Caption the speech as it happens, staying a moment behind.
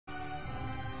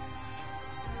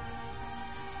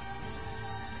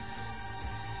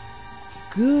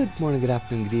Good morning, good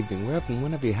afternoon, good evening, wherever and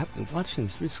whenever you happen to be watching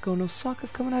this. Risco no Soccer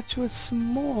coming at you with some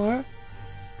more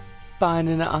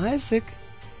Binding of Isaac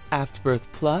Afterbirth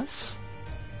Plus.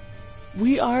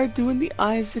 We are doing the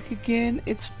Isaac again.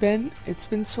 It's been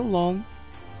so long.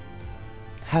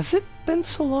 Has it been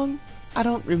so long? I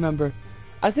don't remember.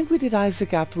 I think we did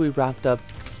Isaac after we wrapped up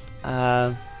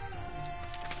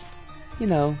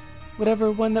whatever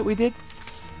one that we did.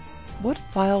 What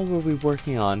file were we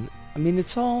working on? I mean,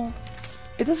 it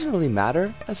doesn't really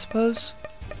matter, I suppose.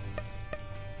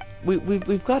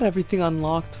 We've got everything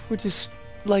unlocked. We're just,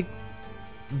 like,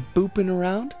 booping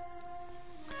around.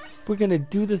 We're gonna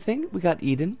do the thing. We got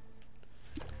Eden.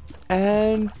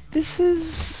 And this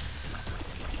is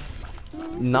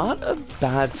not a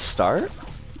bad start,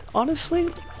 honestly.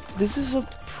 This is a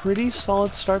pretty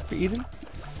solid start for Eden.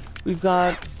 We've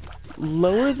got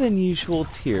lower than usual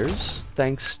tiers,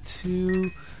 thanks to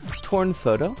Torn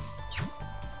Photo.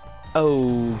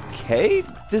 Okay,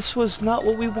 this was not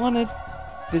what we wanted.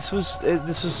 This was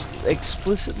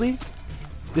explicitly,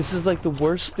 this is like the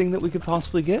worst thing that we could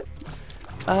possibly get.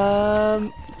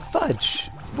 Fudge.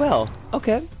 Well,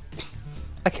 okay.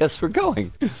 I guess we're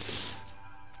going.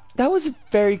 That was a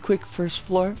very quick first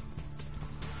floor.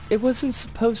 It wasn't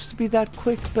supposed to be that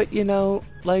quick, but you know,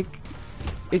 like,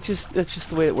 that's just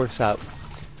the way it works out.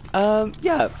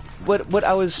 Yeah, what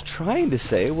I was trying to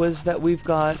say was that we've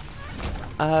got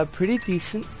a pretty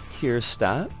decent tier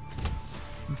stat.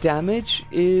 Damage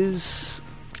is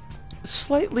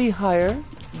slightly higher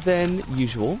than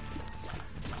usual.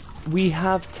 We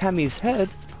have Tammy's head,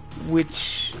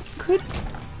 which could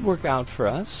work out for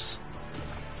us.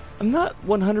 I'm not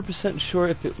 100% sure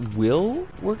if it will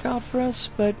work out for us,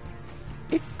 but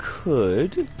it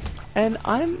could. And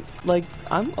I'm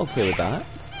okay with that.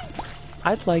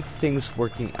 I'd like things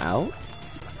working out.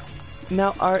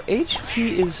 Now, our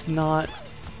HP is not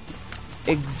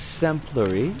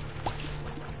exemplary.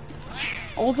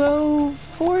 Although,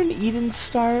 for an Eden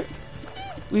start,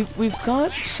 we've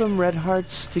got some red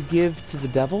hearts to give to the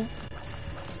devil.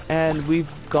 And we've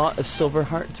got a silver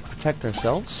heart to protect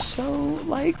ourselves. So,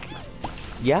 like,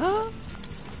 yeah?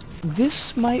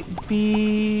 This might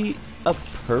be a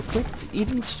perfect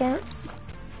Eden start.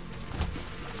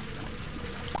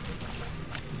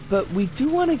 But we do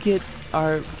want to get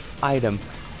our item.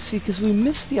 See, because we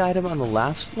missed the item on the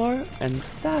last floor, and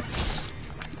that's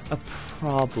a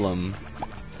problem.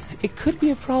 It could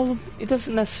be a problem. It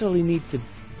doesn't necessarily need to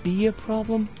be a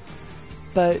problem.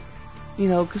 But, you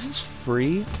know, because it's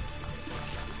free,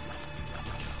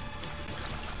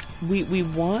 we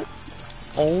want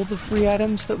all the free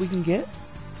items that we can get.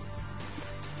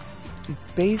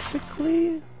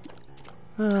 Basically,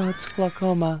 it's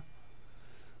glaucoma.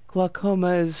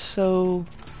 Glaucoma is so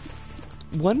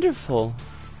wonderful.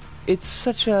 It's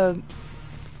such a...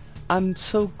 I'm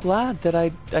so glad that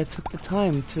I took the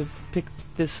time to pick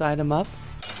this item up.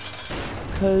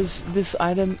 Because this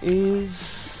item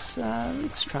is...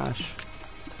 it's trash.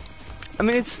 I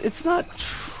mean, it's not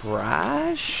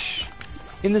trash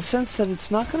in the sense that it's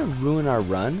not going to ruin our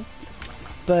run,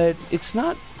 but it's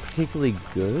not particularly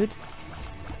good.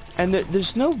 And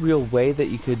there's no real way that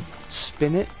you could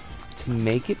spin it to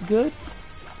make it good.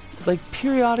 Like,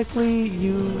 periodically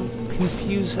you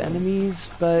confuse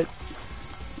enemies, but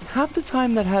half the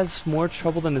time that has more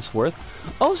trouble than it's worth.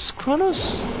 Oh,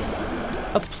 Kronos!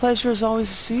 A pleasure as always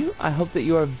to see you. I hope that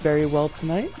you are very well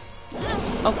tonight.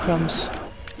 Oh, crumbs.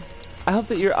 I hope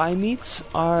that your eye meats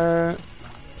are,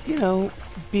 you know,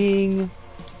 being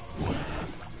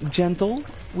gentle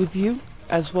with you,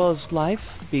 as well as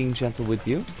life being gentle with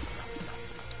you.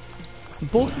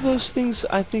 Both of those things,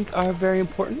 I think, are very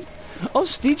important. Oh,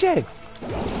 it's DJ!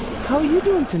 How are you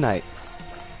doing tonight?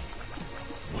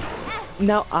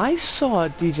 Now, I saw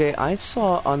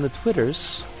on the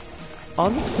Twitters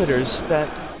that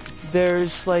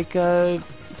there's like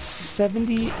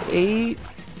 78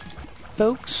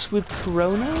 folks with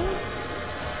corona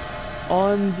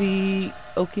on the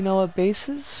Okinawa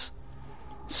bases.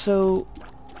 So,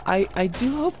 I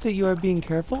do hope that you are being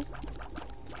careful.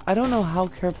 I don't know how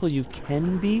careful you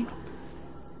can be,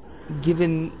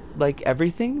 given, like,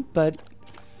 everything, but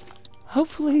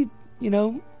hopefully, you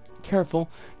know, careful.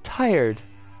 Tired.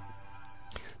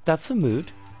 That's a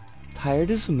mood.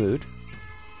 Tired is a mood.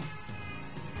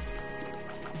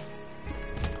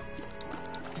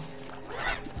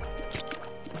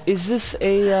 Is this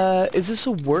a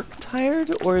work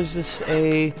tired, or is this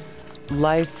a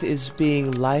life is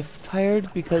being life tired?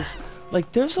 Because,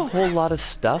 like, there's a whole lot of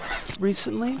stuff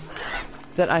recently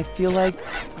that I feel like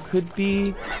could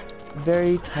be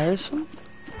very tiresome.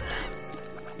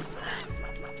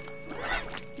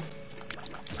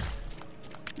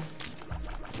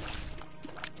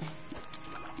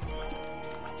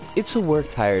 it's a work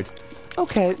tired.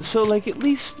 Okay, so like at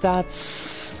least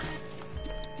that's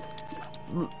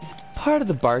part of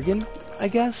the bargain, I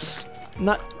guess.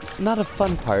 Not a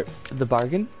fun part of the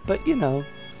bargain, but you know,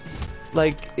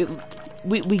 like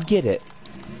we get it.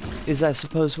 Is I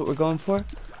suppose what we're going for.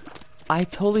 I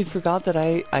totally forgot that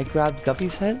I grabbed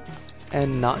Guppy's head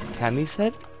and not Cammy's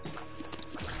head.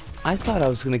 I thought I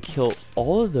was gonna kill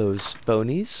all of those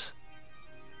bonies.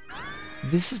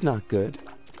 This is not good.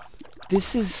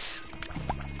 This is...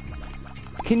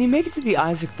 Can you make it to the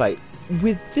Isaac fight?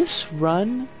 With this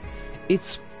run,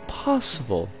 it's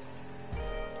possible.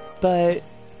 But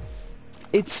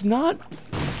it's not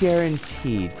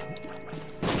guaranteed.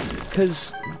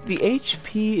 Because the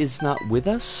HP is not with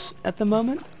us at the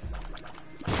moment.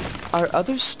 Our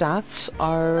other stats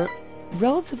are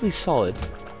relatively solid.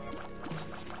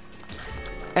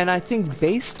 And I think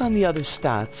based on the other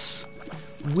stats,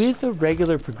 with a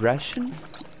regular progression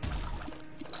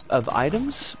of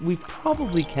items, we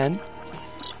probably can.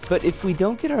 But if we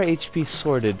don't get our HP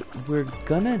sorted, we're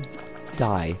gonna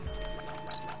die.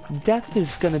 Death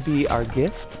is gonna be our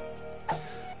gift.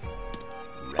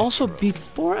 Also,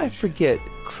 before I forget,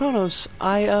 Kronos,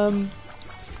 I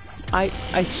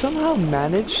somehow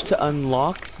managed to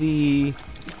unlock the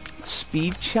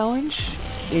speed challenge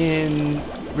in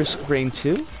Risk of Rain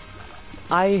 2.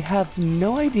 I have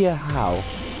no idea how,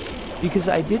 because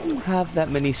I didn't have that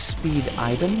many speed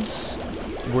items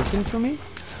working for me.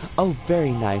 Oh,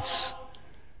 very nice.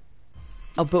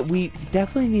 Oh, but we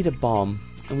definitely need a bomb,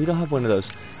 and we don't have one of those.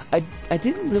 I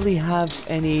didn't really have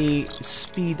any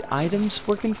speed items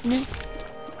working for me.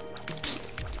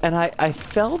 And I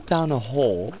fell down a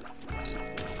hole,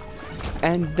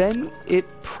 and then it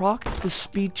procced the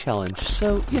speed challenge.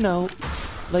 So, you know,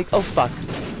 like, oh fuck,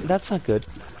 that's not good.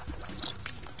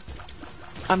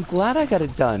 I'm glad I got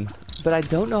it done, but I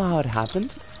don't know how it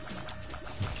happened.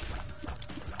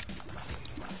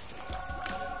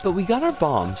 But we got our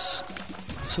bombs,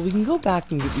 so we can go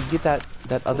back and get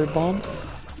that other bomb,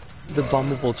 the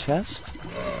bombable chest.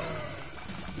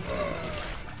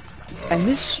 And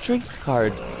this strength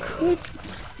card could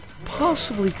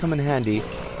possibly come in handy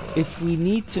if we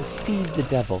need to feed the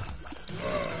devil.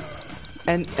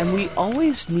 And we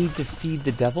always need to feed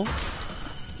the devil.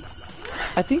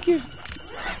 I think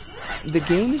the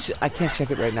game is... I can't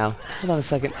check it right now. Hold on a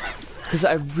second. Because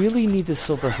I really need the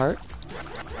silver heart.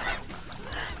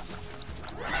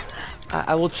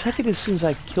 I will check it as soon as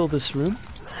I kill this room.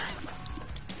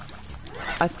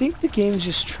 I think the game is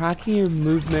just tracking your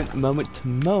movement moment to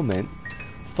moment.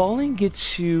 Falling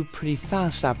gets you pretty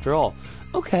fast after all.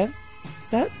 Okay.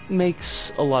 That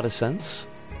makes a lot of sense.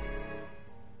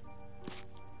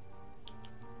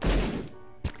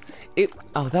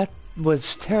 Oh, that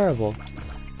was terrible.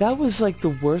 That was like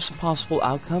the worst possible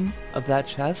outcome of that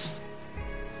chest.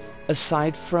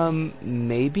 Aside from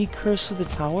maybe Curse of the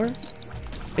Tower.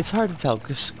 It's hard to tell,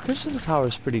 because Curse of the Tower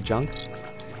is pretty junk.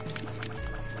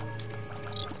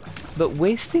 But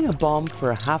wasting a bomb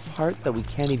for a half heart that we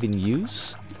can't even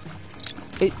use,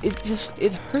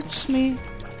 it hurts me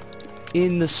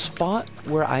in the spot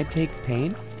where I take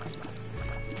pain.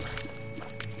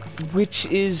 Which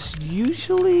is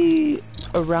usually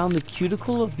around the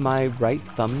cuticle of my right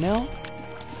thumbnail.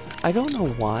 I don't know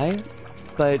why,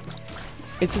 but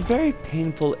it's a very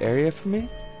painful area for me.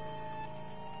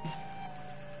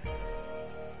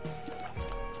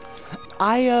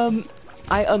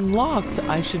 I unlocked,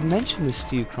 I should mention this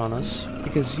to you, Kronos,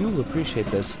 because you'll appreciate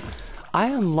this. I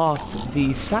unlocked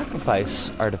the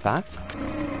sacrifice artifact,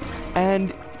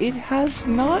 and it has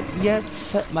not yet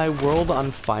set my world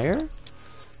on fire,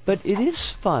 but it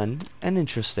is fun and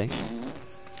interesting.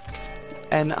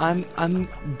 And I'm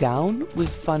down with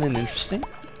fun and interesting.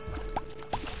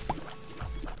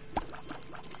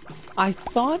 I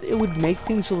thought it would make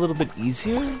things a little bit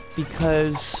easier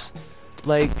because,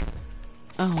 like,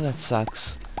 oh, that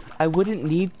sucks. I wouldn't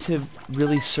need to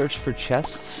really search for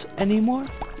chests anymore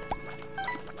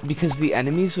because the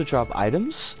enemies would drop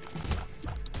items.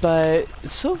 But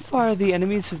so far, the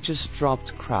enemies have just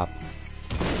dropped crap.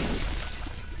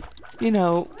 You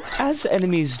know, as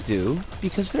enemies do,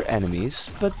 because they're enemies,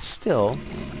 but still,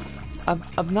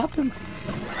 I've not been,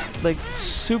 like,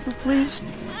 super pleased.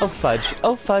 Oh fudge,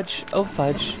 oh fudge, oh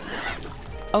fudge.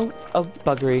 Oh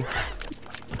buggery.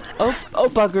 Oh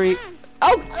buggery.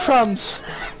 Oh crumbs!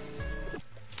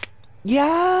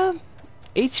 Yeah,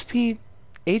 HP.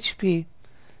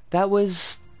 That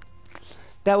was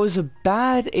a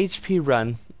bad HP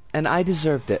run, and I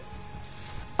deserved it.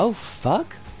 Oh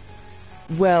fuck?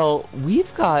 Well,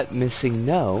 we've got Missing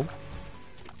No,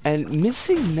 and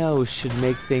Missing No should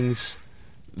make things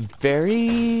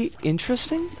very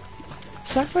interesting,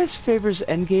 Sacrifice favors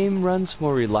endgame runs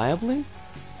more reliably.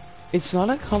 It's not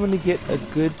uncommon to get a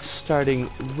good starting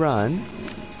run.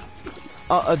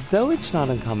 Though it's not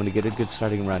uncommon to get a good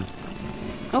starting run.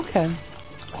 Okay.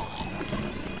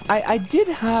 I did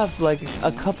have like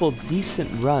a couple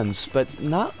decent runs, but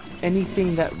not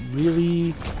anything that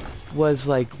really was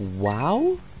like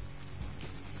wow.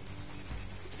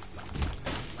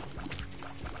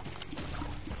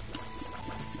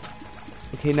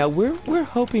 Okay, now we're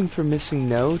hoping for Missing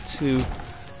No to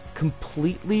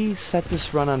completely set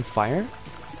this run on fire.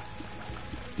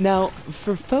 Now,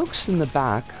 for folks in the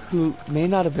back who may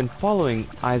not have been following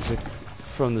Isaac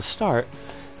from the start,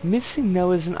 Missing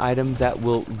No is an item that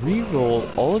will re-roll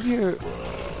all of your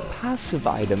passive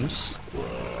items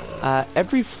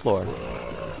every floor.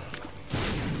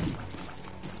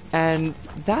 And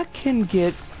that can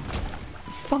get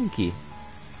funky.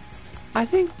 I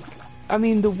think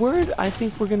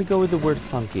we're going to go with the word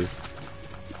funky.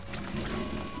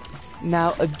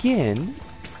 Now, again,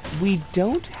 we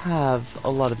don't have a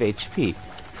lot of HP.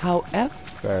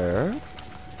 However,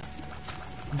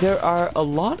 there are a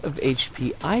lot of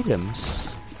HP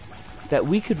items that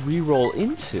we could re-roll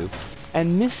into,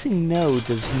 and Missing No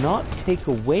does not take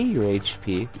away your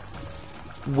HP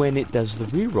when it does the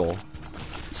re-roll.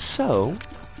 So,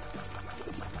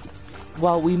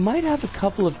 while we might have a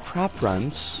couple of crap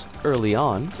runs early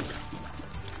on,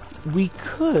 we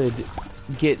could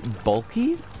get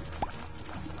bulky,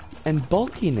 and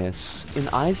bulkiness in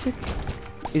Isaac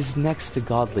is next to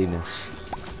godliness.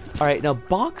 Alright, now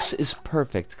box is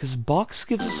perfect, because box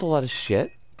gives us a lot of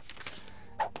shit.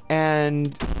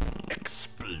 And...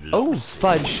 oh,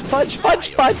 fudge!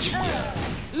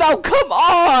 No, come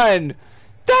on!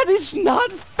 That is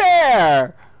not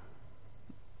fair!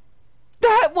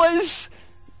 That was...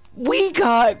 we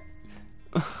got...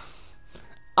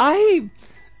 I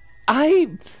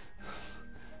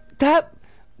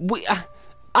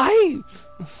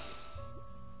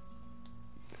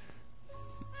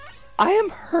am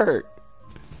hurt.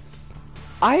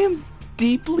 I am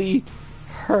deeply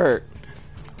hurt.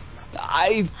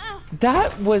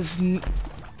 That was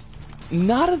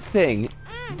not a thing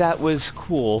that was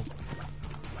cool.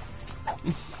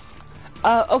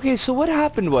 Okay, so what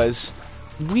happened was,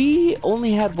 we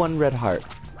only had one red heart.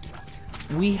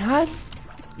 We had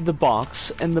the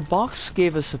box, and the box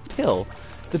gave us a pill.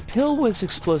 The pill was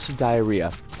explosive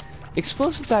diarrhea.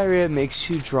 Explosive diarrhea makes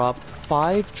you drop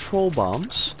 5 troll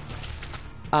bombs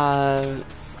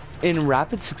in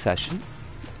rapid succession,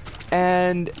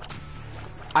 and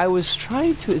I was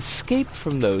trying to escape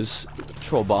from those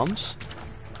troll bombs,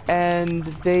 and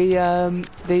they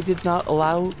did not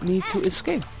allow me to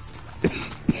escape.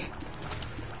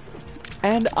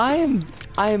 And I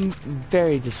am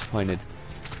very disappointed,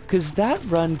 because that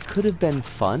run could have been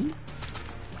fun.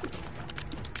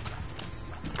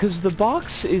 Because the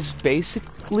box is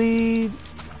basically...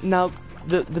 now,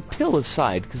 the pill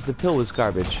aside, because the pill was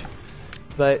garbage,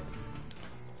 but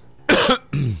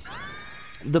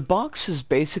the box is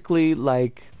basically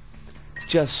like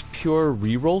just pure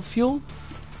reroll fuel,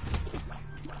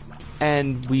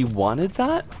 and we wanted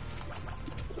that.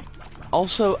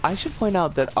 Also, I should point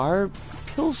out that our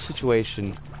pill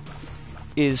situation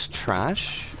is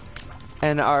trash,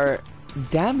 and our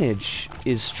damage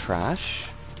is trash.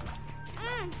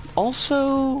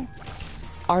 Also,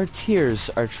 our tiers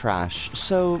are trash,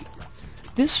 so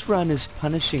this run is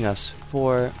punishing us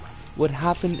for what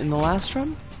happened in the last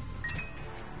run,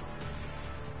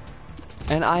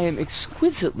 and I am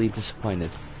exquisitely disappointed.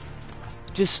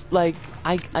 Just like,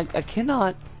 I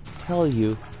cannot tell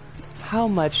you how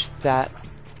much that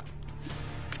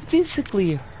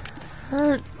physically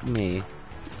hurt me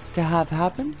to have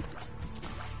happen.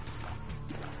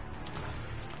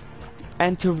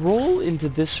 And to roll into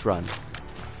this run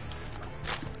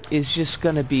is just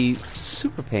gonna be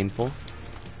super painful.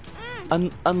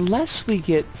 Unless we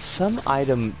get some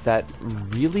item that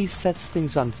really sets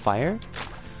things on fire,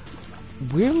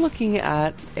 we're looking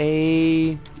at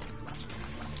a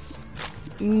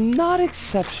not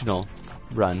exceptional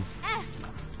run.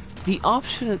 The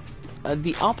opposite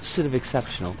of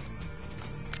exceptional,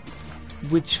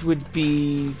 which would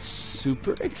be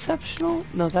super exceptional?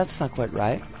 No, that's not quite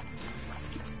right.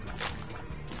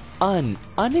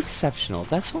 Unexceptional.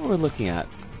 That's what we're looking at.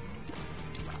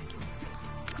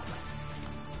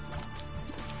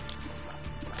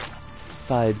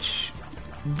 Fudge.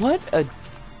 What a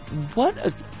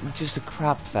just a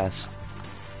crap fest.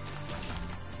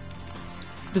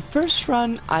 The first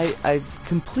run, I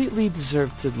completely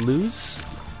deserved to lose.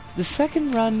 The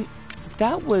second run,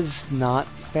 that was not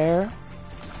fair,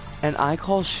 and I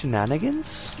call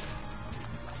shenanigans.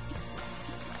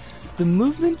 The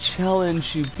movement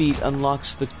challenge you beat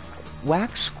unlocks the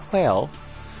wax quail,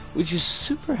 which is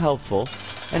super helpful,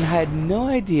 and I had no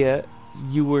idea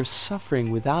you were suffering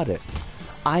without it.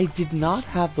 I did not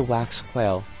have the wax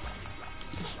quail.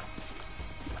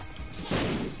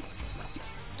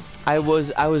 I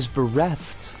was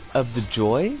bereft of the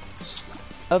joy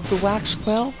of the wax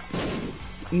quail.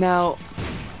 Now,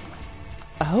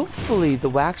 hopefully the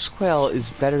wax quail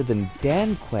is better than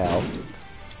Dan Quail,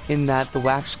 in that the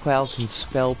wax quail can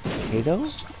spell potato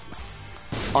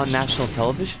on national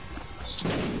television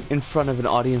in front of an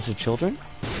audience of children.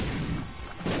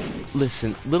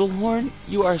 Listen, Little Horn,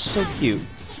 you are so cute.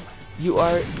 You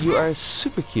are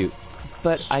super cute,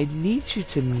 but I need you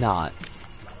to not.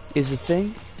 Is a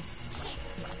thing?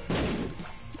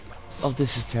 Oh,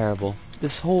 this is terrible.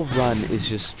 This whole run is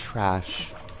just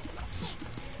trash.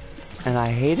 And I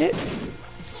hate it.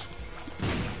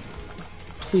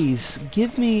 Please,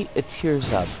 give me a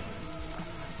tears up.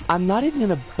 I'm not even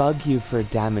gonna bug you for a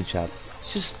damage up.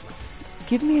 Just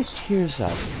give me a tears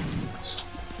up.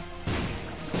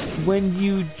 When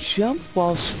you jump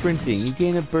while sprinting, you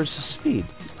gain a burst of speed.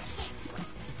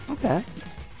 Okay.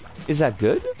 Is that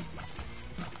good?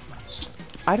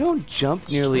 I don't jump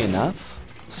nearly enough,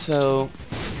 so...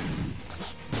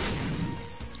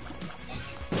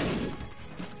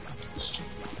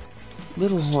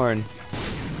 Little Horn,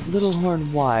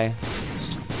 why?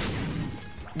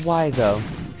 Why though?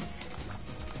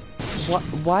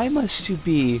 Why must you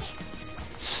be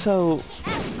so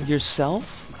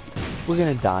yourself? We're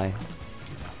gonna die.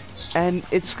 And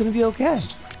it's gonna be okay.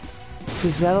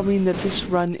 Because that'll mean that this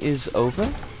run is over.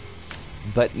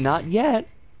 But not yet.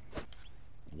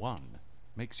 One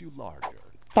makes you larger.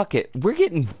 Fuck it. We're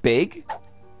getting big.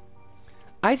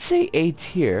 I'd say A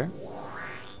tier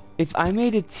if I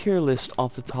made a tier list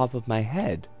off the top of my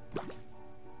head.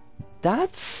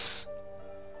 That's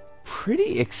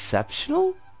pretty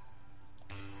exceptional.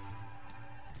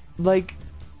 Like,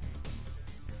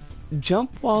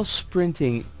 jump while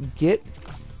sprinting, get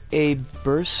a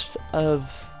burst of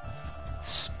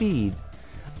speed.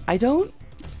 I don't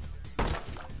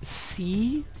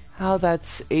see how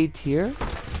that's A tier,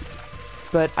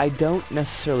 but I don't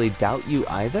necessarily doubt you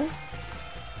either.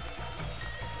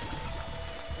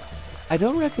 I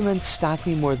don't recommend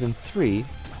stacking more than 3,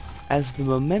 as the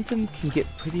momentum can get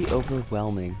pretty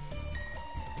overwhelming.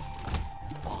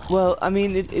 Well, I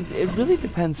mean, it really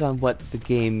depends on what the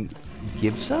game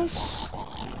gives us.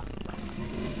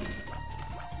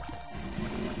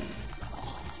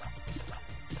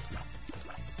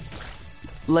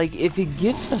 Like, if it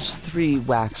gives us 3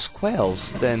 wax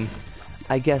quails, then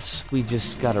I guess we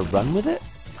just gotta run with it.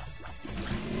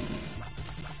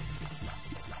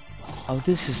 Oh,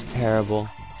 this is terrible.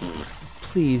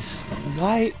 Please,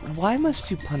 why must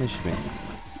you punish me?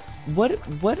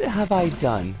 What have I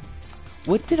done?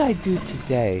 What did I do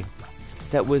today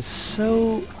that was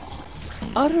so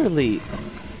utterly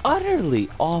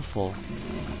awful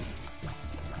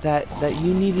that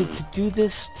you needed to do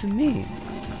this to me?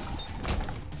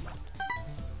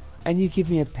 And you give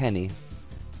me a penny.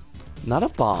 Not a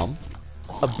bomb.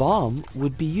 A bomb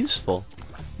would be useful.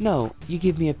 No, you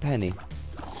give me a penny.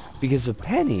 Because a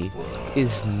penny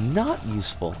is not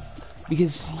useful.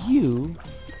 Because you,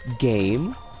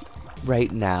 game,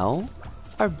 right now,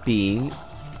 are being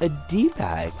a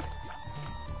D-bag.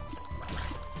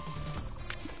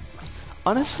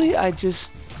 Honestly, I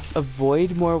just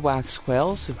avoid more wax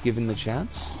quails if given the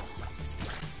chance.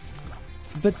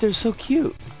 But they're so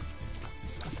cute.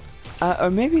 Or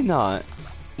maybe not.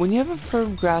 When you have a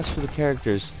firm grasp of the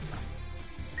characters,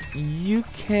 you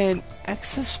can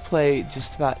access play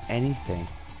just about anything.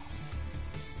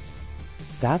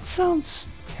 That sounds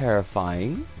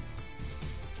terrifying.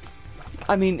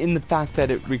 I mean, in the fact that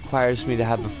it requires me to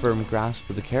have a firm grasp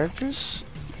of the characters,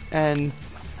 and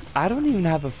I don't even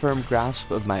have a firm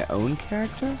grasp of my own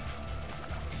character.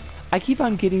 I keep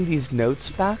on getting these notes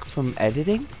back from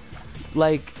editing,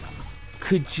 like,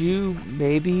 could you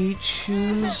maybe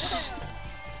choose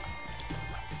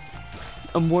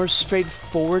a more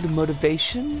straightforward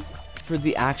motivation for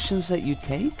the actions that you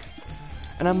take?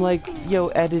 And I'm like, yo,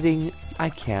 editing, I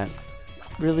can't.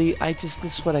 Really, this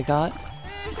is what I got?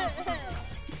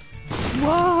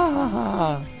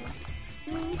 Wah!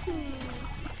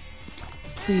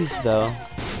 Please, though.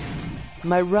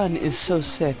 My run is so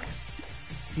sick.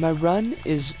 My run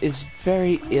is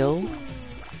very ill.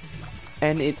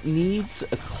 And it needs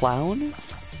a clown.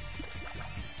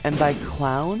 And by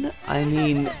clown, I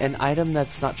mean an item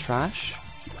that's not trash.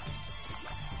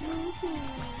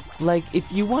 Like,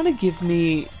 if you want to give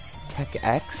me Tech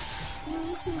X,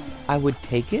 I would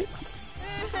take it.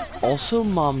 Also,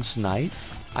 Mom's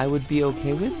Knife. I would be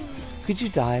okay with. Could you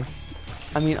die?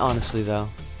 I mean, honestly though.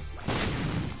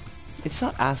 It's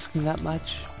not asking that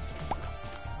much.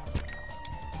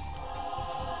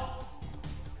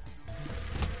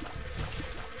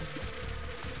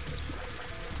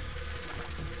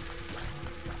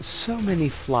 So many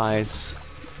flies.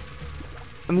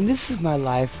 I mean, this is my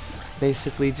life,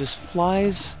 basically. Just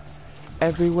flies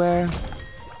everywhere.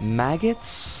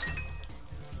 Maggots.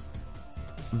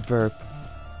 Verp.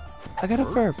 I got a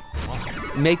verp.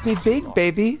 Make me big,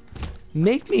 baby.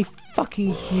 Make me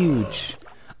fucking huge.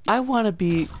 I'm gonna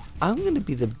be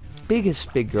the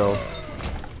biggest big girl.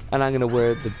 And I'm gonna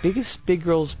wear the biggest big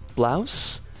girl's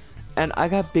blouse. And I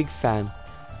got big fan.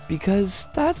 Because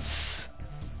that's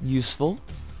useful.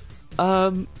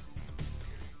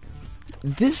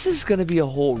 This is gonna be a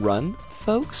whole run,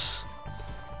 folks.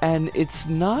 And it's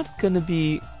not gonna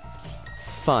be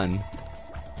fun.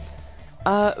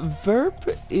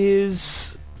 Verp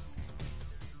is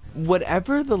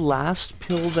whatever the last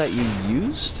pill that you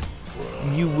used,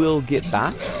 you will get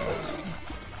back.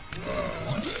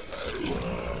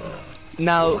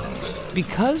 Now,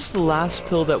 because the last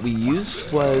pill that we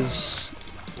used was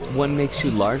one makes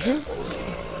you larger,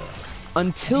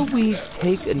 until we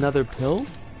take another pill,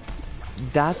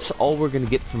 that's all we're gonna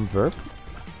get from Verp.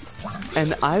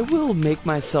 And I will make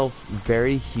myself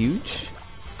very huge.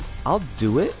 I'll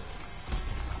do it.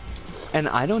 And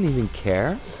I don't even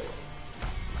care.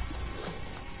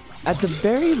 At the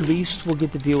very least, we'll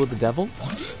get to deal with the devil.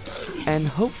 And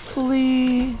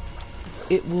hopefully,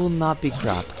 it will not be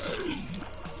crap.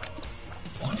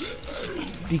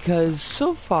 Because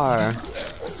so far,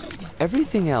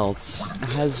 everything else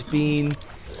has been,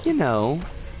 you know,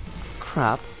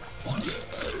 crap.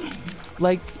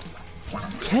 Like,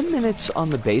 10 minutes on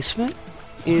the basement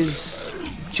is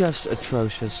just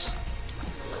atrocious.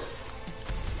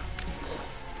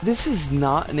 This is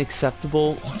not an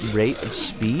acceptable rate of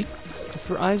speed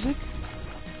for Isaac.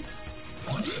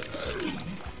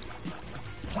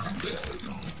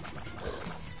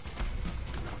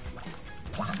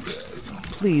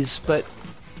 Please, but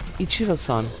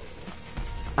Ichiro-san,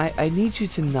 I need you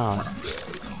to not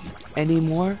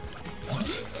anymore.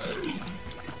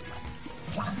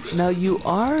 Now you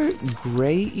are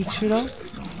gray, Ichiro,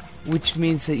 which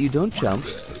means that you don't jump,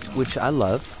 which I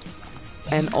love,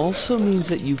 and also means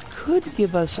that you could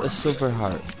give us a silver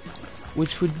heart,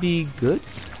 which would be good.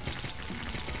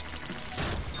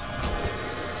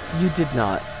 You did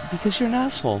not, because you're an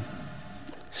asshole.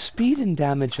 Speed and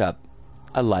damage up.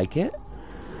 I like it.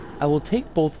 I will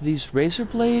take both of these. Razor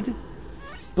Blade,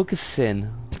 Book of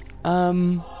Sin.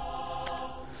 I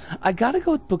gotta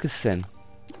go with Book of Sin.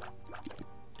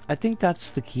 I think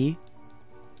that's the key.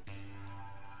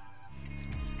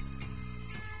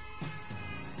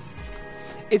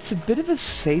 It's a bit of a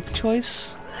safe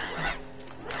choice.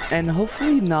 And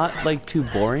hopefully not, like, too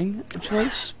boring a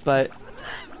choice, but...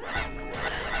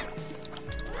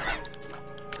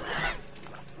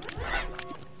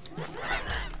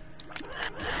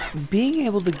 being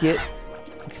able to get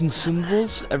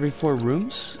consumables every 4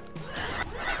 rooms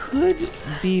could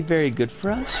be very good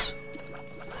for us.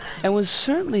 And was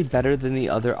certainly better than the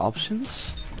other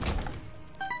options.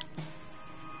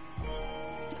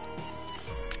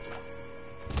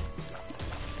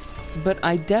 But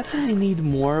I definitely need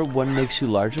more one makes you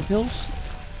larger pills,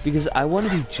 because I want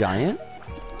to be giant.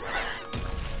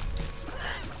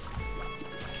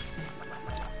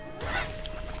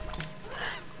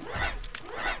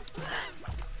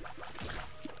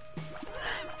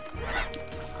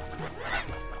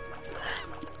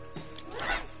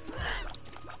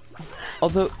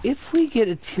 Although, if we get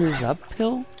a Tears Up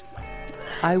pill,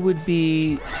 I'd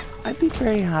be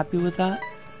very happy with that.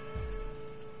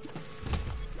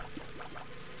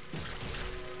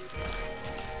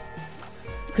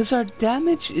 Because our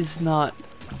damage is not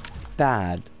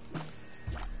bad.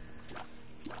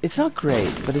 It's not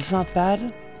great, but it's not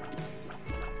bad.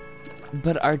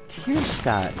 But our tier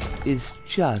stat is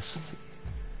just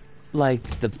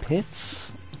like the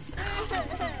pits,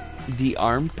 the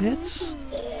armpits.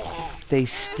 They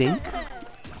stink.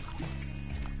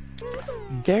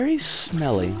 Very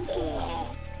smelly.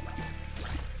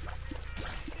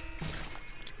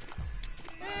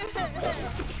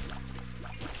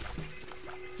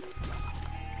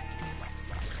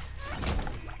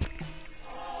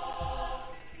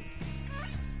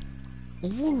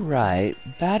 Alright,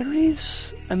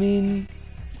 batteries, I mean,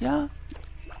 yeah.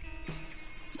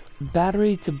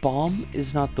 Battery to bomb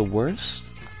is not the worst.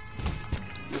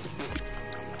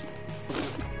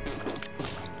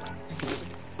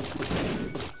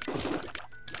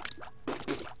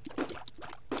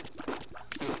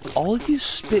 all you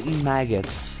spitting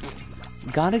maggots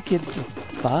gotta get the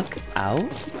fuck out?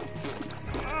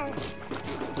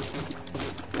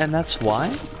 And that's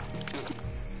why?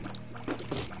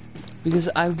 Because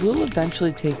I will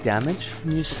eventually take damage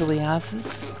from you silly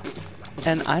asses,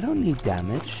 and I don't need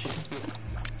damage.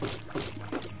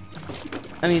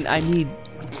 I mean, I need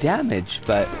damage,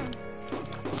 but...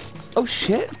 Oh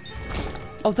shit!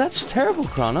 Oh, that's terrible,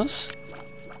 Kronos.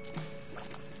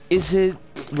 Is it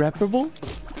reparable?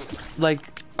 Like,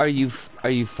 are you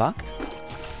fucked?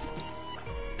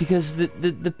 Because the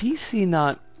PC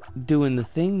not doing the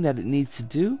thing that it needs to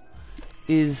do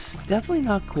is definitely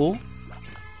not cool.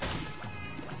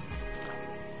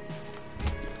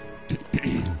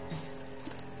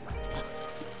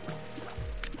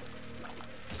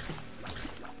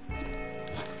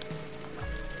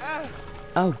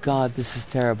 Oh god, this is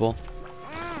terrible.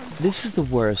 This is the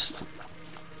worst.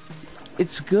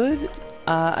 It's good.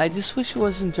 I just wish it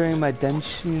wasn't during my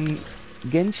Genshin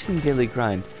daily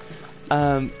grind.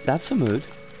 That's a mood.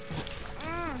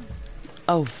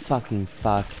 Oh fucking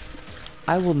fuck.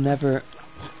 I will never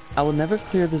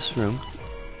clear this room.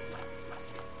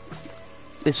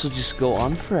 This will just go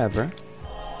on forever.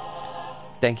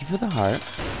 Thank you for the heart.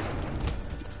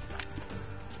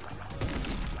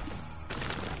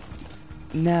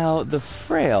 Now, the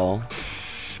Frail,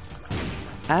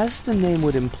 as the name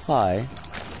would imply,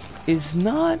 is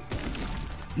not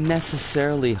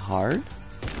necessarily hard,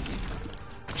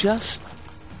 just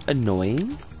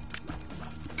annoying.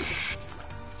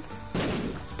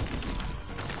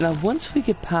 Now, once we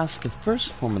get past the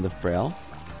first form of the Frail,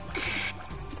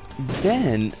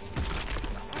 then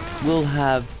we'll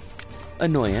have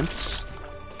annoyance,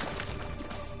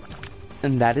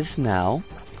 and that is now.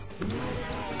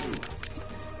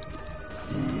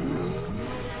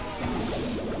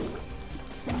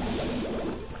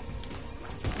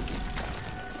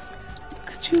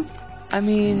 I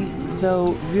mean,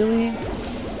 though, really?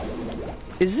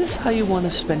 Is this how you want to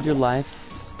spend your life?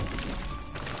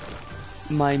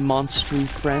 My monstery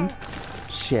friend?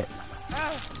 Shit.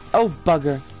 Oh,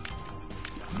 bugger.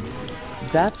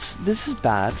 This is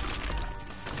bad.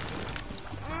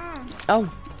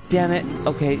 Oh, damn it.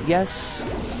 Okay, yes.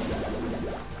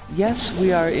 Yes,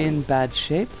 we are in bad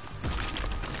shape.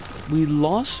 We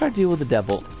lost our deal with the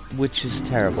devil, which is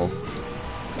terrible.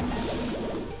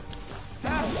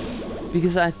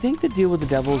 Because I think the deal with the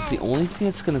devil is the only thing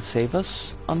that's going to save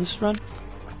us on this run.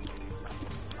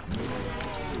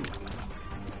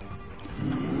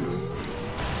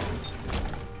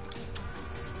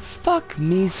 Fuck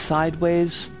me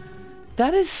sideways.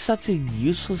 That is such a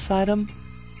useless item.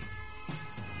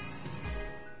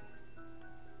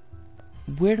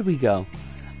 Where do we go?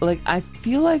 Like, I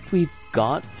feel like we've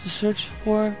got to search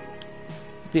for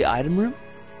the item room.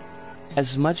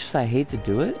 As much as I hate to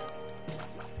do it.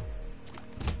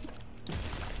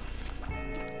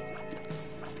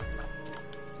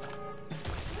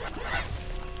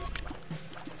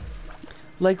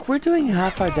 Like, we're doing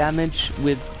half our damage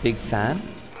with Big Fan,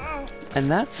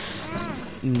 and that's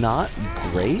not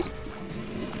great.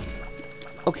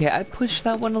 Okay, I pushed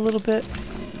that one a little bit.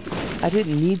 I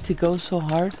didn't need to go so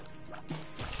hard,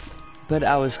 but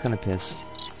I was kind of pissed.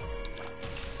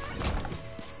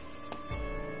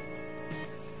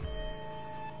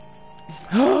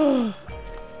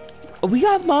 We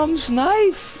got Mom's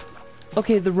knife!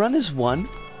 Okay, the run is won,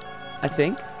 I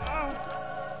think.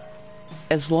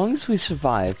 As long as we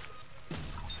survive,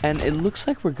 and it looks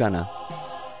like we're gonna.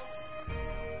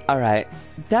 Alright,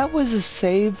 that was a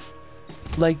save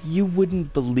like you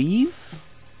wouldn't believe.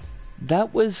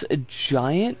 That was a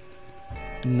giant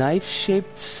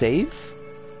knife-shaped save,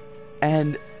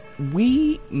 and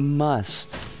we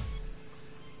must.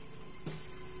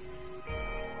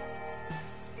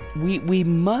 We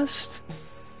must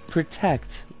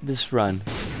protect this run.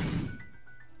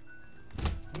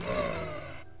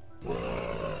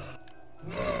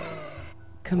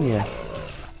 Come here.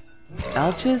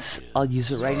 I'll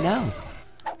use it right now.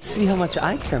 See how much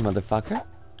I care, motherfucker.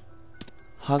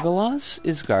 Hoggeloss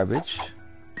is garbage.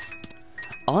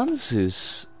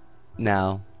 Onzus,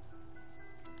 now.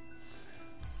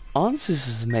 Onzus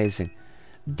is amazing.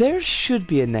 There should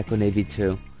be a Neko Navy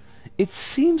 2. It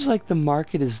seems like the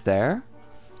market is there.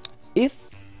 If,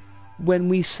 when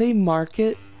we say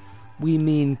market, we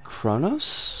mean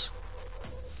Kronos,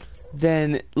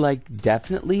 then, like,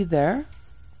 definitely there.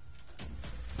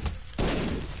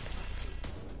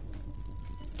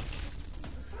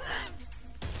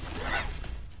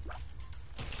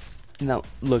 Now,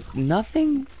 look,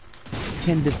 nothing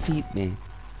can defeat me.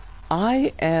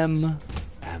 I am...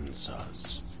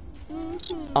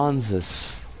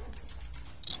 Onzus.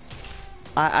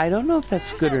 I don't know if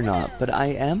that's good or not, but I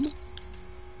am.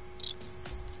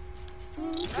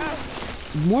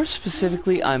 More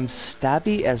specifically, I'm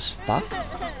stabby as fuck.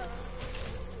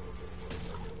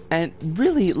 And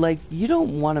really, like, you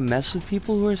don't want to mess with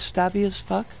people who are stabby as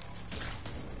fuck.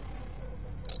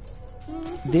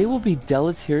 They will be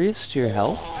deleterious to your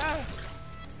health.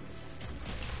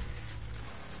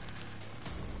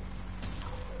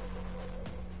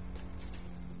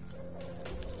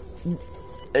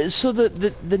 So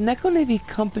the Neko Navy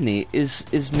company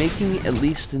is making at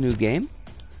least a new game,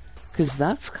 because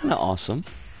that's kind of awesome.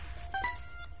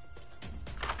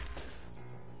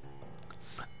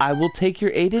 I will take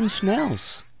your 8-inch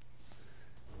nails.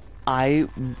 I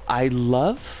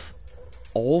love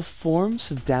all forms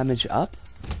of damage up.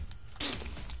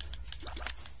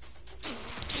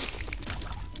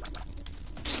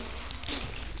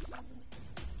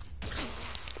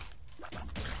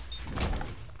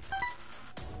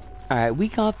 Alright, we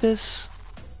got this.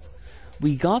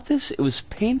 We got this. It was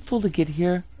painful to get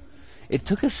here. It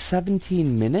took us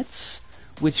 17 minutes,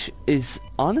 which is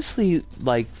honestly,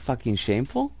 like, fucking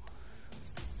shameful.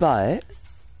 But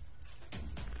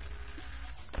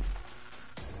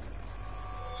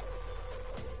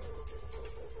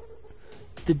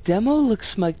the demo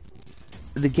looks like...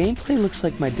 The gameplay looks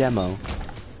like my demo,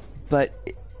 but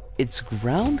it's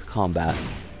ground combat.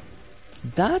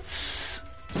 That's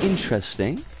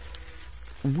interesting.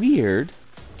 Weird.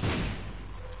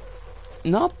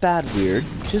 Not bad weird,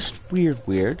 just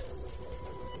weird.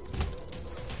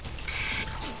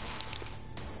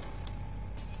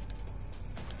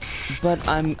 But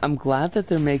I'm glad that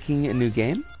they're making a new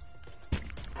game.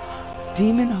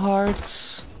 Demon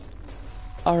Hearts.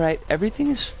 Alright, everything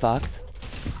is fucked.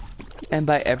 And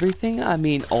by everything, I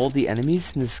mean all the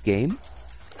enemies in this game.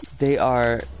 They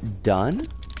are done.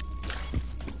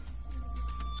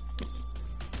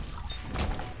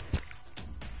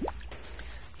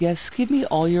 Yes, give me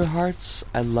all your hearts.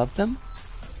 I love them.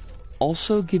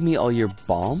 Also, give me all your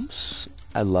bombs.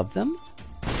 I love them.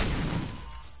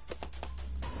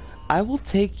 I will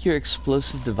take your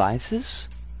explosive devices,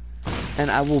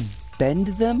 and I will bend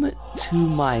them to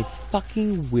my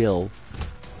fucking will.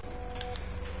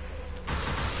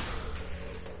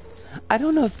 I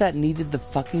don't know if that needed the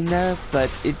fucking there,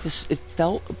 but it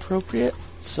felt appropriate,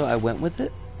 so I went with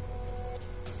it.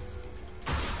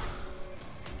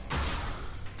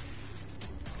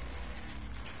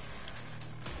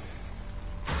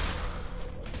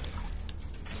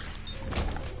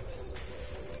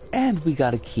 And we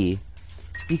got a key.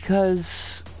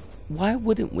 Because why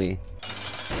wouldn't we?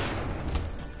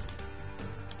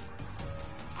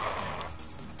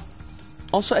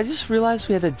 Also, I just realized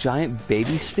we had a giant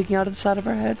baby sticking out of the side of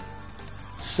our head.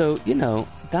 So, you know,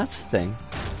 that's the thing.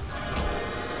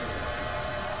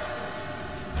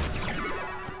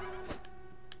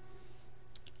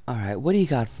 Alright, what do you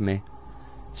got for me?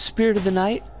 Spirit of the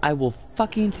Night, I will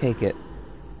fucking take it.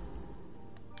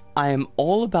 I am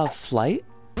all about flight.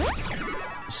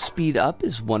 Speed up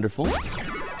is wonderful.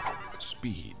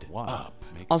 Speed up.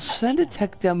 I'll send a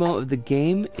tech demo of the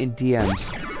game in DMs.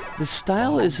 The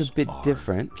style is a bit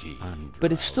different,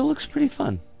 but it still looks pretty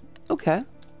fun. Okay.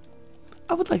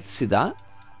 I would like to see that.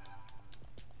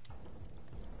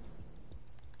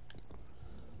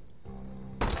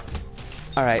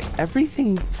 Alright,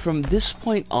 everything from this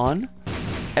point on,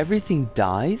 everything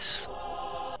dies.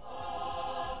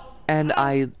 And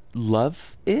I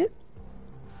love it.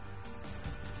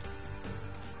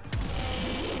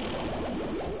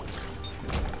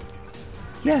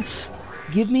 Yes,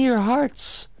 give me your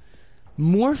hearts.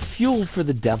 More fuel for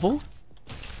the devil.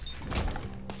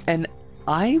 And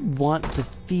I want to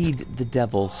feed the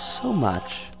devil so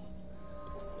much.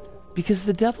 Because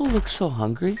the devil looks so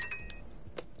hungry.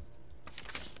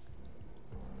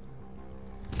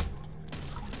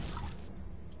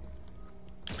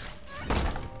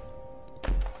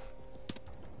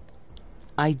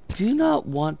 I do not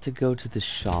want to go to the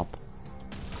shop.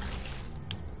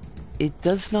 It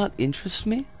does not interest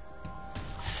me.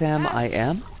 Sam, I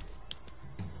am.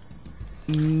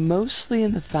 Mostly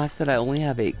in the fact that I only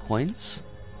have 8 coins.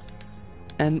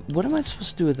 And what am I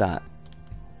supposed to do with that?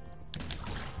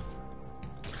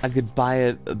 I could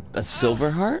buy a silver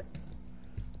heart?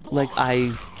 Like,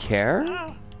 I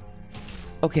care?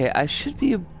 Okay, I should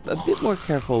be a bit more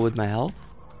careful with my health.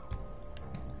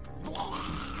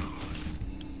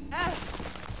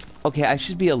 Okay, I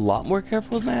should be a lot more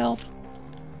careful with my health.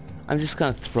 I'm just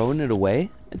kind of throwing it away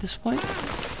at this point.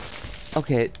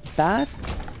 Okay, bad.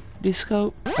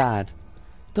 Disco, bad.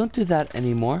 Don't do that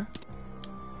anymore.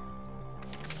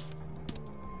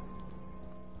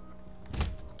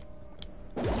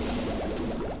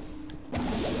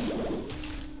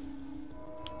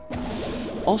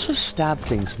 Also stab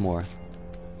things more.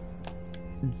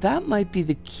 That might be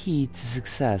the key to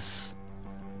success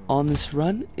on this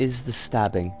run, is the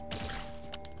stabbing.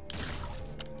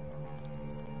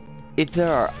 If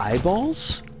there are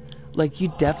eyeballs, like,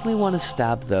 you definitely want to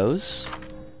stab those.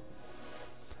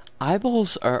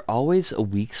 Eyeballs are always a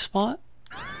weak spot.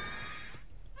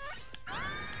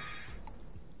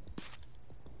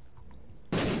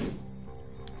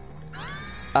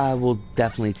 I will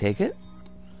definitely take it.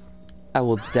 I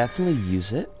will definitely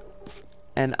use it.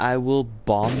 And I will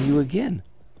bomb you again.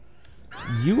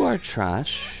 You are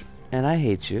trash, and I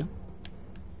hate you.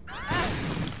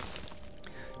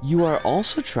 You are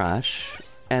also trash,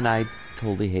 and I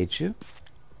totally hate you.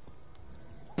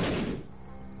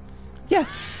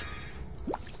 Yes!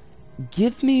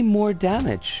 Give me more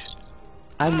damage.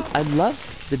 I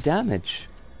love the damage.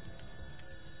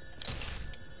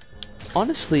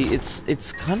 Honestly,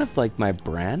 it's kind of like my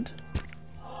brand.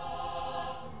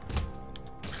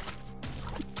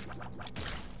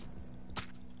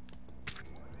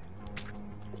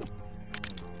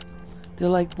 They're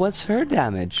like, what's her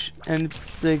damage? And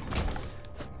like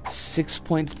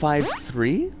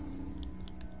 6.53?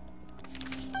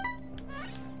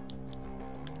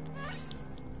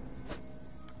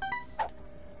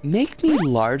 Make me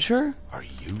larger? Are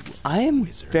you? I am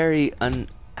wizard? very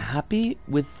unhappy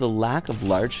with the lack of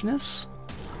largeness.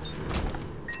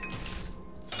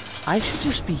 I should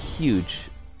just be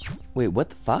huge. Wait, what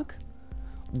the fuck?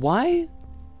 Why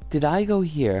did I go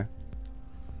here?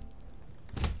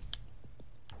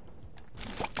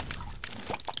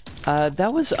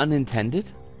 That was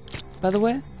unintended, by the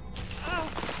way.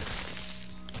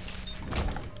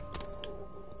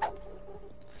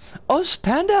 Oh,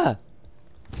 Panda!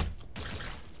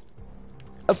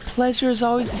 A pleasure as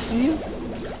always to see you.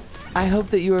 I hope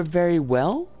that you are very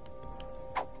well.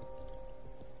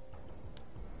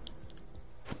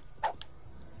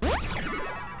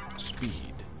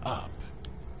 Speed up.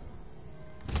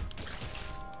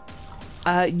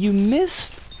 You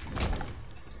missed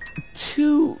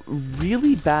 2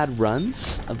 really bad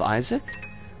runs of Isaac,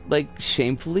 like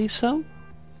shamefully so.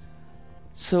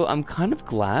 So I'm kind of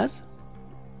glad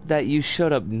that you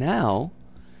showed up now,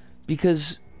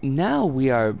 because now we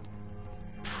are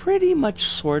pretty much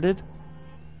sorted.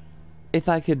 If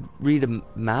I could read a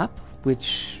map,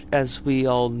 which, as we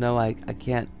all know, I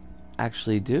can't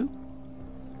actually do.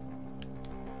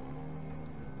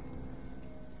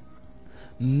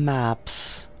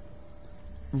 Maps.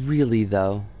 Really,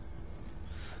 though.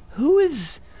 Who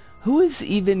is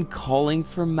even calling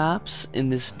for maps in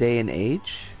this day and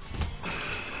age?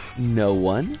 No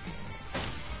one.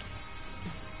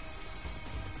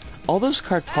 All those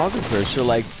cartographers are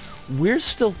like, we're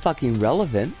still fucking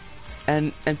relevant.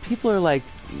 And people are like,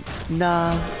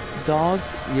 nah, dog,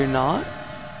 you're not.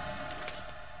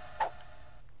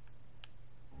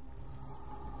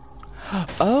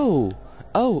 Oh.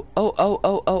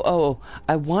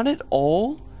 I want it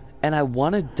all, and I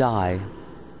want to die.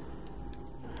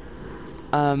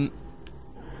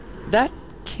 That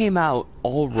came out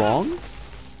all wrong,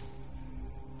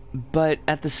 but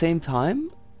at the same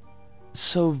time,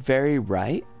 so very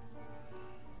right.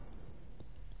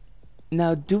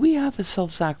 Now, do we have a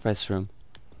self-sacrifice room?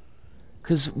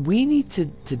 Because we need to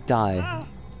die,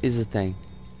 is the thing.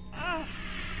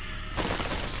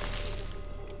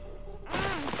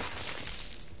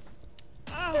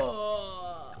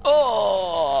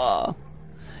 Oh!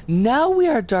 Now we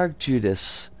are Dark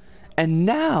Judas, and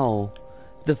now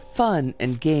the fun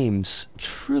and games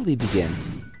truly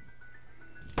begin.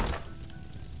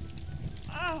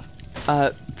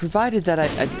 Provided that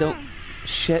I don't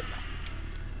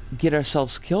get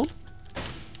ourselves killed,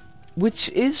 which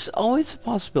is always a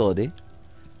possibility.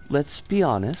 Let's be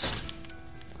honest.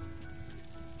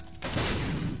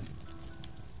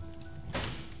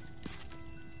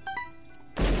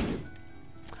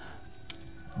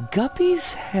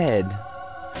 Guppy's head.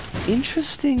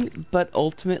 Interesting, but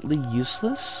ultimately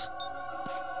useless.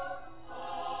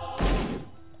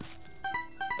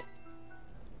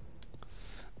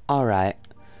 Alright.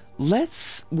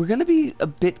 We're gonna be a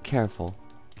bit careful.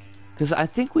 Because I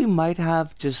think we might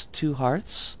have just 2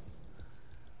 hearts.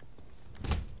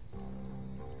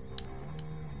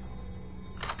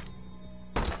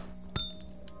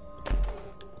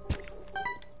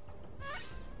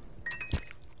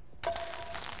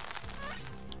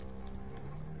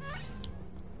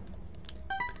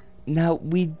 Now,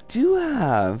 we do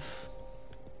have...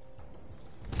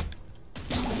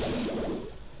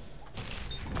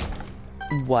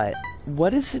 What?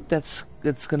 What is it that's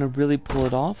gonna really pull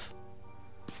it off?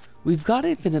 We've got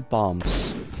infinite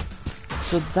bombs.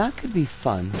 So that could be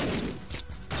fun.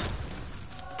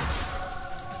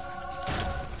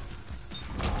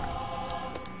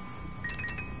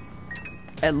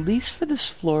 at least for this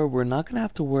floor, we're not gonna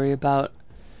have to worry about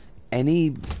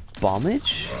any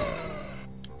bombage.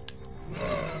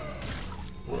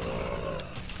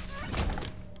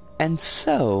 And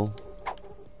so,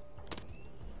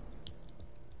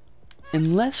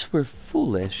 unless we're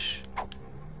foolish,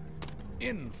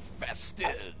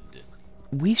 Infested.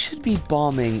 we should be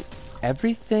bombing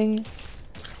everything,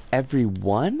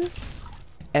 everyone,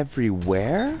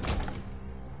 everywhere,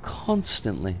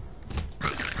 constantly.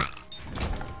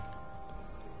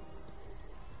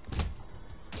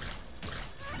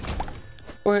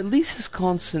 Or at least as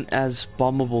constant as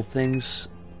bombable things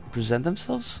present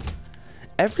themselves.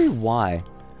 Every why.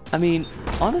 I mean,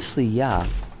 honestly, yeah.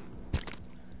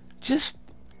 Just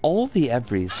all the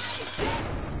everys.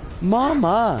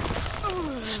 Mama!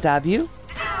 Stab you?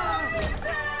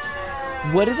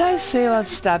 What did I say about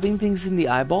stabbing things in the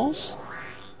eyeballs?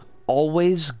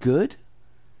 Always good?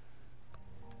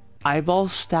 Eyeball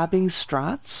stabbing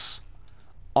strats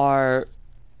are,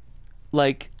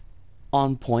 like,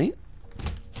 on point?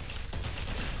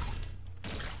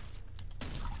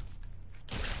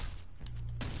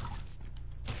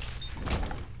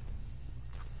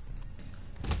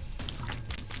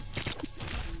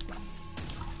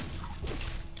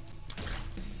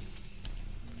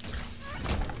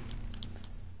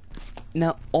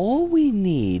 Now, all we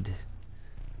need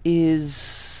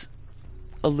is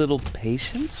a little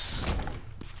patience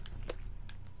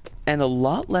and a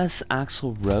lot less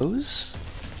Axl Rose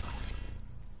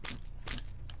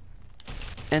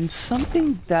and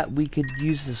something that we could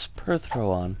use this Perthrow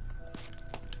on.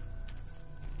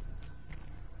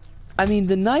 I mean,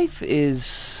 the knife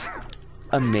is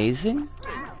amazing.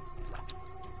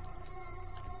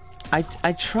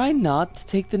 I try not to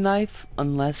take the knife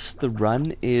unless the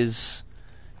run is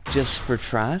just for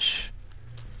trash,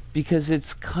 because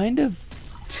it's kind of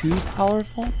too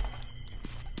powerful,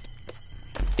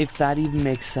 if that even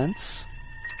makes sense.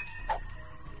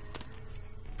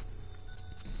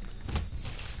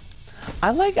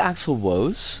 I like Axl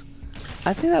Woes.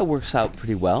 I think that works out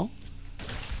pretty well.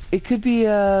 It could be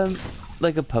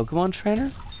like a Pokemon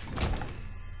trainer,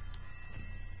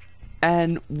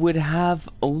 and would have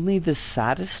only the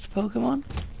saddest Pokemon.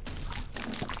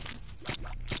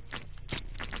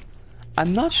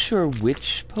 I'm not sure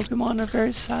which Pokemon are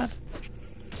very sad.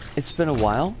 It's been a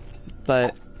while,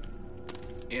 but...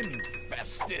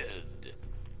 Infested.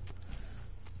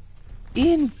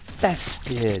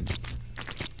 Infested.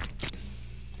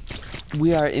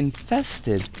 We are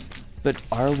infested, but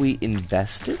are we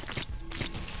invested?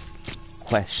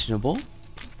 Questionable.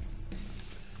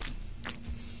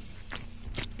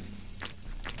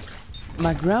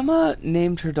 My grandma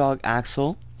named her dog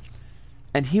Axel,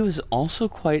 and he was also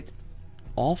quite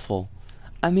awful.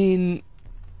 I mean,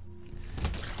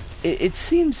 it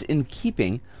seems in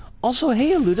keeping. Also,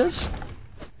 hey Aludas,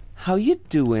 how you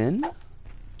doing?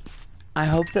 I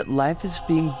hope that life is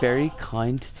being very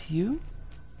kind to you.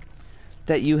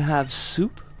 That you have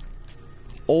soup,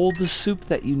 all the soup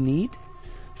that you need,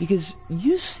 because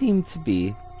you seem to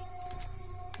be,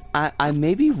 I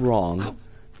may be wrong,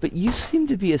 but you seem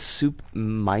to be a soup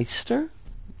meister?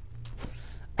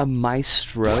 A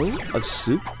maestro of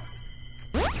soup?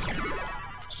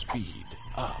 Speed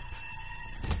up.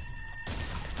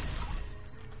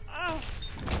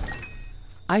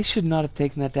 I should not have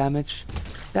taken that damage.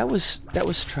 That was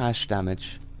trash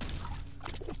damage.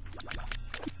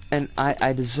 And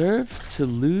I deserve to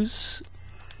lose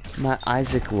my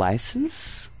Isaac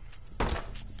license?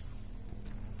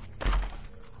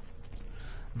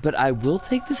 But I will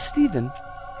take the Steven,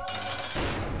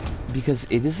 because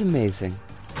it is amazing.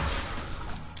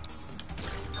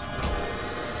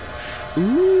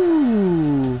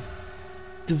 Ooh!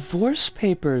 Divorce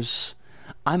papers.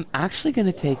 I'm actually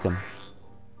gonna take them.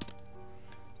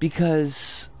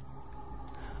 Because...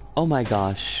 oh my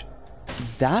gosh.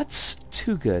 That's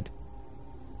too good.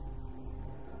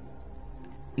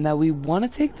 Now we want to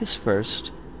take this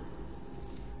first.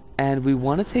 And we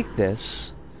want to take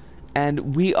this.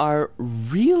 And we are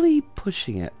really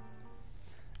pushing it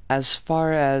as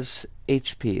far as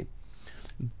HP.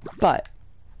 But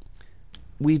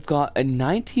we've got a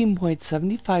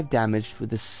 19.75 damage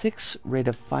with a 6 rate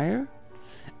of fire.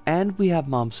 And we have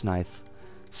Mom's Knife.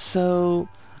 So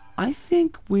I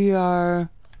think we are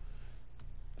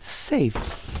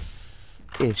safe-ish.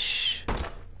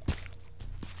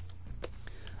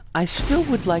 I still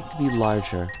would like to be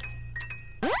larger.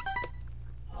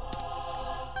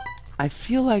 I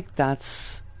feel like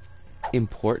that's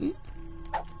important.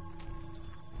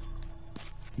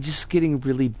 Just getting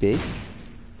really big.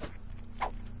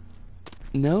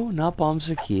 No, not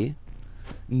bombs are key.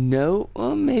 No,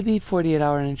 well, maybe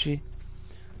 48-hour energy.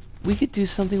 We could do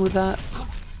something with that.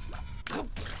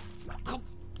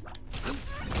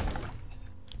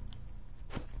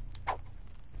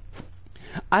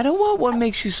 I don't want what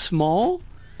makes you small.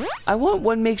 I want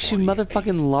what makes you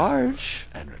motherfucking large.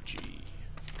 Energy.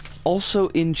 Also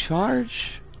in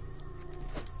charge.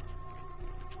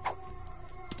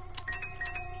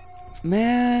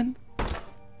 Man.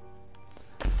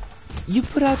 You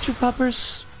put out your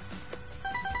puppers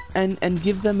and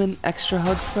give them an extra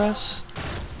hug for us.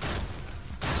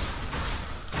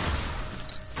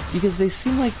 Because they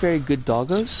seem like very good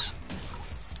doggos.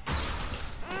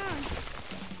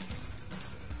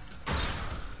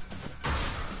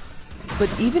 But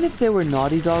even if they were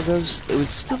naughty doggos, they would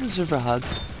still deserve a hug.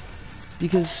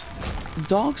 Because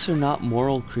dogs are not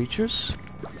moral creatures,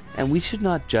 and we should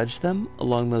not judge them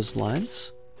along those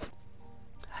lines.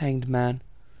 Hanged man.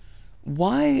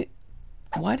 Why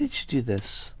did you do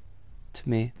this to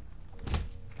me?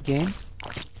 Game?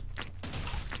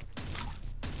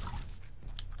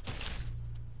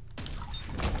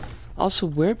 Also,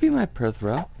 where be my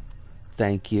Perthro?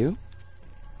 Thank you.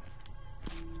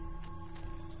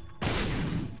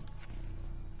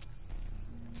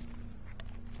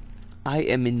 I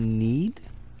am in need.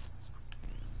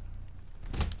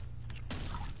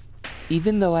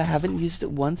 Even though I haven't used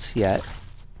it once yet.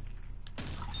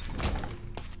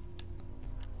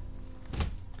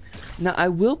 Now, I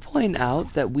will point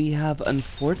out that we have,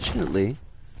 unfortunately,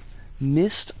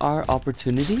 missed our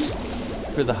opportunity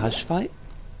for the Hush fight.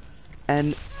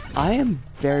 And I am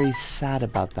very sad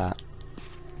about that.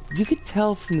 You could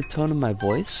tell from the tone of my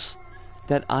voice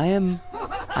that I am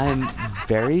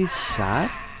very sad.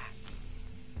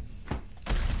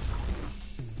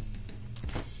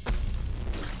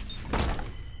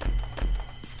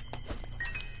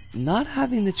 Not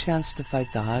having the chance to fight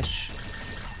the Hush,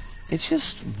 it's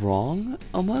just wrong,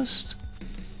 almost.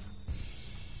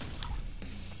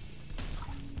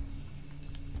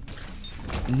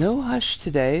 No Hush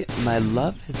today, my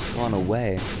love has gone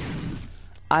away.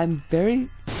 I'm very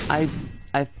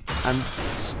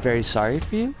sorry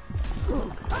for you.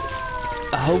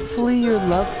 Hopefully your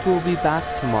love will be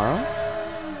back tomorrow.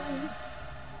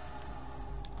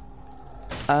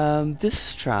 This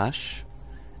is trash,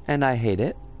 and I hate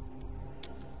it.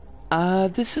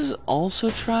 This is also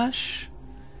trash,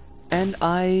 and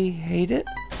I hate it.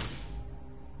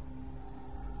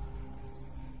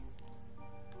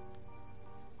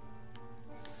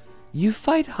 You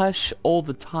fight Hush all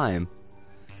the time,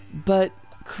 but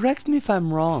correct me if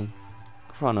I'm wrong,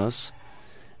 Kronos.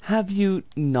 Have you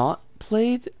not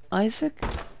played Isaac?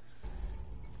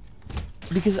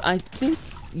 Because I think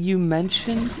you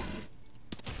mentioned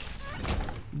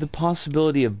the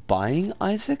possibility of buying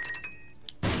Isaac,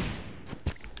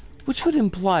 which would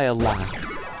imply a lack.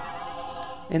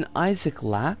 An Isaac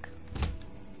lack?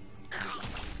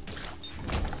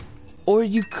 Or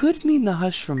you could mean the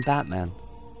Hush from Batman,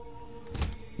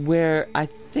 where I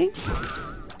think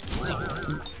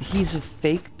he's a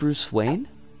fake Bruce Wayne.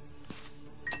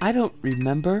 I don't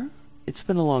remember. It's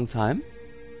been a long time.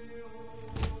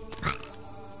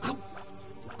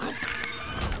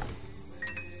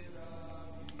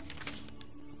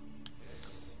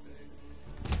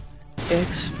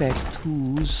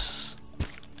 Expectus.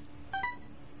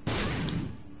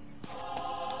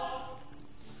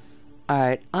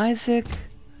 Alright, Isaac,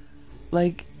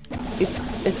 like,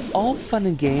 it's all fun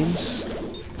and games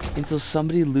until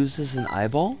somebody loses an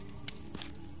eyeball.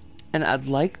 And I'd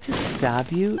like to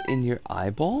stab you in your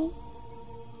eyeball.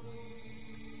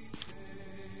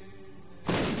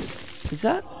 Is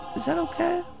that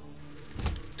okay?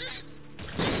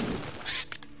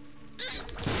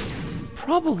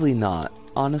 Probably not,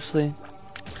 honestly.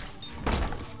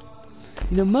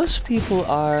 You know, most people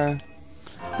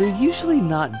they're usually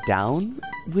not down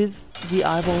with the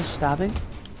eyeball stabbing.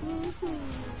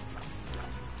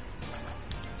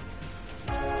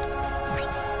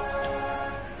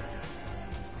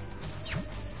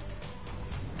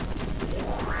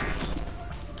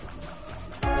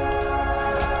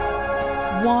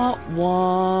 Wah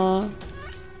wah.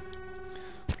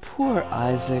 Poor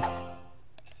Isaac.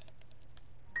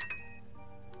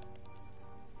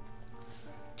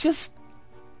 Just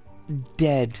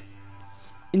dead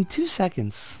in 2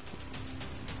 seconds.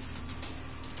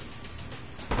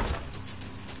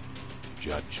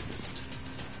 Judgment.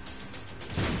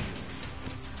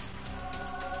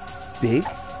 Big?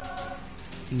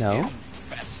 No.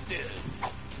 Infested.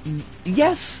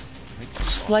 Yes.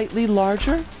 Slightly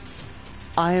larger.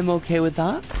 I am okay with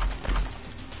that.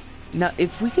 Now,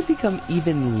 if we could become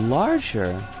even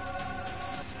larger,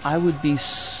 I would be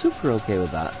super okay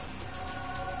with that.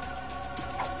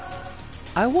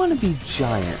 I want to be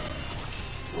giant.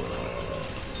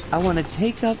 I want to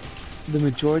take up the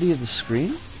majority of the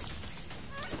screen.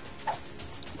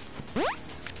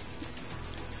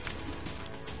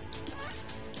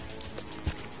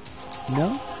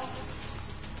 No?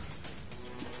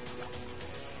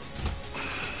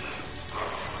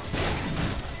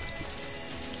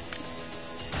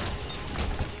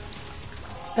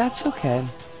 That's okay.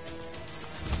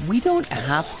 We don't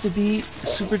have to be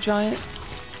super giant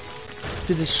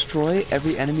to destroy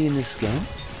every enemy in this game.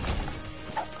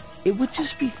 It would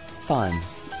just be fun.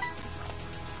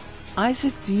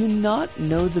 Isaac, do you not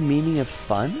know the meaning of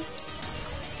fun?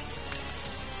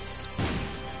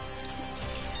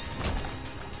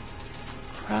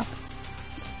 Crap.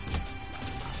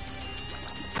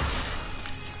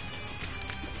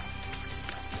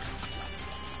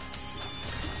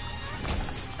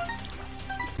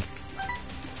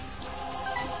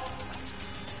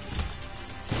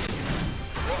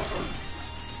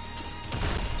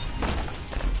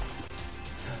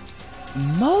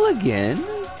 Mulligan?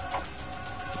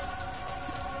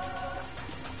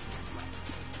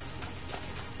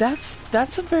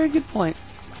 That's a very good point.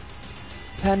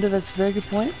 Panda, that's a very good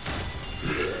point.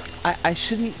 I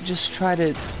shouldn't just try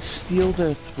to steal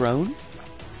their throne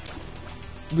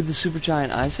with the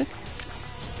Supergiant Isaac.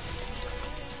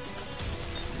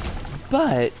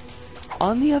 But,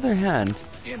 on the other hand,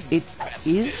 it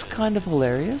is kind of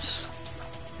hilarious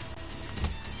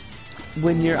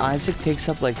when your Isaac takes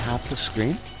up like half the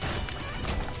screen.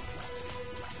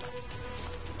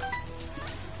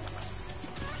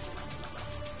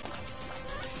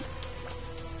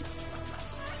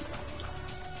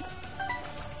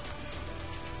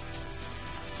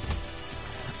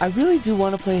 I really do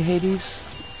want to play Hades.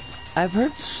 I've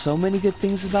heard so many good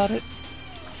things about it.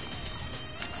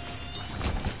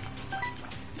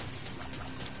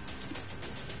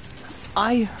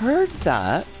 I heard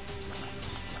that.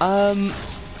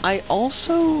 I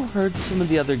also heard some of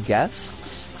the other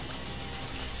guests,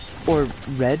 or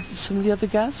read some of the other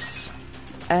guests,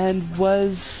 and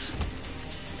was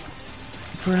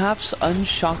perhaps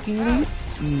unshockingly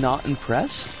not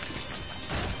impressed.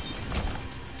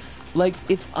 Like,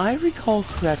 if I recall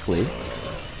correctly,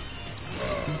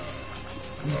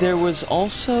 there was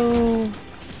also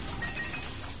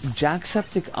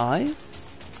Jacksepticeye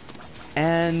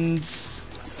and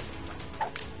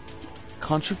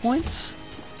ContraPoints,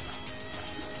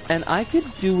 and I could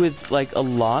do with like a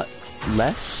lot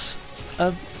less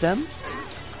of them.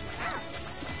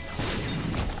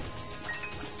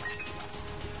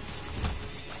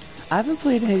 I haven't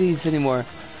played Hades anymore.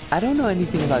 I don't know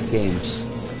anything about games.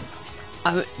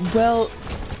 Well,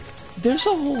 there's a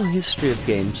whole history of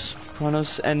games,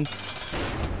 Kronos, and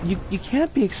you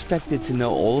can't be expected to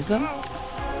know all of them.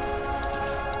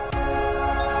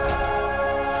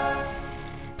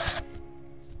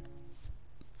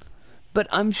 But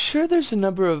I'm sure there's a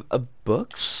number of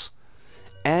books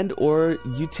and or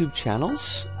YouTube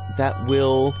channels that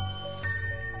will,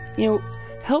 you know,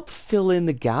 help fill in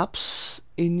the gaps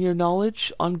in your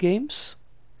knowledge on games.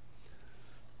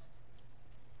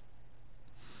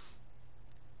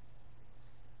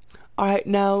 Alright,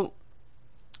 now,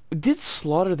 did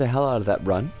slaughter the hell out of that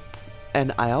run,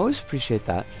 and I always appreciate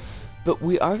that, but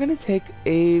we are going to take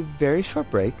a very short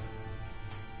break,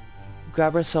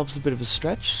 grab ourselves a bit of a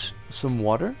stretch, some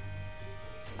water.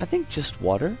 I think just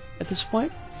water at this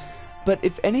point. But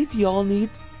if any of y'all need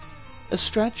a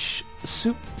stretch,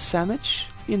 soup, sandwich,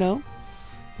 you know,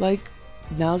 like,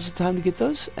 now's the time to get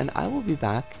those, and I will be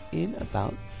back in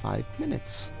about 5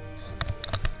 minutes.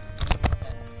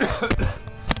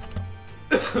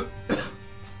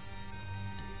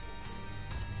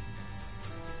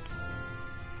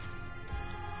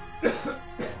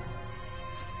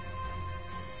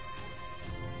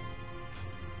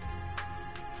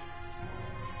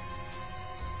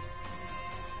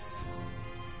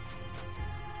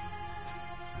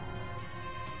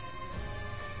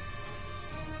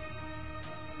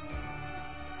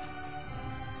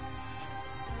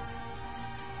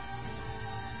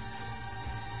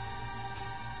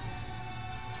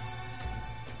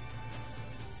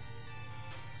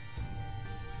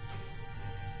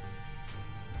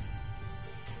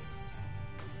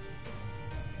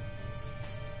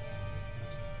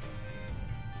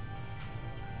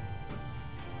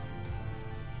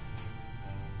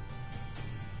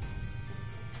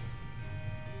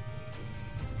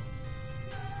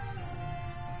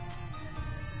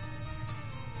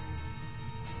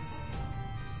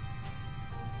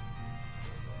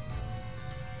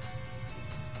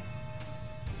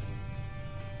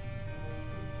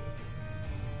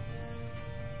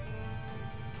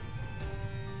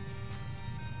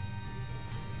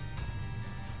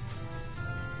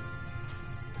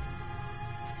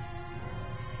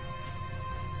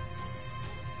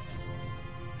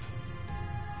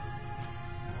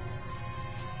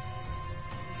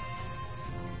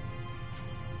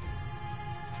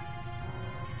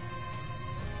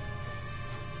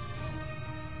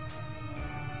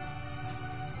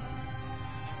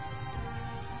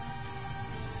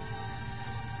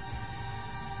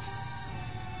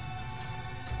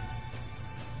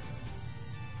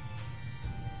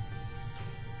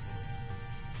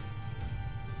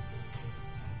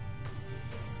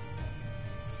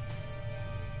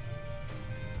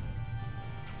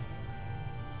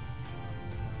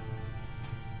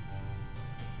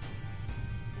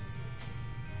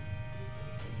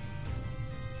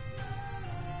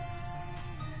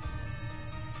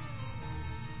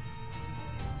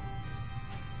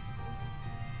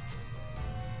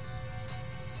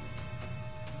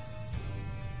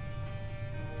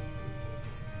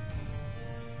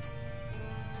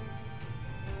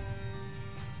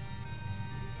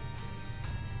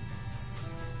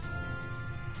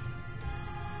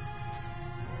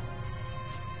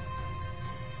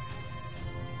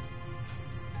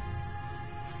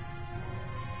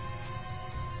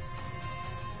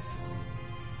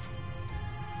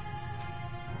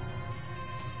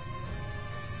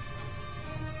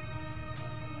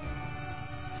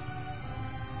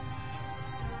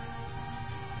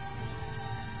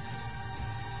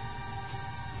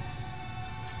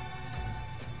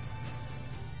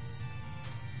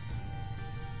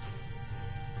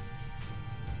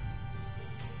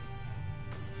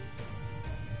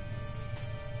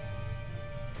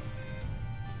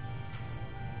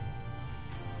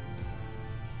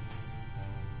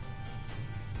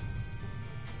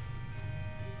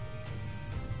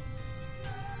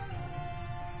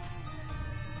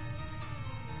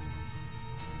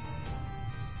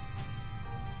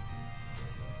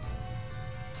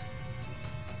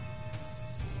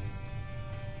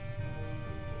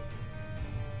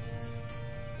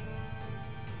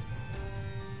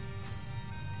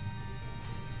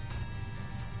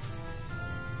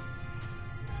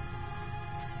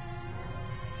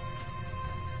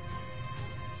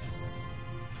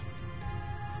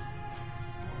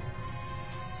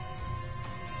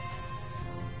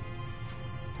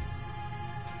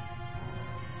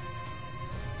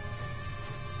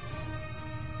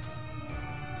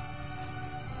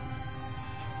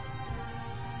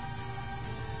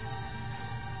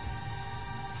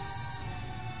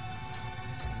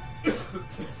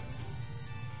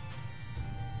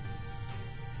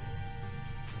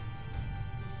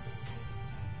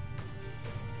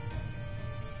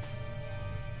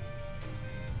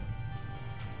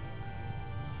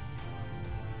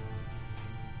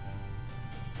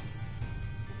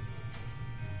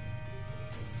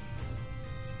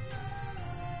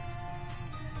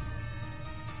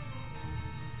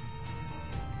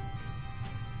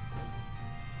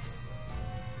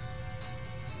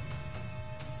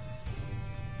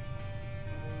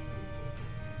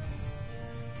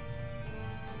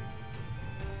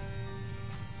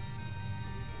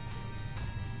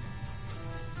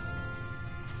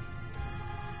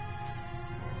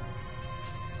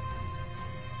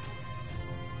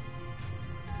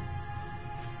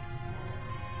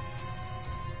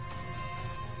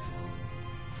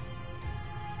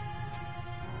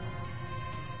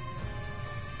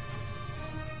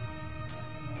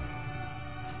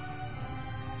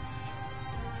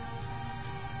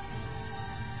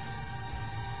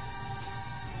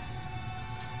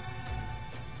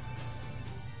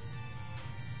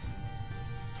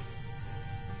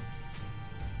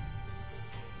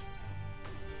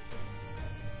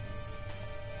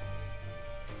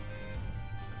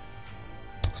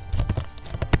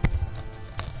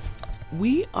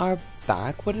 we are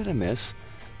back. What did I miss?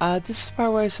 This is the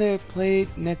part where I say I played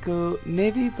Neko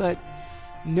Navy, but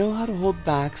know how to hold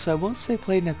back, so I won't say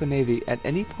play Neko Navy at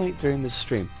any point during the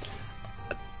stream.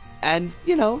 And,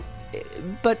 you know,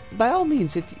 but by all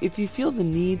means, if you feel the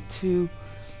need to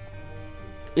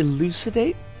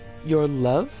elucidate your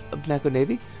love of Neko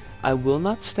Navy, I will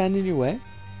not stand in your way.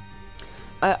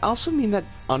 I also mean that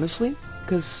honestly,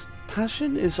 because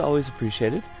passion is always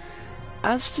appreciated.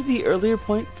 As to the earlier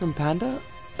point from Panda,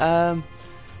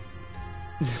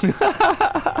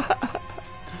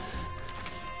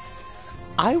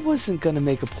 I wasn't gonna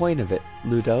make a point of it,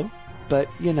 Ludo, but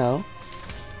you know,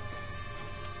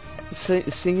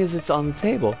 seeing as it's on the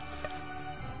table.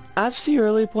 As to your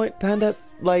earlier point, Panda,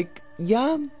 like,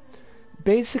 yeah,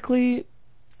 basically,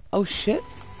 oh shit,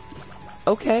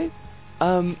 okay,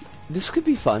 this could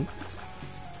be fun.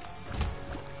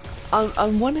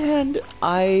 On one hand,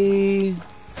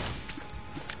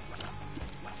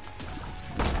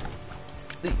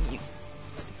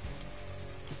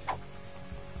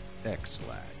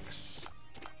 X-lax.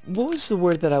 what was the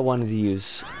word that I wanted to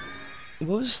use?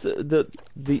 What was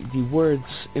the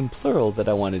words in plural that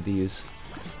I wanted to use?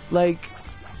 Like,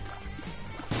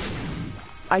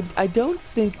 I don't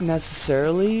think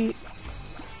necessarily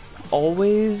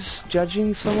always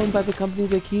judging someone by the company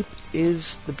they keep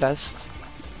is the best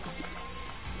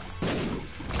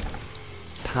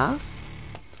path.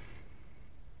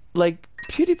 Like,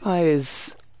 PewDiePie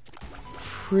is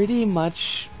pretty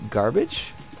much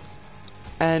garbage,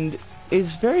 and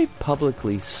is very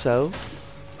publicly so.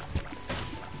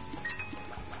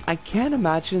 I can't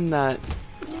imagine that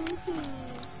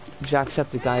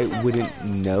Jacksepticeye wouldn't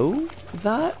know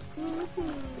that,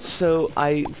 so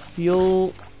I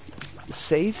feel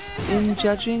safe in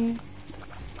judging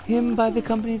him by the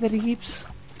company that he keeps.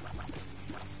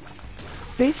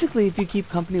 Basically, if you keep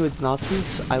company with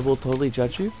Nazis, I will totally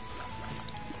judge you.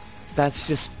 That's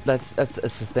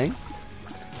the thing.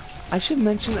 I should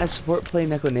mention I support playing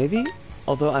Neko Navy,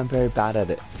 although I'm very bad at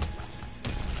it.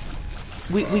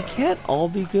 We can't all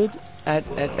be good at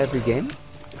every game.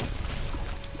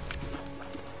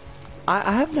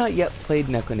 I have not yet played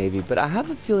Neko Navy, but I have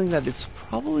a feeling that it's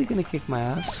probably gonna kick my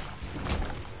ass.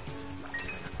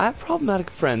 I have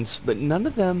problematic friends, but none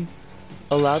of them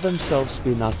allow themselves to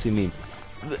be Nazi meme.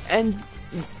 And,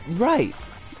 right,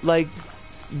 like,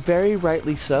 very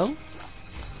rightly so.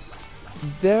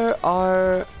 There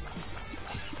are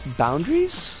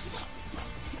boundaries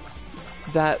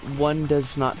that one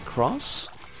does not cross.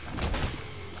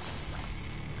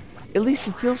 At least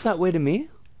it feels that way to me.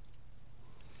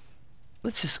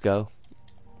 Let's just go.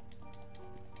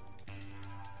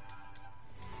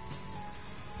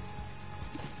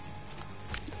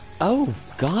 Oh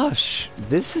gosh,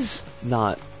 this is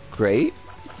not great.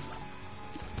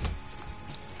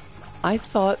 I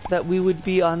thought that we would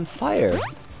be on fire,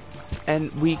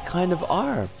 and we kind of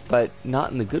are, but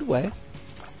not in the good way.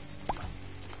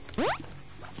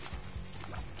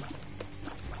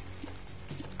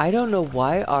 I don't know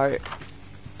why our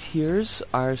tiers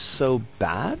are so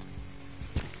bad,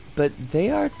 but they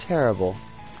are terrible,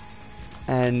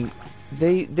 and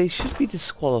they should be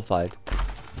disqualified.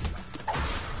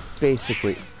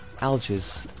 Basically,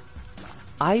 algaes.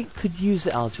 I could use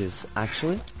algaes,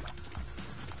 actually.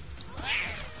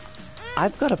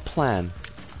 I've got a plan.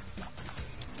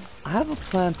 I have a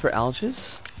plan for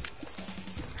algaes,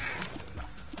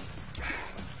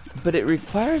 but it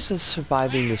requires us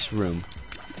surviving this room,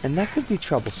 and that could be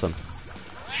troublesome.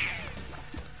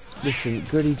 Listen,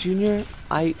 Gertie Jr.,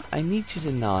 I need you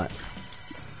to not.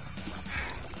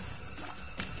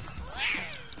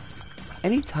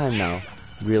 Anytime now,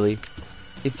 really.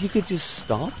 If you could just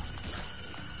stop.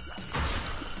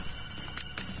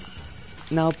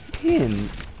 Now, pin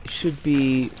should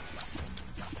be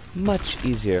much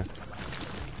easier.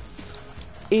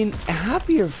 In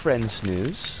happier friends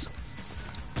news,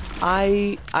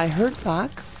 I heard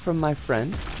back from my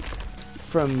friend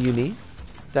from uni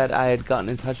that I had gotten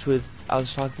in touch with, I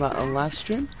was talking about on the last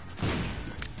stream,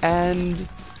 and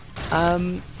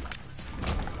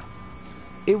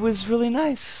it was really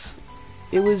nice.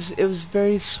 It was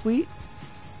very sweet,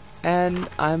 and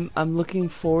I'm looking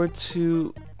forward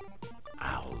to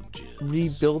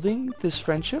rebuilding this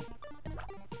friendship,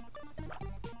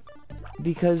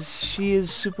 because she is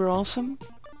super awesome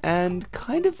and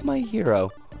kind of my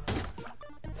hero,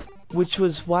 which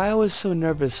was why I was so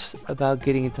nervous about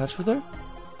getting in touch with her.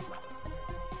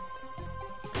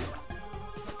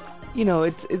 You know,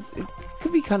 it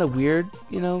could be kind of weird,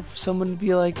 you know, for someone to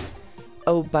be like,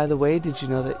 oh, by the way, did you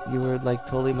know that you were, like,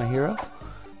 totally my hero?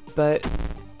 But,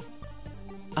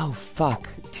 oh, fuck.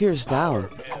 Tears down.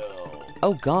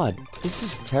 Oh god, this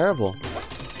is terrible.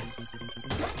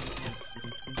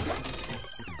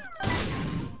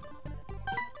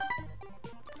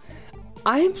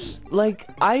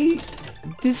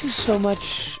 This is so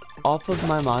much off of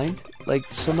my mind, like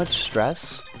so much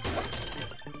stress,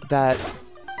 that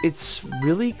it's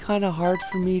really kind of hard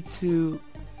for me to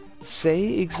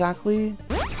say exactly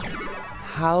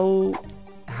how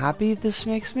happy this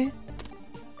makes me.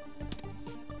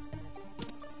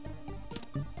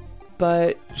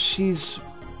 But she's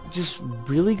just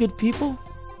really good people,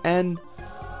 and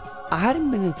I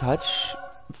hadn't been in touch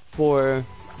for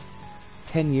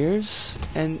 10 years,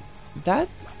 and that,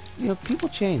 you know, people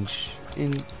change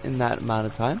in that amount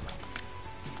of time.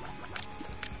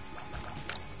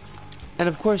 And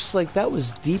of course, like, that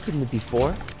was deep in the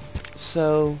before,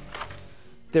 so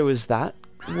there was that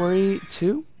worry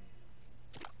too.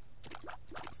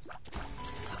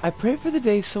 I pray for the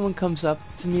day someone comes up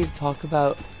to me to talk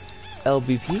about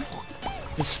LBP,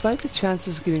 despite the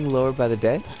chances getting lower by the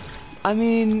day. I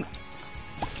mean,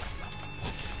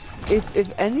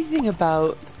 if anything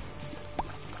about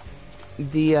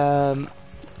the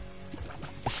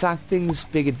Sack Thing's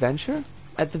big adventure,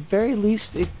 at the very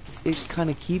least it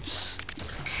kind of keeps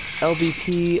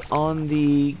LBP on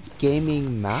the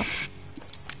gaming map.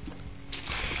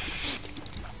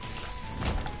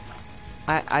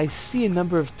 I see a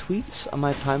number of tweets on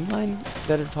my timeline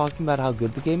that are talking about how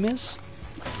good the game is.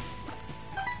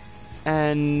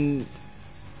 And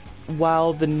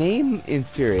while the name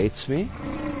infuriates me,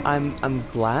 I'm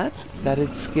glad that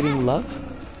it's getting love.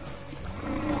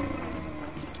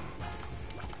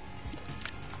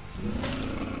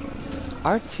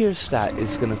 Our tier stat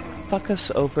is gonna fuck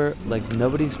us over like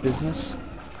nobody's business.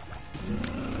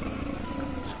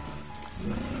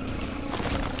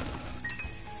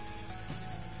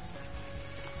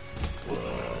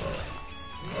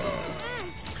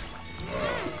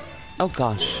 Oh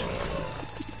gosh.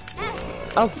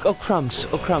 Oh crumbs.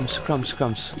 Oh crumbs.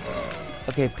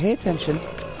 Okay, pay attention.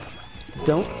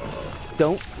 Don't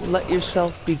let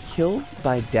yourself be killed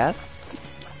by death.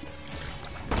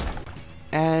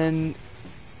 And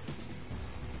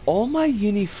all my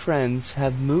uni friends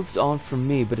have moved on from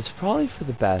me, but it's probably for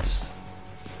the best.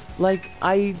 Like,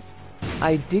 I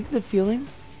dig the feeling,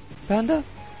 Panda.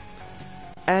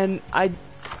 And I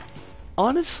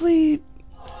honestly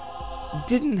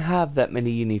didn't have that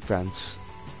many uni friends.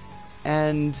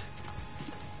 And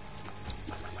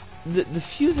the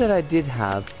few that I did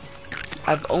have,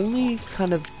 I've only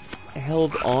kind of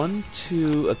held on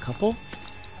to a couple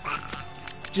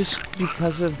just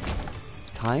because of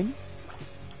time.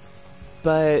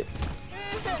 But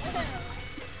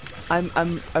I'm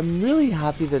really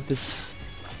happy that this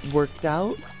worked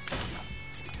out.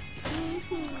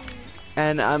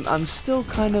 And I'm still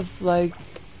kind of like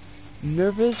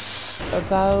nervous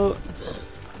about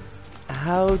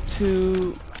how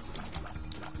to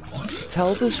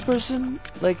tell this person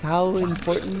like how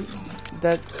important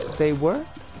that they were.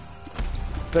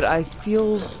 But I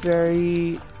feel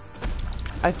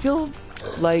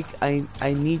like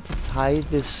I need to tie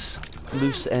this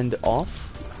loose end off.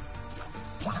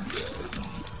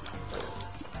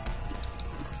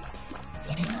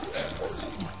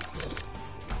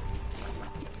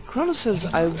 Chrono says,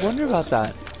 I wonder about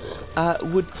that.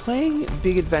 Would playing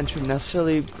Big Adventure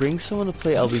necessarily bring someone to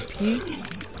play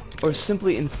LBP, or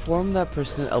simply inform that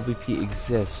person that LBP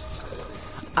exists?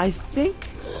 I think,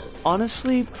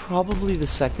 honestly, probably the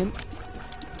second,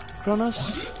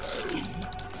 Kronos.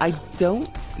 I don't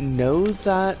know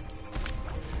that,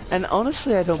 and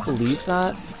honestly I don't believe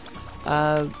that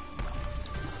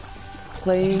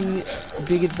playing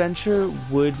Big Adventure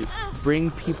would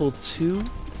bring people to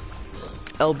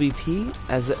LBP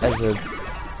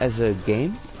as a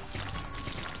game.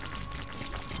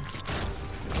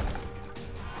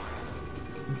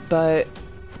 But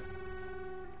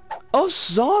oh,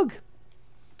 Zog,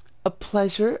 a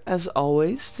pleasure as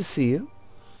always to see you.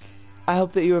 I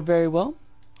hope that you are very well.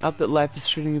 I hope that life is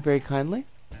treating you very kindly.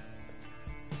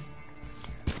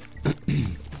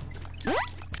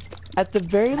 At the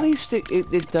very least,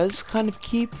 it does kind of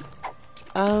keep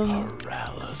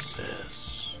paralysis.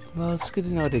 Well, it's good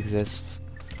to know it exists.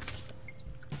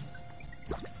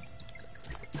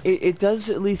 It does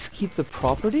at least keep the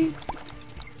property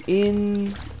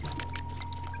in...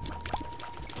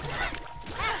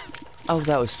 Oh,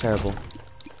 that was terrible.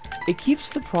 It keeps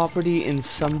the property in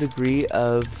some degree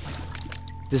of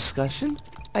discussion,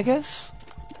 I guess.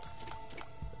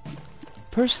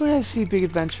 Personally, I see Big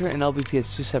Adventure and LBP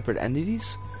as two separate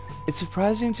entities. It's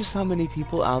surprising just how many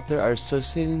people out there are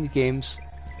associating the games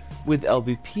with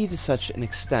LBP to such an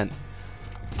extent.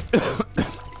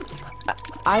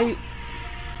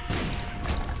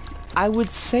 I would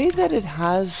say that it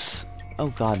has... Oh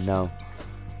god, no.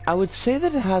 I would say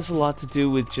that it has a lot to do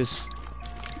with just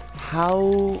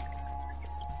how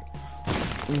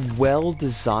well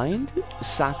designed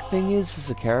Sack Thing is as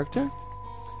a character.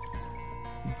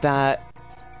 That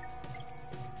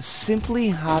simply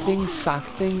having Sack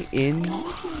Thing in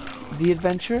the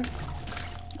adventure,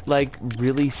 like,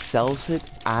 really sells it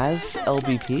as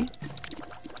LBP.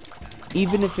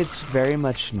 Even if it's very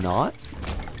much not.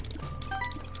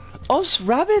 Oh,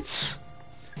 rabbits!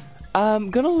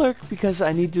 Gonna lurk because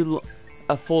I need to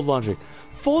fold laundry.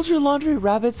 Fold your laundry,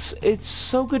 rabbits. It's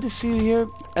so good to see you here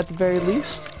at the very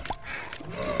least.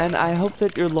 And I hope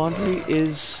that your laundry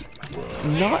is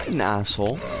not an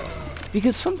asshole.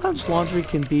 Because sometimes laundry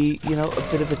can be, you know, a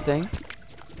bit of a thing.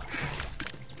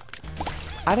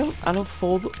 I don't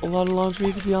fold a lot of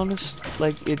laundry, to be honest.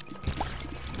 Like,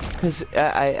 because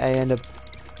I end up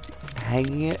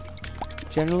hanging it,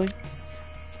 generally.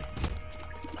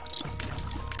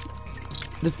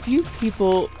 The few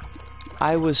people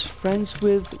I was friends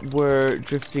with were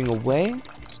drifting away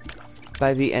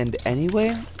by the end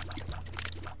anyway.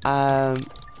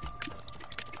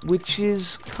 Which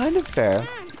is kind of fair,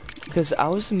 because I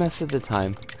was a mess at the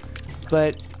time.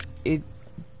 But it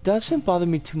doesn't bother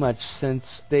me too much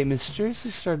since they mysteriously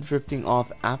started drifting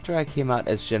off after I came out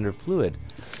as gender fluid.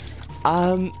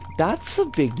 That's a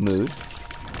big mood,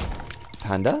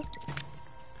 Panda.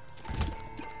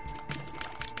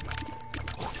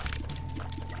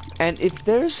 And if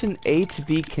there's an A to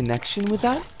B connection with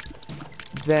that,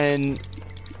 then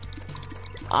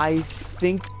I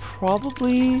think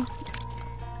probably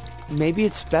maybe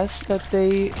it's best that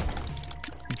they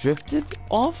drifted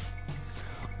off.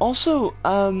 Also,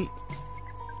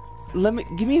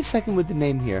 give me a second with the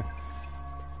name here.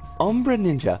 Umbra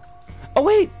Ninja. Oh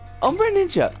wait, Umbra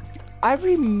Ninja. I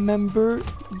remember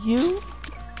you,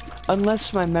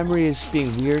 unless my memory is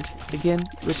being weird again,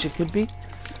 which it could be.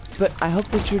 But I hope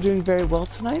that you're doing very well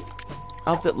tonight.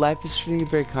 I hope that life is treating you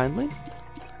very kindly.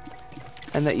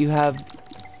 And that you have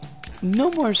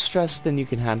no more stress than you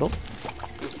can handle.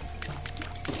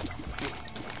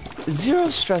 Zero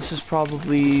stress is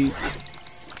probably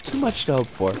too much to hope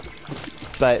for.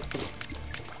 But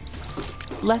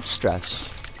less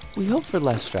stress. We hope for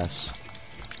less stress.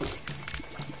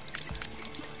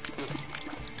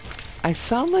 I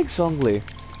sound like Zhongli.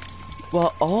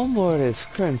 Well, all Mora is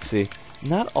currency.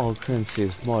 Not all currency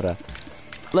is Mora.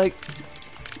 Like,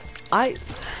 I've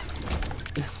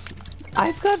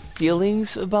got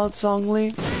feelings about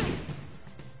Zhongli.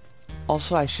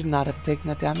 Also, I should not have taken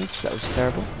that damage. That was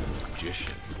terrible.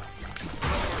 Magician.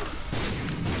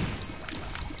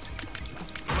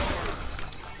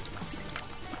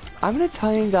 I'm an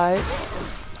Italian guy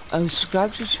who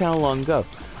subscribed to your channel long ago.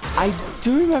 I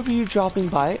do remember you dropping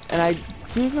by, and I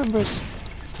do remember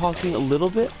talking a little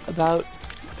bit about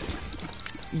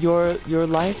your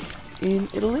life in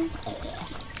Italy.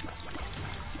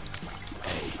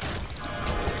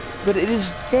 But it is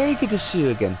very good to see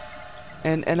you again.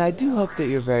 And I do hope that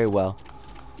you're very well.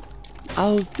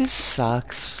 Oh, this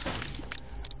sucks.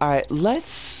 Alright,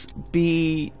 let's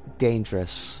be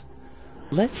dangerous.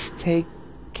 Let's take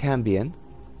Cambion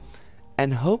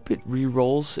and hope it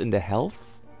re-rolls into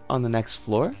health on the next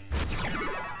floor.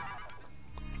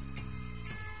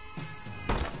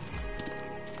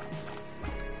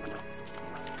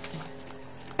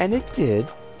 And it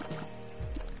did.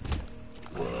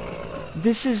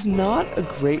 This is not a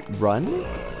great run,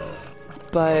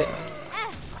 but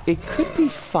it could be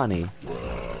funny.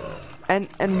 And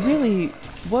really,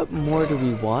 what more do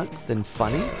we want than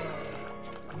funny?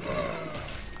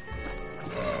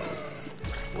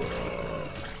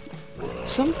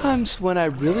 Sometimes when I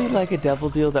really like a devil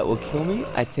deal that will kill me,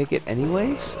 I take it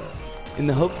anyways, in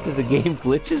the hope that the game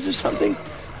glitches or something.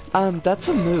 That's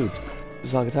a mood,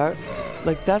 Zagatar.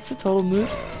 Like, that's a total mood.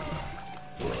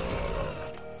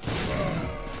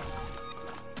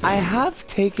 I have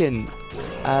taken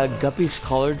Guppy's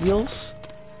collar deals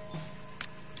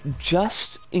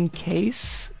just in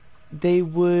case they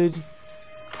would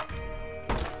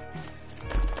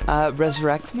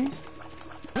resurrect me.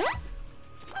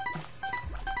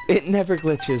 It never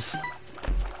glitches.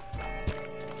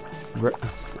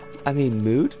 I mean,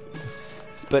 mood?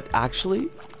 But actually...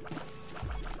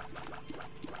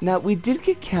 Now, we did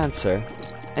get cancer,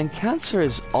 and cancer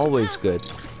is always good.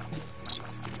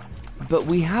 But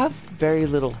we have very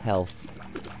little health,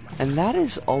 and that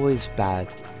is always bad.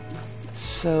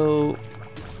 So,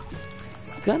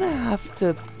 gonna have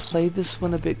to play this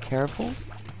one a bit careful.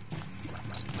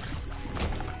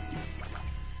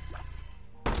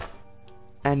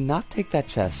 And not take that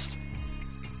chest.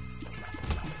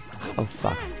 Oh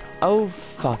fuck. Oh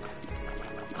fuck.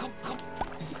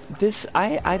 This,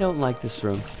 I don't like this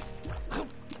room.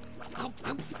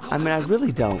 I mean, I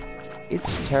really don't.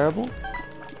 It's terrible.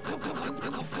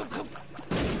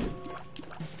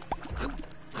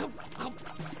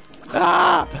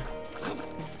 Ah!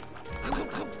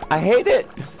 I hate it.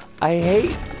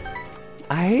 I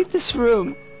hate this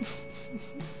room.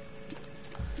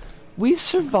 We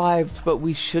survived, but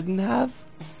we shouldn't have.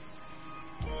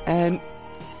 And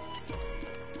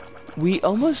we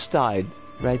almost died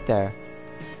right there.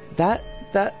 That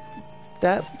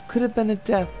could have been a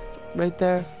death right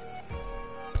there.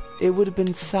 It would have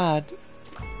been sad.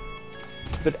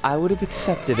 But I would have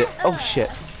accepted it. Oh shit.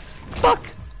 Fuck!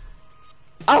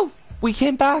 Oh! We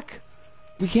came back!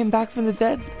 We came back from the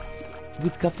dead.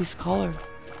 With Guppy's collar.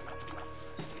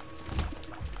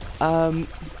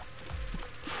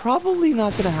 Probably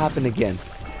not gonna happen again.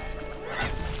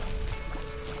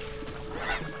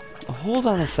 Hold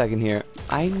on a second here.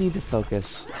 I need to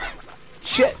focus.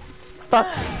 Shit! Fuck!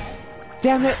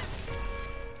 Damn it!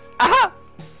 Ah!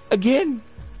 Again!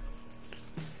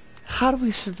 How do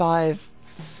we survive?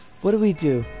 What do we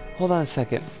do? Hold on a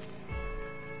second.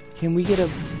 Can we get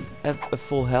a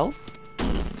full health?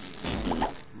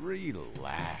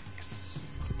 Relax.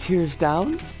 Tears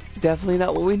down? Definitely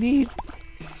not what we need.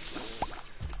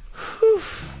 Whew.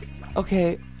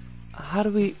 Okay. What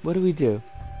do we do?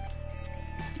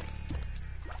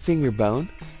 Finger bone.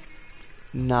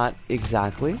 Not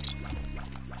exactly.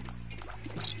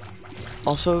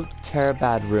 Also,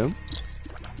 bad room.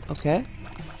 Okay.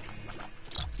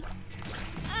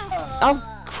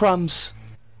 Oh, crumbs.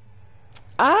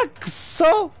 Ah,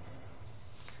 so.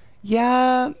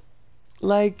 Yeah,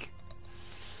 like.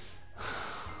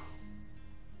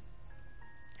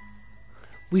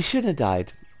 We shouldn't have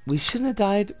died. We shouldn't have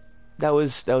died. That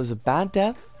was a bad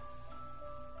death.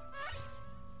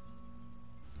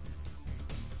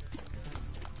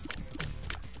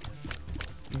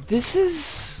 This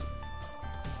is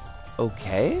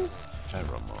okay,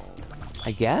 Pheromones.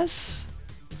 I guess.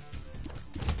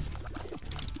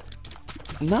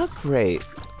 Not great,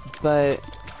 but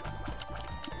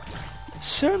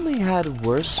certainly had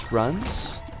worse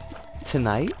runs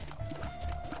tonight.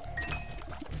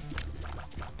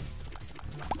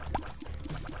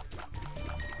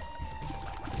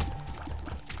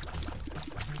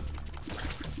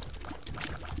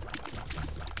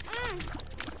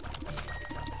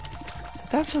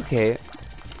 That's okay.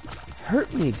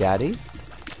 Hurt me, Daddy.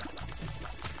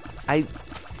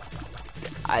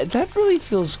 That really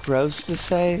feels gross to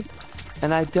say,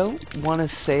 and I don't want to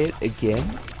say it again,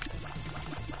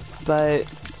 but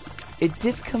it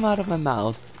did come out of my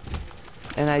mouth,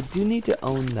 and I do need to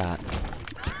own that.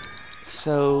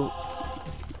 So,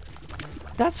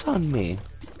 that's on me.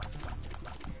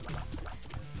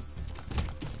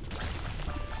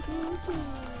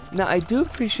 Now, I do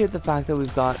appreciate the fact that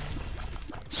we've got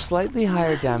slightly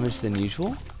higher damage than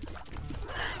usual.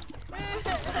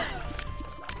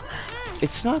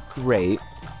 It's not great,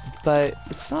 but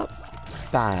it's not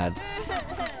bad.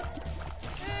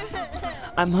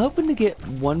 I'm hoping to get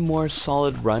one more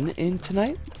solid run in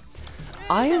tonight.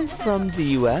 I am from the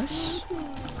US,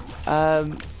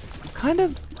 kind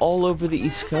of all over the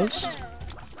East Coast,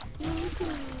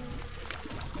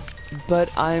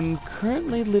 but I'm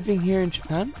currently living here in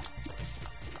Japan.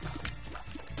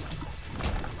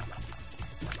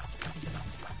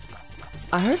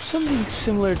 I heard something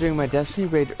similar during my Destiny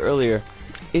raid earlier.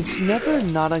 It's never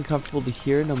not uncomfortable to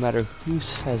hear, no matter who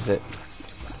says it.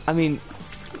 I mean,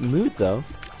 mood though.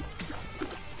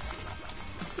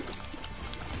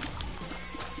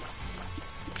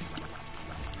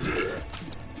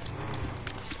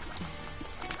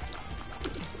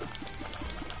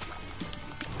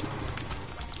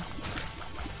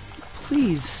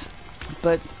 Please,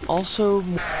 but also...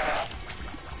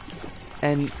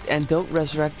 And don't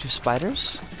resurrect your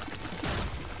spiders.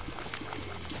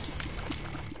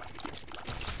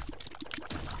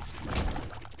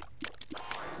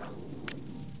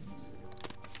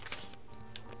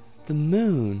 The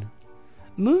moon.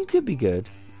 Moon could be good.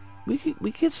 We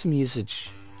could get some usage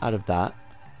out of that.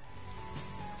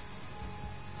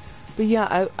 But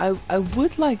yeah, I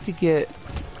would like to get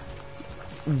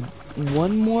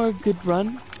one more good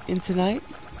run in tonight.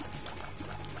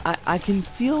 I can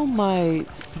feel my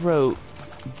throat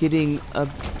getting a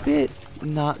bit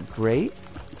not great.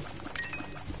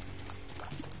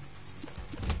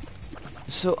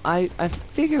 So I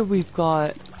figure we've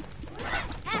got...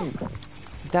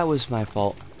 That was my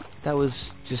fault. That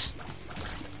was just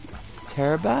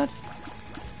bad.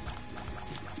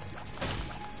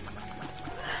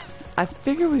 I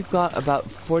figure we've got about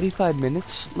 45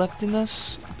 minutes left in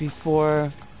us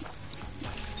before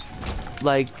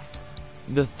like,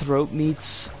 the throat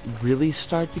meats really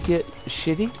start to get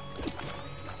shitty.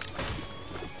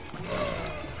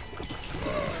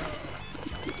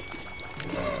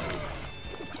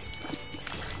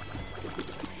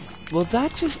 Well,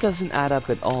 that just doesn't add up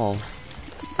at all.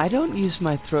 I don't use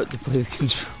my throat to play the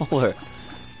controller.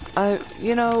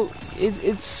 You know,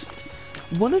 it's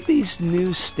one of these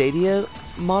new Stadia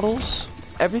models.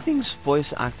 Everything's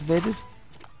voice activated.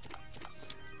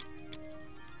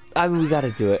 I mean, we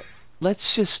gotta do it.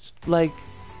 Let's just, like...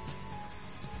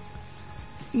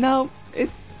 No,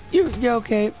 you're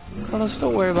okay. Kronos,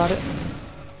 don't worry about it.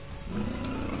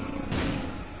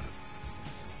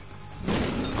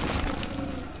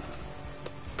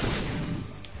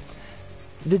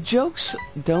 The jokes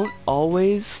don't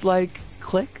always, like,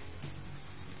 click.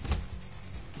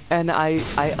 And I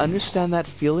understand that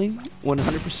feeling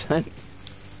 100%.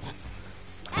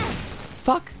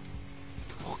 Fuck.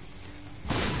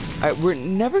 Alright, we're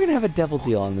never gonna have a devil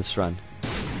deal on this run.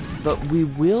 But we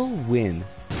will win.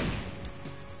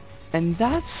 And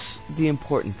that's the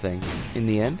important thing in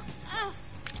the end.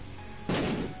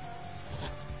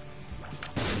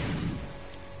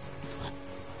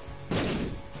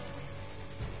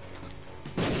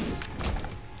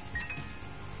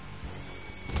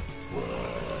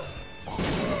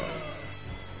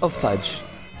 Oh, fudge.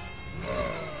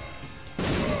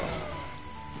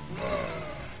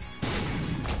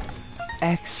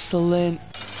 Excellent.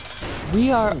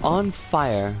 We are on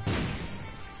fire.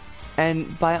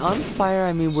 And by on fire,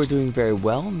 I mean we're doing very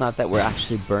well, not that we're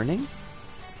actually burning.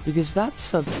 Because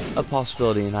that's a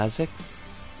possibility in Isaac.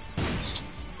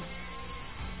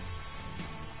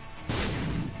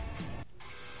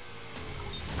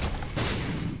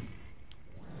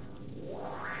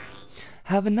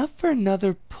 Have enough for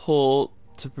another pull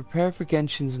to prepare for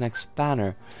Genshin's next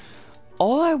banner.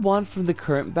 All I want from the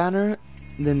current banner,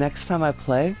 the next time I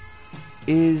play,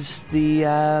 is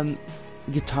the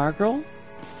Guitar Girl.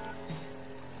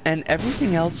 And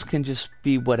everything else can just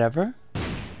be whatever.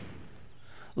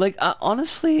 Like,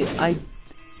 honestly, I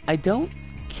don't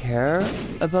care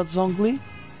about Zhongli.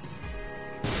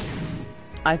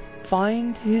 I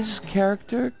find his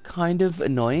character kind of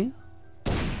annoying.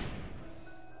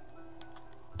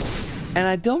 And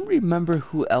I don't remember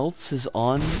who else is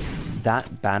on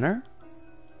that banner.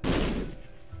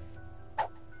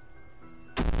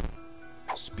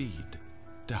 Speed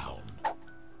down.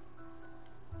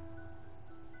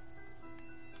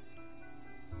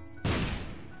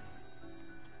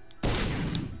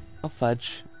 Oh,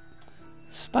 fudge.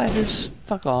 Spiders,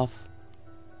 fuck off.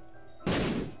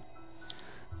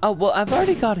 Oh, well, I've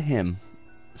already got him.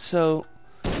 So,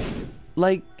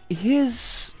 like,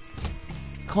 his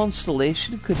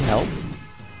constellation could help,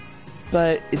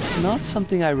 but it's not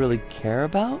something I really care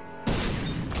about.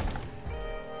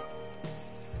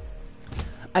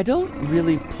 I don't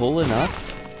really pull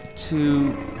enough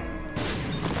to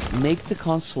make the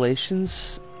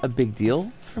constellations a big deal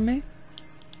for me.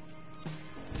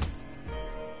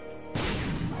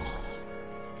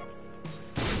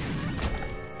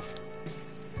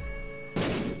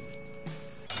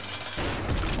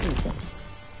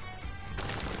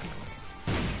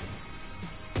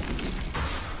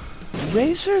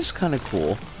 Razor is kind of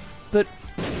cool, but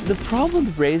the problem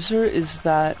with Razor is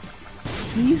that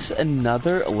he's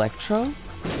another Electro,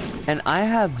 and I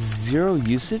have 0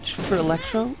 usage for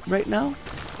Electro right now.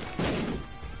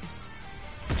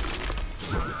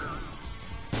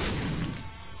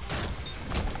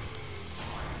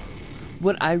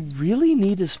 What I really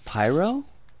need is Pyro,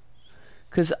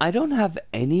 because I don't have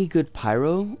any good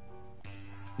Pyro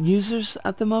users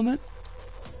at the moment.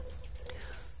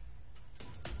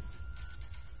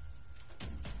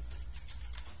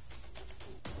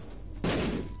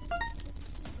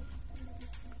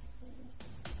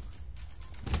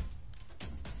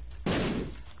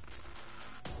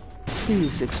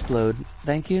 Please explode.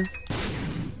 Thank you.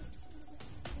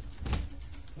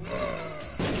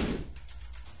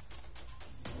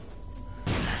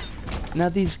 Now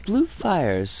these blue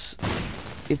fires,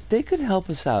 if they could help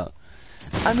us out.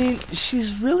 I mean,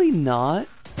 she's really not.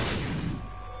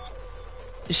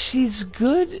 She's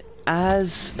good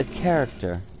as a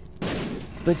character,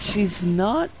 but she's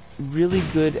not really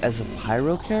good as a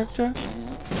pyro character.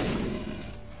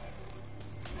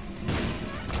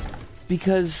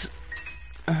 Because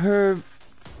her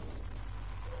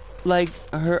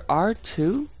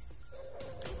R2?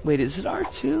 Wait, is it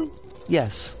R2?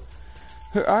 Yes.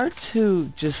 Her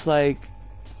R2 just like...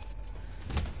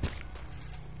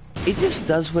 it just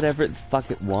does whatever the fuck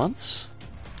it wants.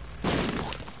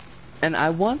 And I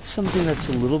want something that's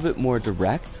a little bit more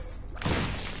direct.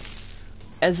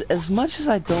 as much as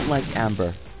I don't like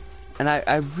Amber, and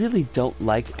I really don't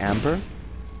like Amber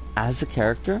as a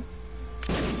character,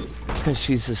 because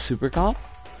she's a super cop,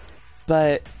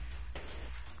 but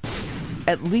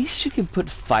at least you can put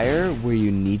fire where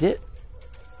you need it.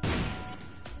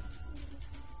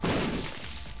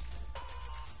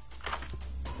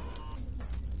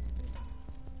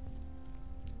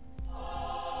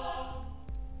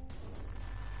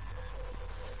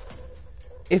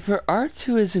 If her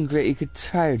R2 isn't great, you could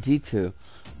try her D2.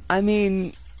 I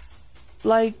mean,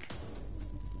 like,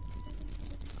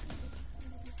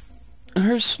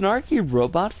 her snarky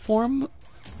robot form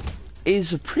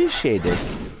is appreciated,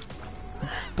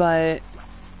 but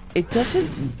it doesn't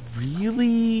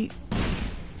really,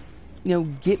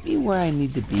 get me where I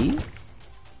need to be.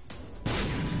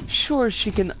 Sure,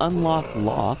 she can unlock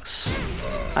locks.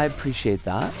 I appreciate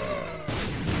that.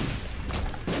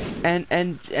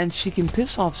 And she can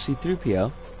piss off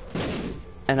C-3PO,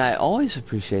 and I always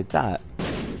appreciate that,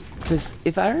 because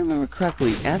if I remember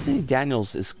correctly, Anthony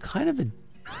Daniels is kind of a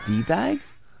D-bag,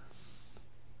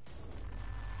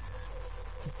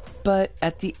 but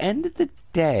at the end of the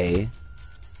day,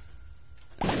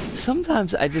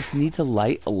 sometimes I just need to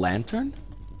light a lantern,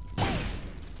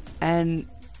 and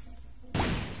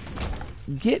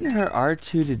getting her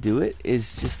R2 to do it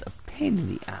is just a pain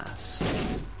in the ass.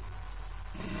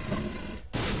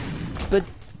 But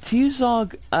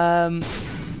T-Zog,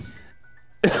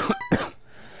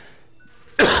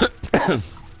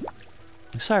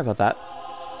 sorry about that.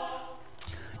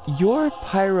 Your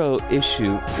pyro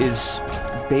issue is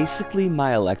basically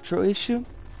my electro issue.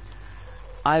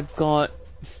 I've got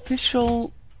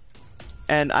Fischl,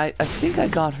 and I think I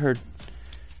got her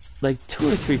like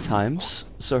 2 or 3 times,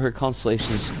 so her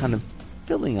constellation is kind of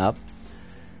filling up.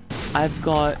 I've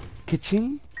got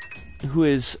Kaching, who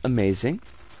is amazing.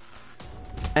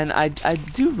 And I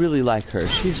do really like her.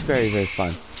 She's very, very fun.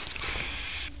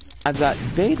 I've got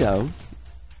Beto,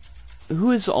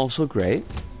 who is also great,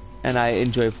 and I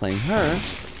enjoy playing her.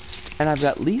 And I've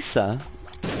got Lisa,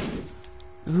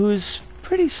 who's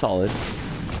pretty solid.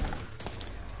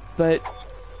 But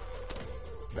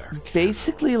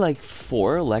basically like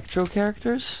 4 electro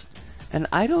characters, and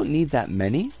I don't need that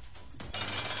many.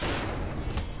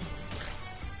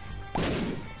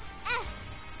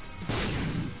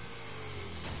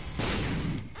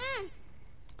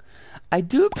 I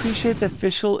do appreciate that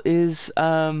Fischl is,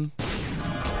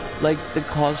 like, the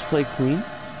cosplay queen.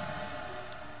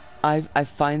 I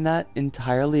find that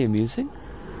entirely amusing.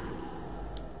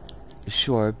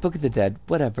 Sure, Book of the Dead,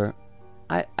 whatever.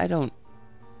 I'm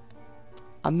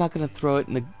not gonna throw it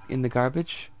in the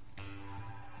garbage.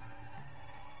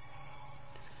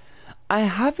 I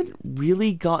haven't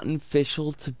really gotten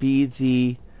Fischl to be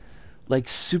the, like,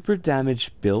 super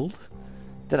damaged build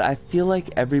that I feel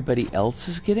like everybody else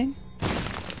is getting.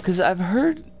 Because I've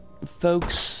heard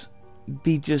folks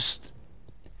be just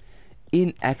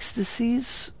in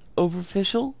ecstasies over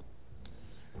Fischl,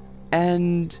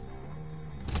 and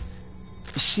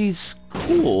she's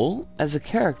cool as a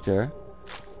character,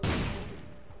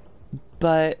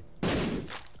 but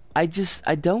I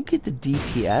don't get the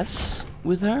DPS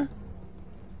with her.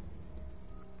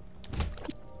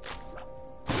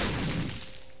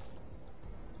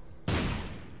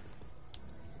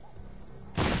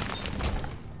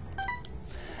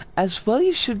 As well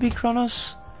you should be,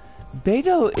 Kronos.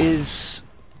 Beto is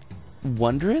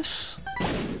wondrous.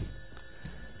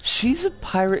 She's a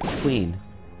pirate queen.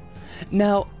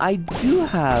 Now, I do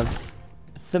have,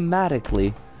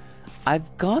 thematically,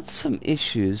 I've got some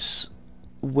issues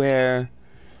where,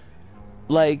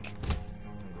 like,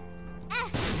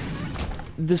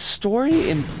 the story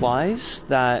implies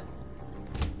that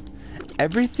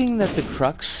everything that the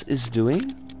Crux is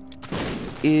doing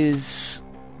is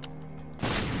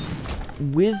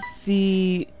with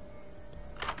the...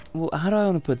 Well, how do I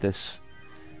want to put this?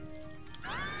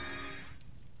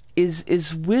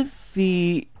 Is with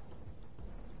the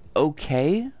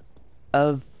okay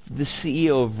of the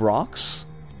CEO of Rox.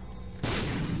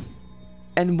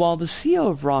 And while the CEO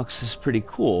of Rox is pretty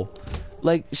cool,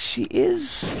 like, she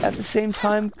is, at the same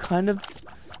time, kind of,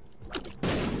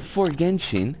 for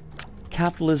Genshin,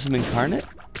 capitalism incarnate.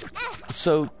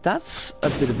 So that's a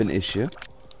bit of an issue.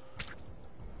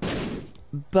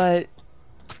 But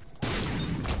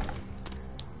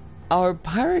our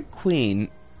pirate queen,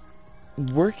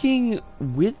 working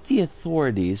with the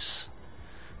authorities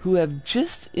who have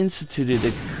just instituted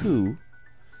a coup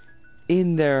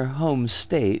in their home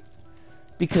state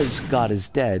because God is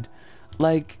dead,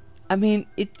 like, I mean,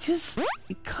 it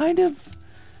kind of,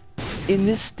 in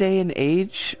this day and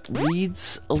age,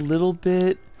 reads a little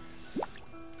bit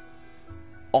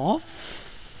off.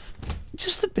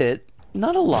 Just a bit.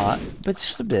 Not a lot, but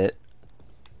just a bit.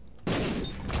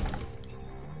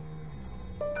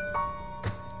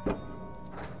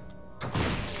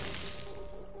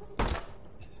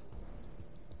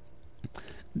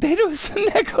 Beto is the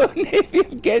Neko Navy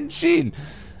of Genshin.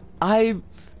 I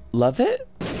love it.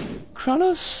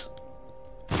 Kronos,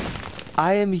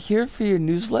 I am here for your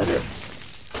newsletter.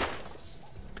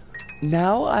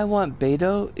 Now I want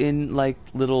Beto in, like,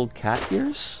 little cat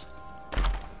ears.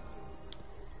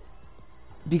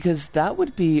 Because that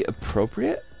would be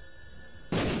appropriate.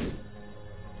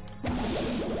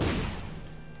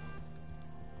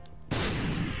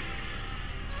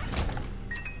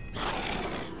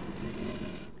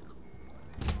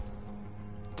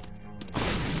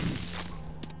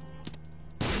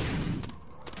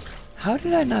 How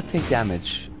did I not take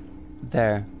damage?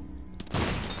 There.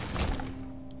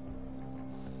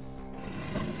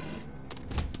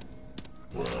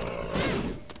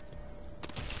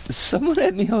 Someone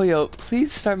at MiHoYo,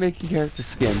 please start making character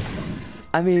skins.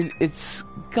 I mean, it's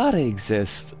gotta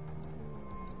exist.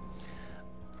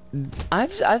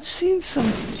 I've seen some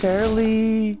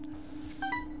fairly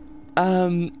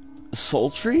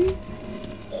sultry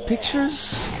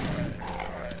pictures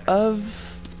of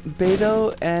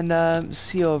Beto and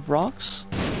CEO of Rocks.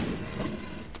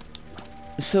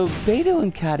 So Beto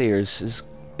and cat ears is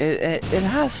it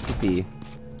has to be.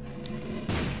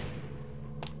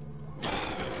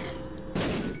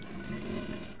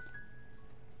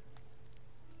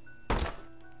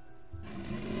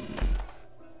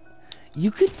 You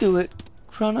could do it,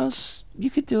 Kronos. You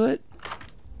could do it.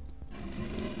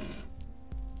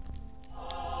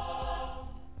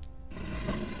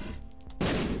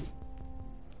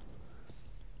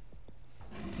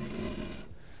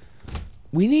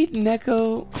 We need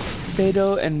Neko,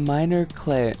 Beto, and Minor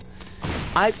Clay.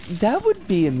 That would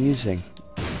be amusing.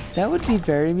 That would be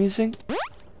very amusing.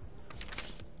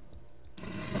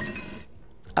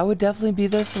 I would definitely be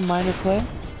there for Minor Clay.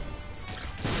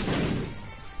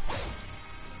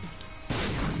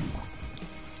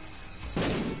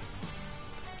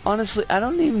 Honestly, I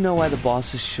don't even know why the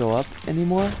bosses show up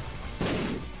anymore.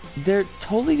 They're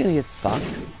totally gonna get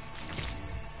fucked.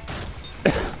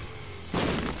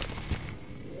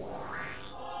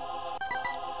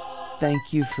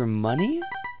 Thank you for money?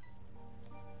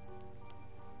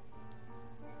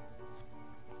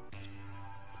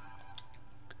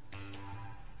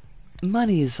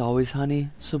 Money is always honey,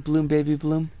 so bloom baby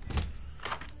bloom.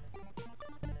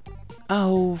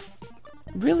 Oh,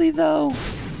 really though?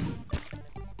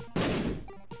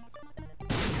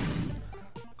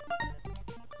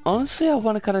 Honestly, I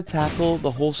want to kind of tackle the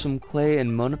wholesome Clay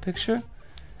and Mona picture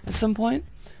at some point.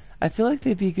 I feel like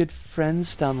they'd be good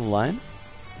friends down the line.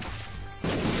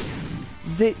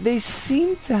 They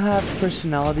seem to have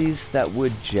personalities that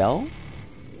would gel.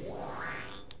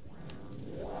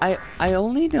 I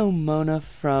only know Mona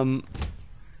from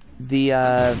the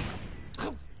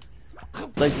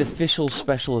like the official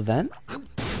special event,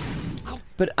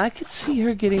 but I could see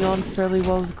her getting on fairly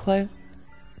well with Clay.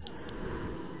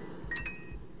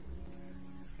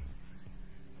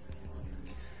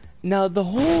 Now the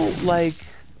whole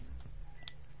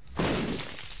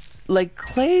like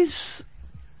Clay's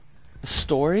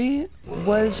story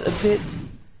was a bit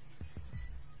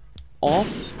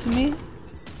off to me,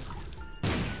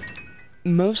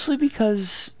 mostly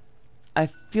because I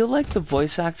feel like the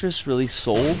voice actress really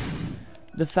sold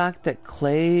the fact that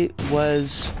Clay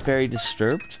was very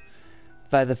disturbed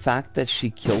by the fact that she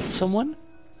killed someone,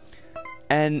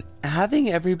 and having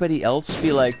everybody else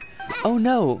be like, oh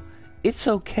no, it's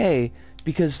okay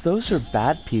because those are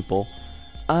bad people,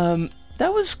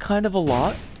 that was kind of a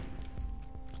lot.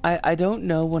 I don't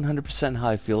know 100% how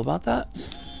I feel about that,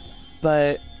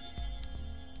 but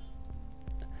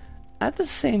at the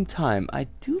same time, I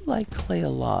do like Clay a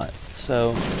lot,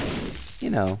 so,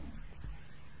 you know.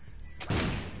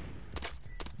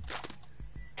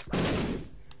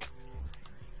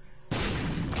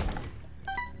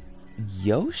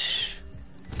 Yosh?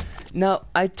 Now,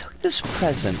 I took this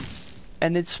present,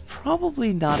 and it's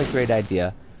probably not a great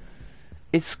idea.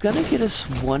 It's gonna get us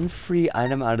one free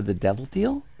item out of the devil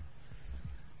deal.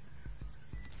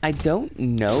 I don't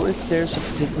know if there's a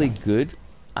particularly good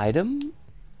item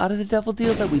out of the devil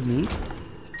deal that we need,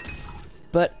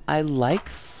 but I like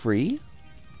free.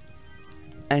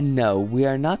 And no, we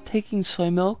are not taking soy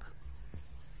milk.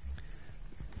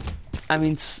 I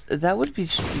mean, that would be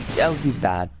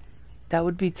bad. That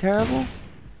would be terrible,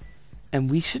 and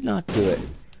we should not do it.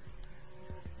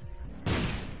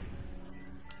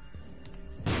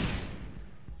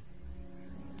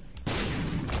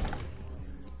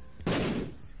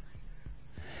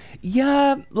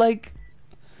 Yeah, like,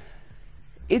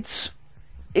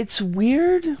 it's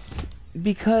weird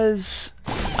because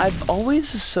I've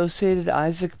always associated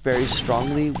Isaac very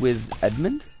strongly with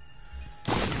Edmund.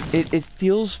 It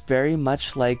feels very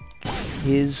much like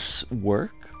his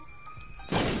work.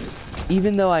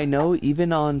 Even though I know,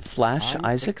 even on Flash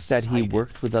Isaac, that he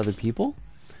worked with other people.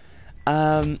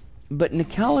 But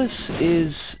Nicalis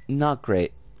is not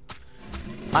great.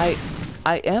 I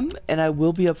am, and I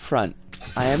will be upfront,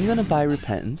 I am going to buy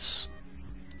Repentance.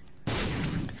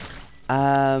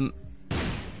 But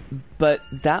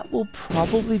that will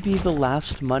probably be the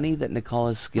last money that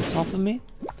Nicalis gets off of me.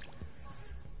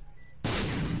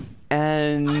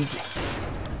 And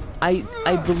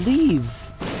I believe,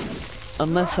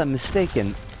 unless I'm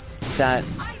mistaken, that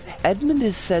Edmund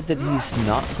has said that he's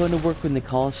not going to work with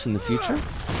Nicalis in the future.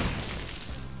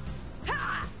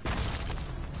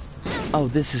 Oh,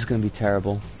 this is going to be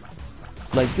terrible.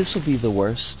 Like, this will be the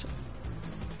worst.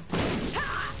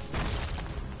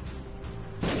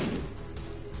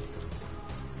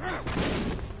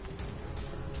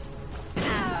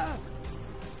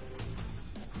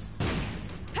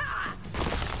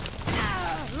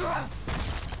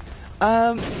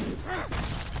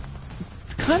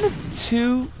 Kind of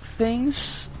two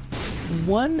things.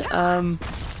 One,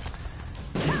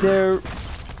 they're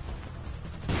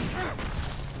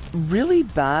really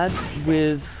bad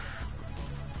with...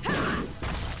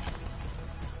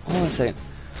 Hold on a second.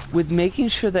 With making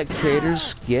sure that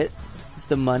creators get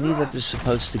the money that they're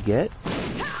supposed to get.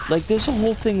 Like, there's a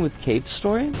whole thing with Cave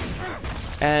Story,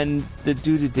 and the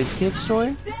dude who did Cave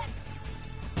Story,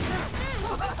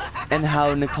 and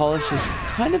how Nicalis has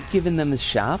kind of given them the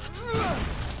shaft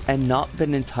and not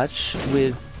been in touch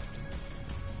with...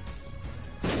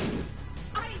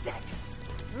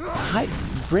 Hi,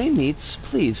 Brain Meats,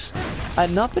 please.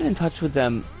 I've not been in touch with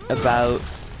them about,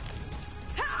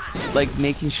 like,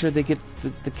 making sure they get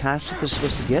the cash that they're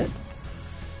supposed to get.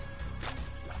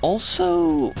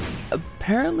 Also,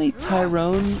 apparently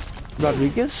Tyrone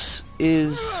Rodriguez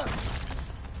is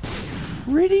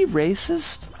pretty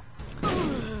racist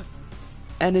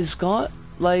and has got,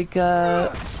 like,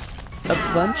 a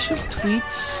bunch of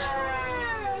tweets.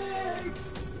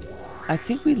 I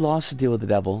think we lost a deal with the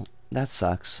devil. That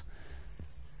sucks.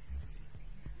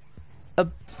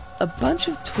 A bunch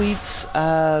of tweets,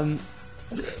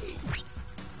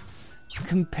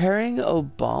 comparing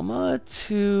Obama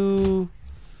to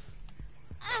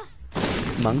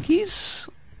monkeys.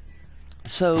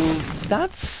 So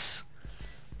that's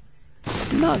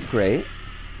not great.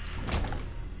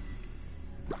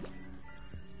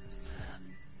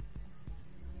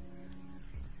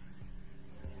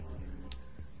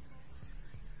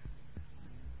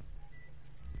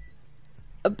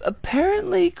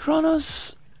 Apparently,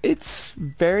 Kronos, it's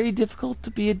very difficult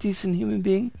to be a decent human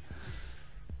being.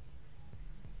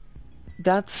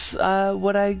 That's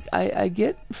what I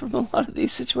get from a lot of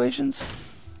these situations.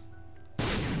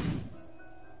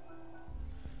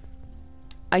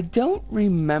 I don't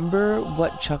remember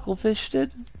what Chucklefish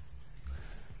did.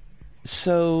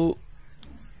 So...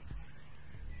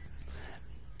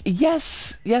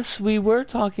 Yes, we were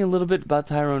talking a little bit about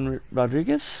Tyrone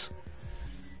Rodriguez,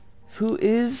 who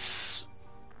is,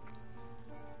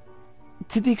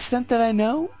 to the extent that I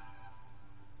know,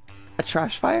 a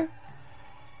trash fire.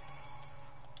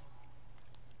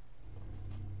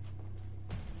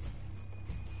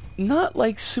 Not,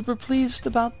 like, super pleased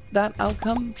about that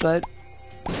outcome, but...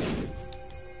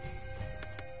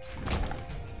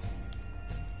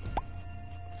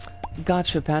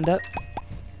 Gotcha, Panda.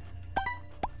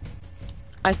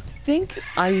 I think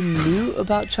I knew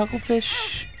about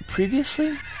Chucklefish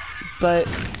previously, but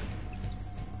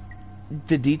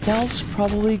the details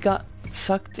probably got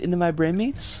sucked into my brain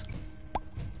meats.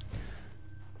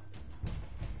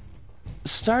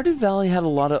 Stardew Valley had a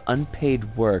lot of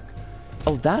unpaid work.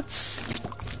 Oh, that's...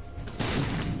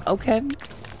 okay.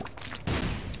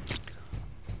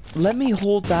 Let me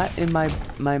hold that in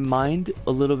my mind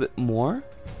a little bit more,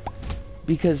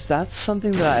 because that's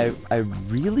something that I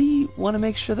really want to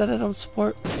make sure that I don't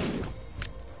support.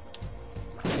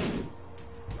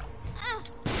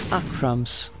 Ah,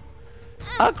 crumbs.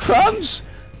 Ah, crumbs!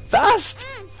 Fast!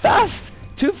 Fast!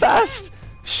 Too fast!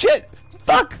 Shit!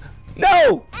 Fuck!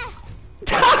 No!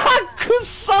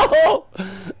 Kusal!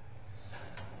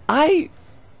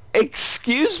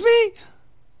 Excuse me?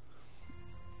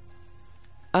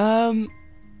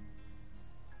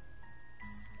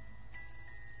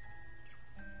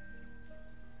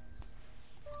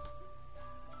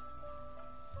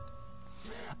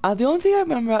 The only thing I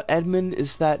remember about Edmund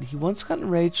is that he once got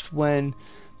enraged when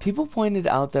people pointed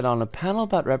out that on a panel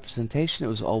about representation it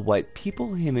was all white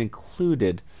people, him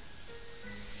included.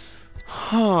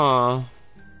 Huh.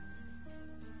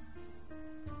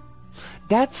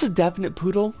 That's a definite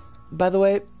poodle, by the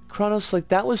way. Kronos, like,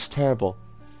 that was terrible.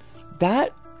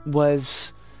 That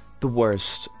was the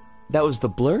worst. That was the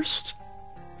blurst.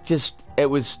 Just, it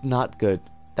was not good.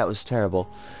 That was terrible.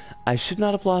 I should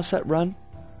not have lost that run.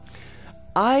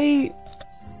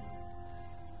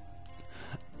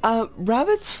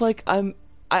 Rabbits, like,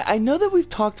 I know that we've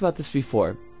talked about this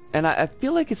before, and I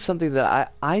feel like it's something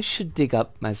that I should dig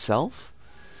up myself.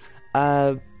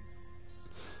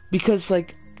 Because,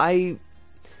 like, I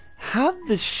have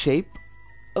the shape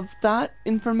of that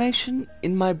information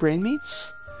in my brain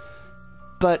meats,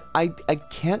 but I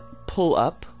can't pull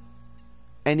up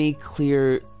any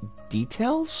clear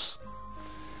details.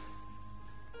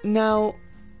 Now,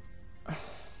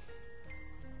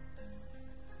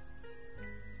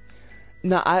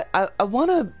 I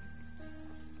want to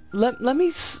let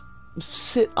me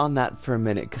sit on that for a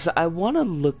minute, because I want to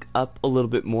look up a little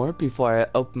bit more before I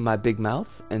open my big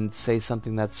mouth and say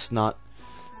something that's not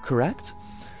correct.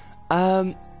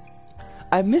 I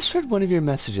misread one of your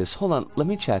messages. Hold on, let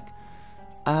me check.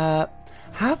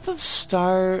 Half of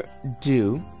Star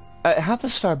Half a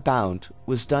Star Bound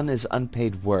was done as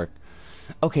unpaid work.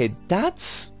 Okay,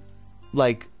 that's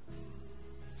like.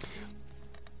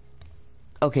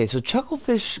 Okay, so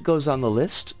Chucklefish goes on the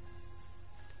list.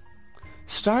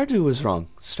 Stardew was wrong.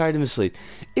 Stardew mislead.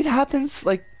 It happens,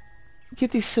 like,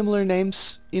 get these similar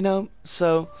names, you know?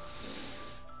 So,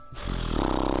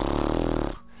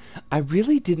 I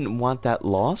really didn't want that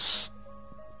loss.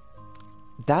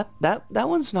 That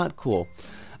one's not cool.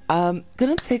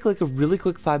 Gonna take, like, a really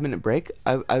quick 5-minute break.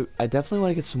 I definitely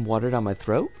want to get some water down my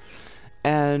throat.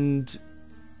 And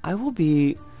I will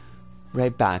be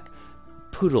right back.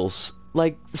 Poodles.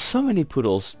 Like, so many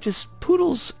poodles. Just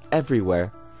poodles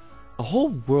everywhere. A whole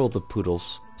world of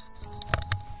poodles.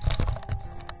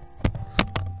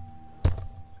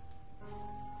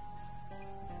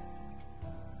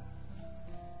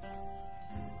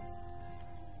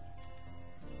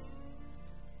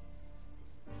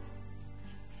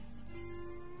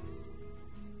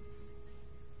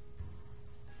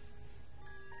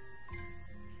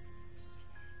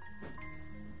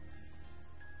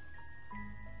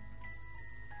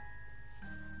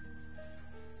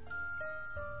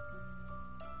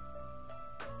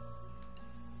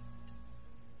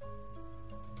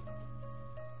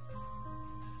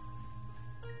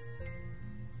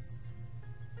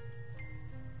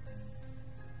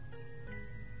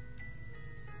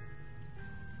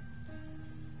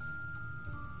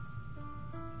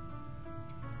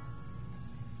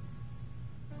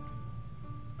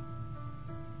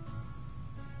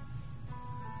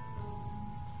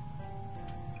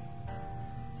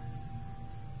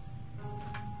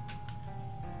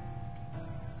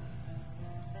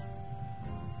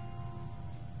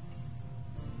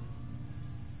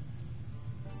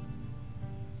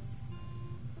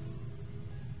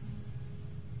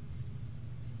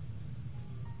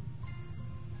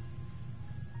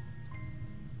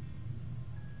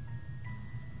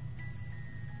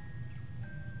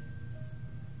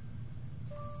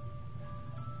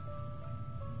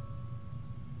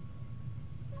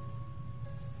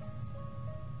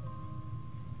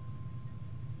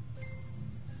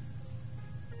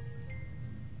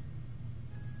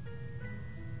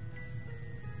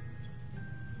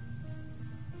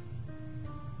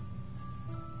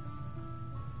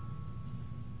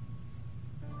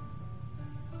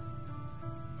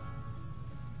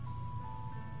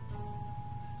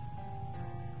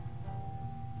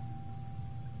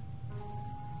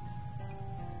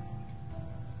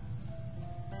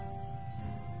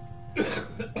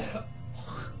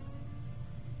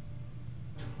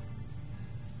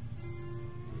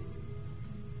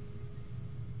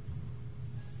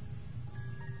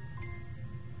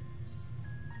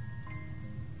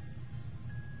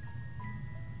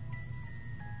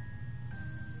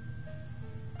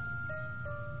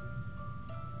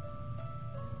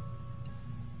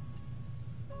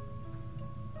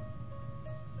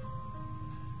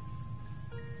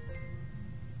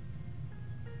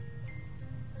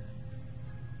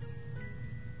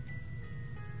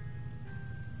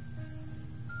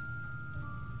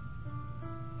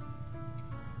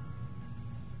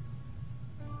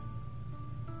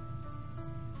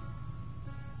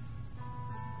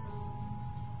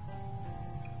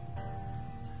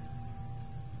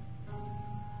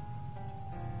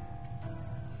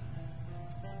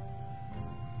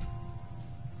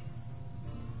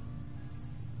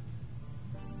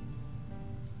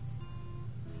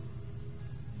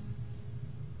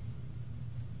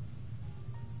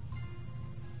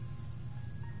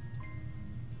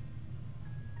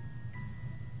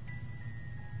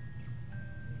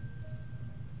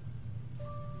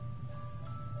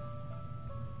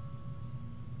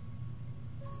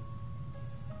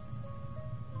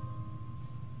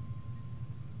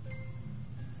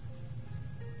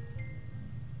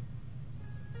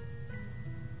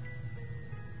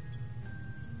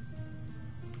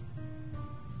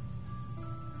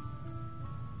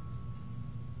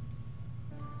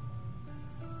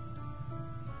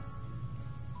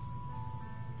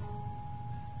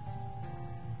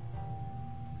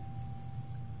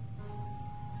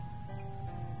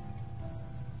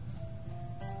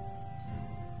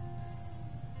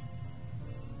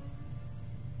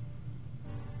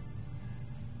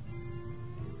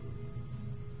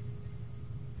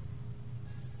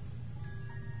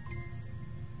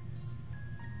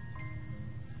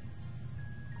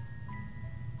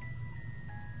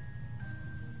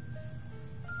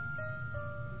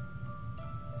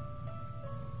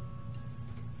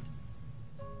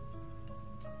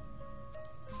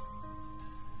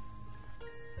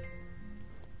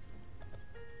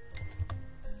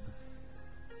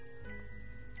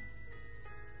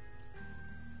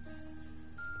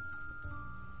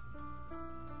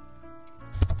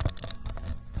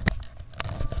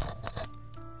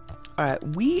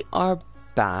 Alright, we are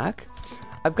back.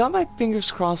 I've got my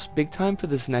fingers crossed big time for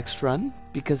this next run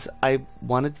because I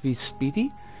want it to be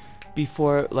speedy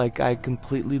before like I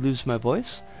completely lose my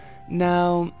voice.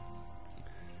 Now,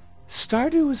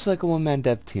 Stardew is like a one-man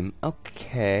dev team.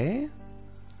 Okay.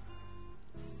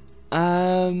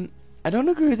 I don't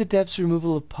agree with the devs'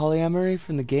 removal of polyamory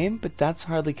from the game, but that's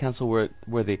hardly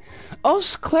cancel-worthy. Oh,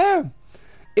 Claire!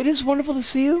 It is wonderful to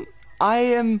see you. I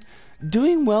am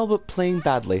doing well, but playing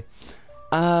badly.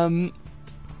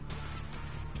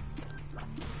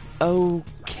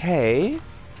 Okay.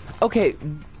 Okay,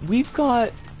 we've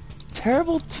got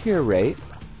terrible tear rate.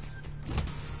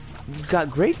 We've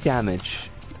got great damage.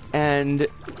 And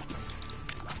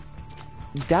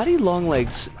Daddy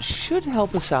Longlegs should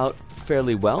help us out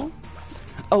fairly well.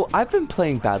 Oh, I've been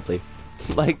playing badly.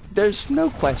 Like, there's no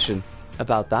question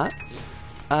about that.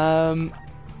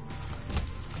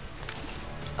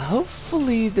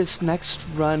 Hopefully this next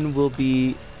run will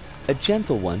be a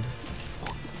gentle one.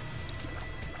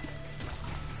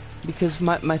 Because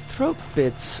my throat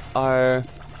bits are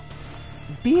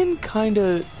being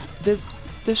kinda...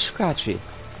 They're scratchy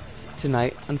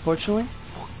tonight, unfortunately.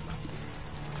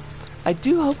 I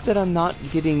do hope that I'm not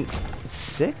getting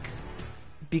sick,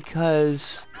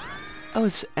 because... Oh,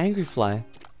 it's Angry Fly.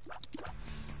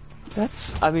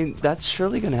 That's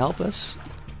surely gonna help us.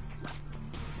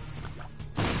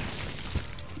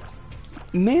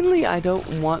 Mainly, I don't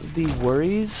want the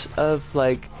worries of,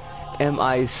 like, am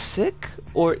I sick,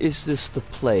 or is this the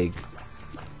plague?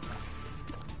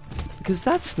 Because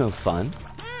that's no fun.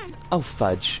 Oh,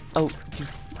 fudge. Oh, you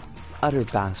utter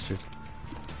bastard.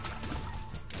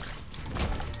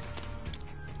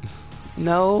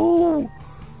 No!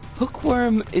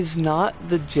 Hookworm is not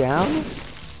the jam?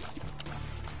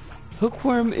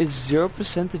 Hookworm is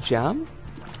 0% the jam?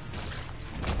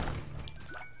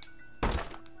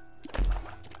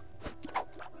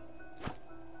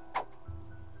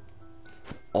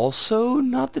 Also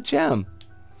not the jam.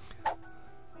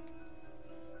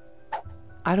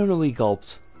 I don't know, we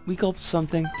gulped. We gulped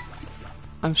something.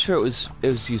 I'm sure it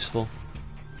was useful.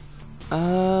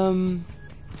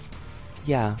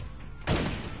 Yeah.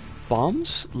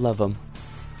 Bombs? Love them.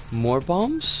 More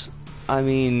bombs? I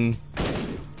mean,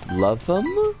 love them?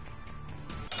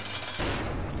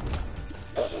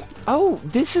 Oh,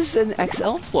 this is an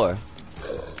XL floor.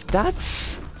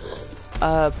 That's,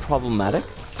 problematic.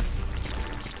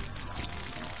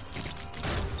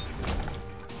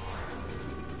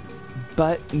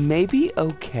 But maybe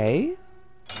okay?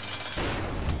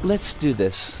 Let's do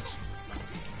this.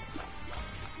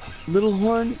 Little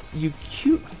Horn, you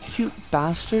cute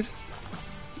bastard.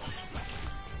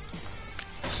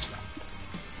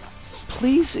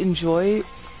 Please enjoy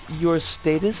your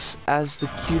status as the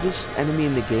cutest enemy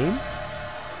in the game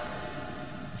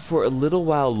for a little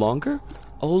while longer.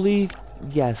 Oli,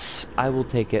 yes, I will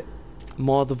take it.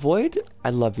 Maw the Void, I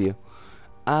love you.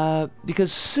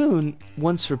 Because soon,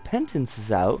 once Repentance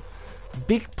is out,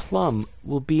 Big Plum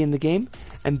will be in the game,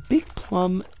 and Big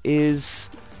Plum is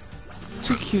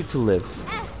too cute to live,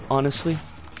 honestly.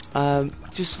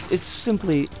 It's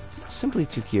simply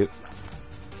too cute.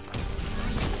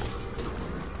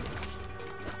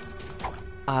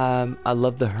 I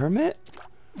love the Hermit.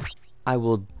 I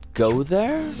will go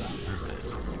there.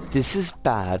 This is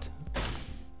bad.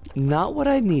 Not what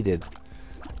I needed.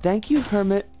 Thank you,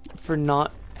 Hermit, for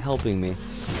not helping me.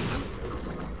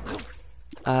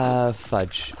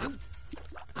 Fudge.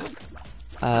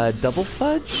 Double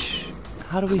fudge?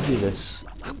 How do we do this?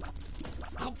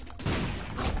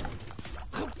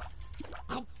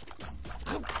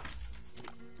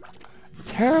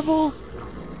 Terrible.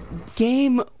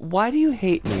 Game, why do you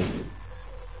hate me?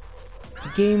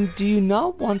 Game, do you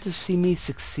not want to see me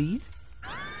succeed?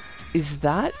 Is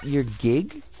that your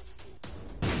gig?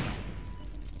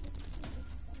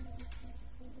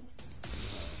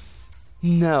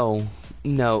 No,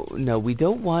 we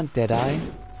don't want Deadeye.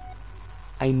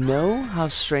 I know how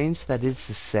strange that is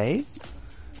to say,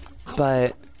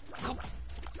 but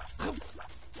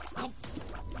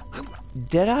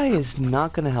Deadeye is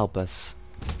not gonna help us.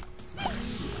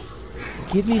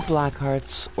 Give me black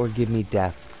hearts or give me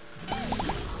death.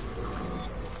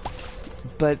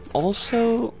 But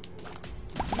also,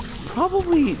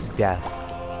 probably death,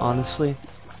 honestly.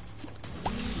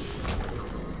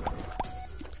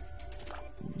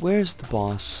 Where's the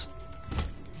boss?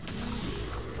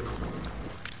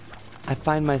 I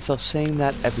find myself saying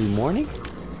that every morning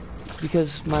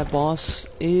because my boss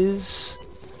is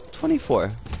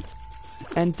 24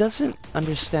 and doesn't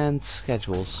understand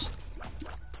schedules.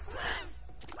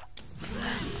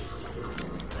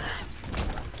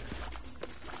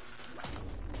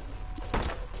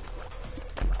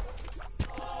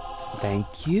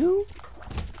 Thank you.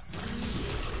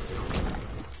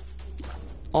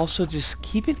 Also, just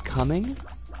keep it coming.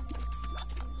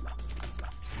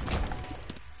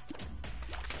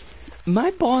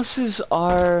 My bosses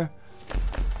are...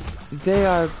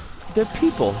 They're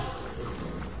people.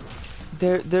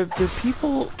 They're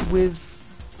people with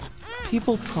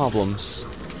people problems.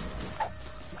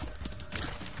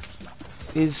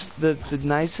 Is the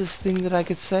nicest thing that I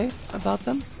could say about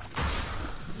them.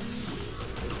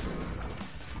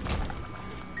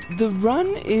 The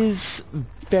run is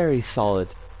very solid.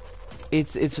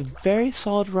 It's a very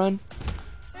solid run.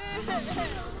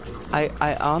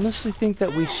 I honestly think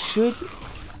that we should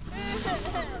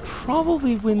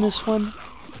probably win this one.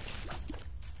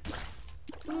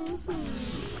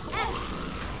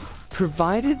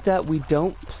 Provided that we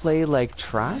don't play like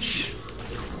trash,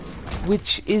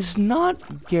 which is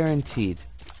not guaranteed.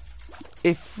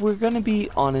 If we're gonna be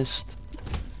honest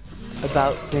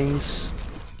about things,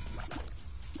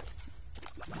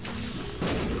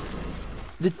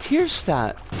 the tier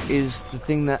stat is the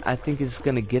thing that I think is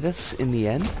gonna get us in the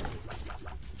end.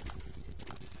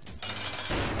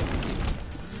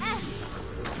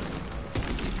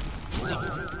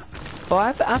 Oh,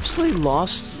 I've absolutely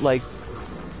lost, like,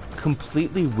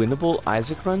 completely winnable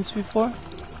Isaac runs before.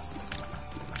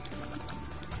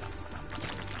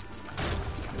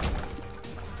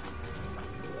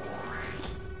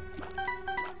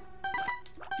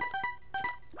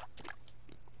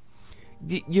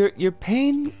 Your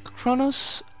pain,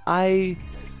 Kronos, I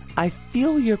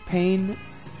feel your pain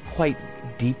quite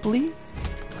deeply.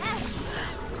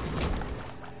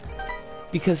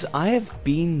 Because I have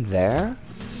been there.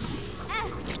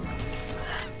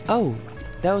 Oh,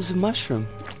 that was a mushroom.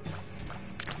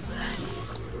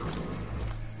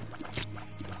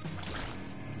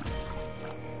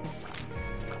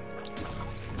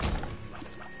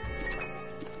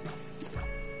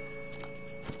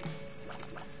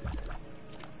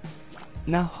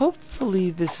 Now,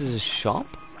 hopefully this is a shop.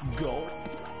 Go.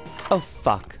 Oh,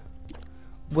 fuck.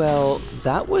 Well,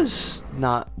 that was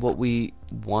not what we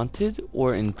wanted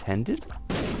or intended.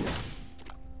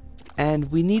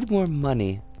 And we need more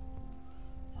money.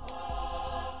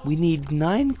 We need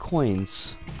 9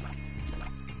 coins.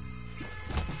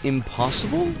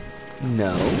 Impossible?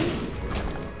 No.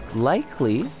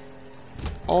 Likely?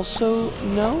 Also,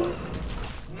 no.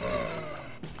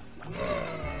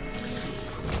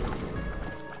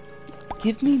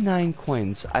 Give me 9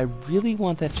 coins. I really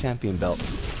want that champion belt.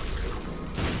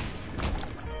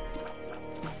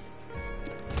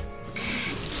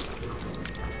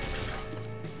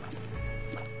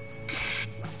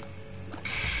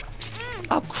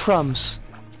 Oh, crumbs.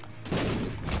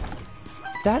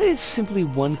 That is simply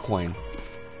 1 coin.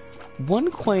 1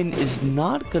 coin is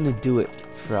not gonna do it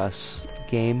for us,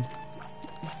 game.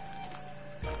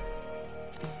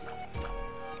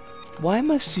 Why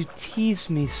must you tease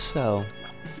me so?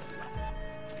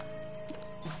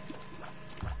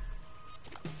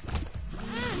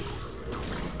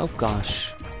 Oh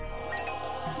gosh.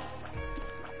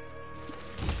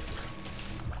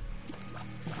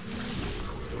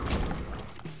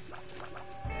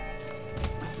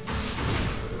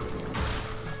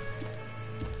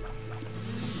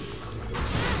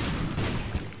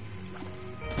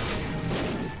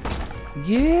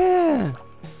 Yeah.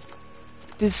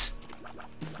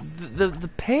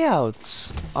 The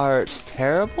payouts are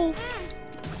terrible.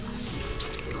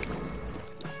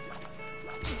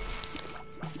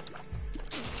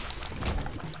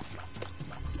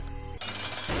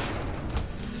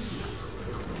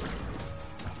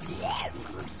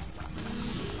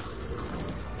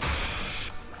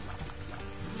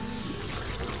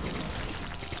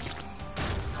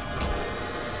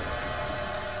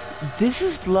 This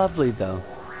is lovely though.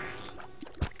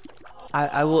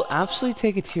 I will absolutely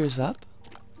take a tears up.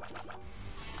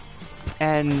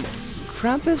 And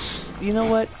Krampus, you know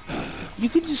what? You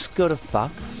can just go to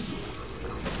fuck.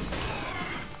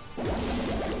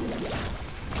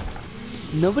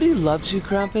 Nobody loves you,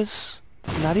 Krampus.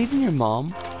 Not even your mom.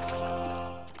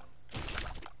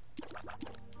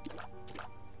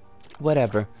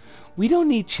 Whatever. We don't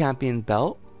need champion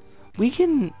belt. We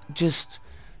can just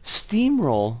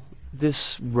steamroll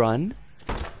this run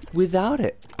without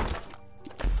it.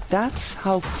 That's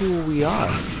how cool we are.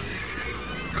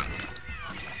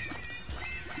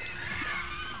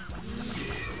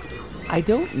 I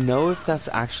don't know if that's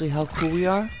actually how cool we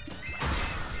are,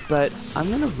 but I'm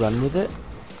gonna run with it.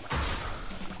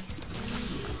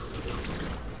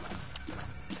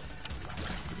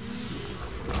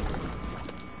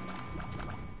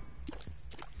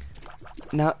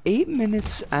 Now, 8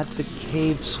 minutes at the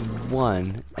Caves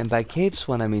 1, and by Caves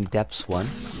 1 I mean Depths 1,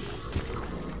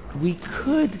 we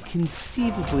could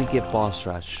conceivably get Boss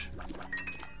Rush.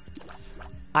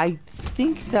 I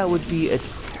think that would be a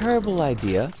terrible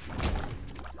idea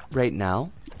right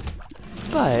now,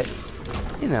 but,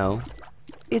 you know,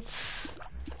 it's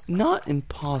not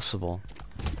impossible.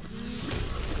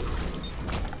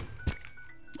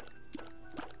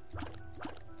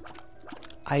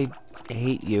 I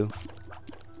hate you.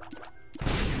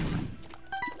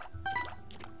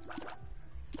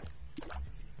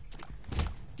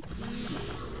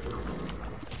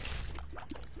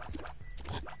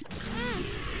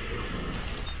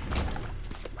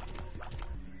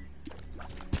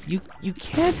 You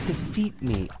can't defeat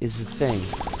me is the thing.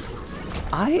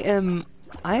 I am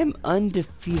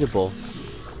undefeatable.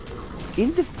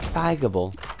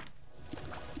 Indefatigable.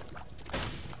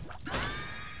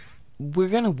 We're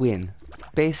gonna win.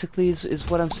 Basically is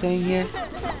what I'm saying here.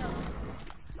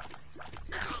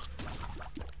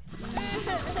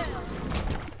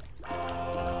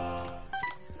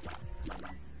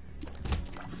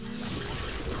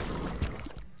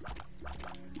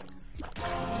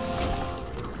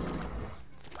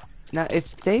 Now,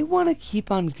 if they want to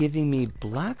keep on giving me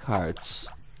black hearts,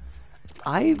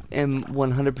 I am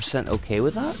 100% okay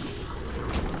with that.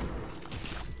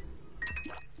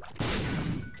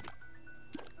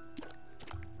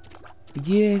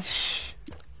 Yes.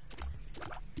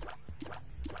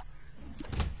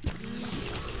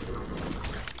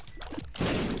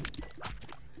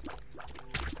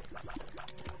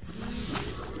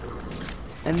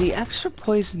 And the extra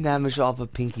poison damage off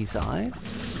of Pinky's eye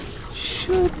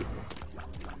should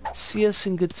see us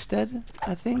in good stead,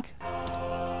 I think.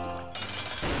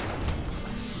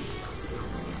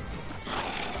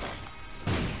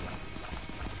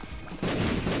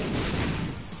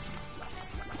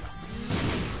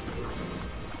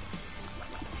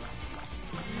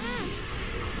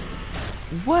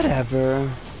 Whatever.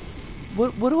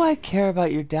 What do I care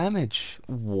about your damage,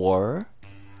 War?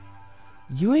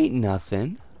 You ain't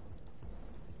nothing.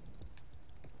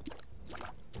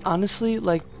 Honestly,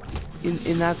 like,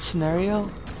 in that scenario,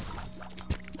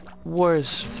 War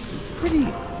is pretty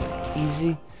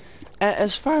easy.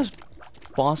 As far as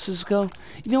bosses go,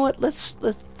 you know what? Let's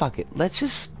fuck it. Let's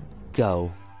just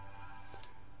go.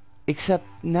 Except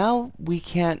now we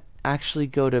can't actually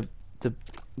go to the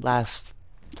last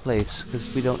place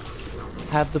because we don't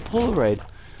have the Polaroid.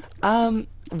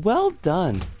 Well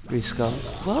done, Risco.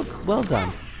 Well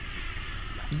done.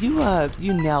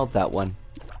 You nailed that one.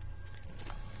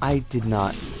 I did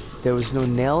not. There was no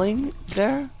nailing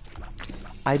there.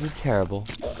 I did terrible.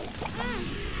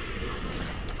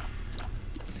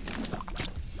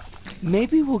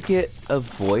 Maybe we'll get a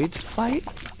void fight.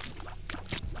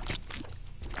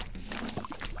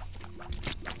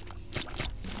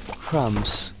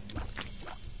 Crumbs.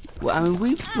 Well, I mean,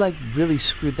 we like really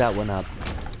screwed that one up.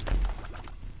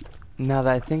 Now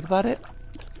that I think about it.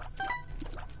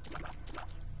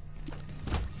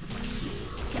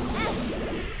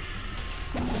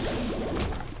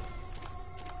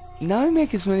 Now we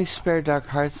make as many spare dark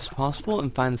hearts as possible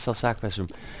and find the self-sacrifice room.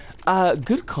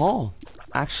 Good call,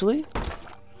 actually.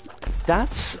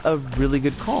 That's a really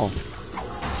good call.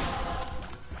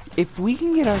 If we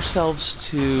can get ourselves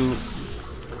to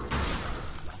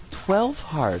 12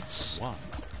 hearts... One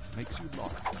makes you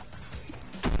large.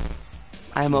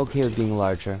 I'm okay with being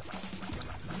larger.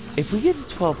 If we get to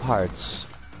 12 hearts,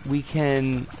 we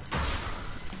can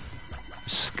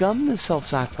scum the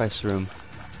self-sacrifice room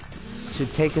to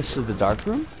take us to the dark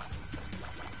room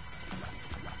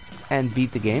and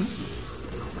beat the game.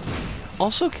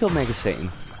 Also kill Mega Satan.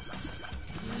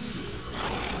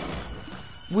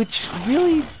 Which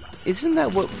really, isn't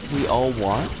that what we all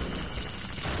want?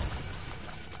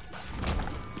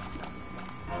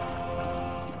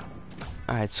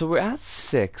 Alright, so we're at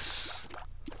 6.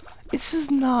 This is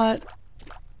not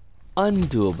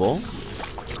undoable.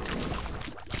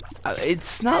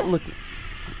 It's not looking...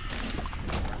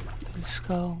 Let's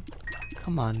go.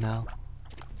 Come on now.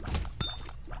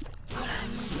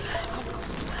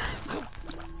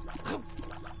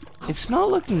 It's not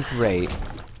looking great,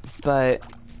 but...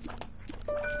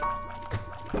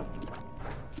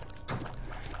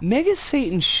 Mega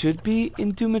Satan should be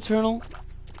in Doom Eternal.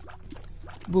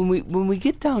 When we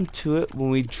get down to it, when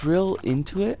we drill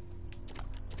into it,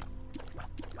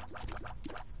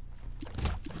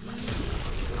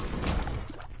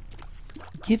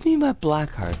 give me my black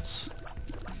hearts,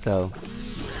 though.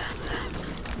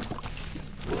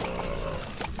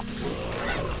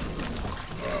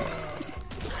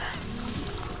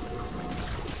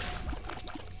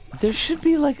 There should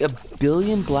be like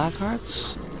 1,000,000,000 black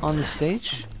hearts on the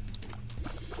stage.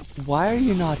 Why are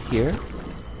you not here?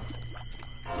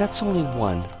 That's only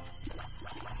one.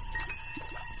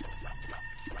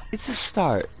 It's a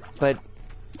start, but...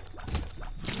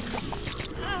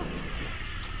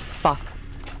 Fuck.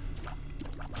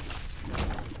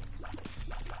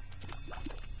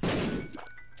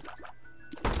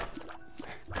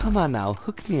 Come on now,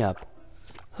 hook me up.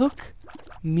 Hook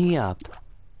me up.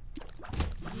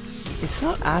 It's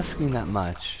not asking that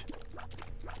much.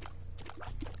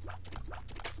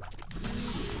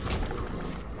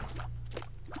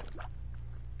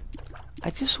 I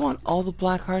just want all the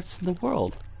black hearts in the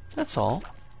world. That's all.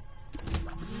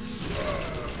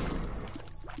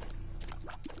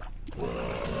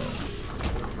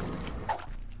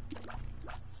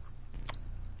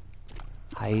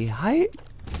 Hi, hi.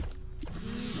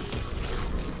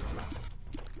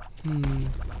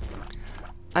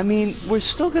 I mean, we're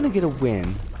still gonna get a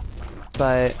win,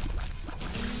 but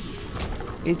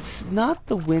it's not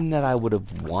the win that I would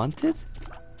have wanted.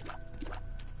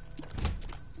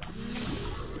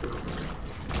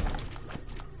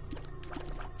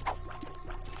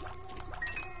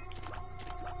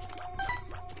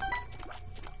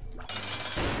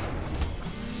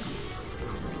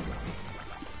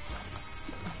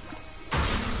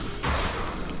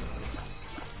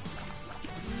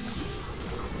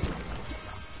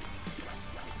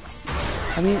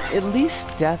 I mean, at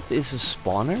least death is a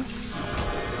spawner.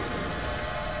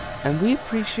 And we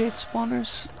appreciate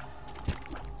spawners.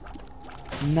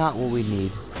 Not what we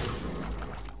need.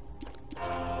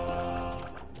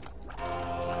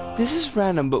 This is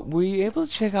random, but were you able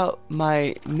to check out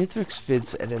my Mithrix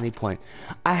vids at any point?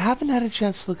 I haven't had a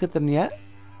chance to look at them yet.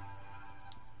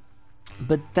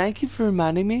 But thank you for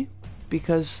reminding me,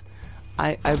 because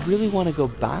I really want to go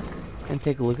back and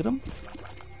take a look at them.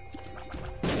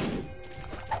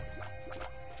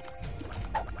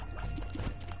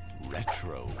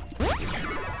 Retro.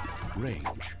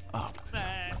 Range up.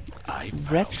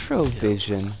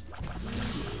 Retrovision.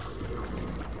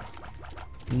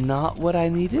 Not what I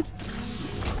needed?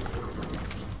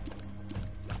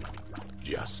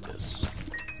 Justice.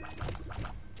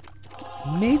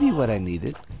 Maybe what I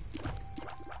needed.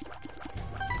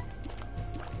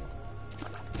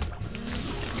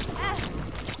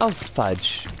 Oh,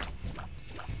 fudge.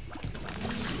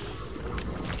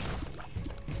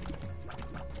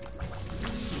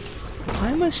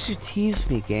 Why must you tease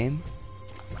me, game?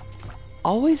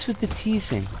 Always with the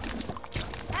teasing.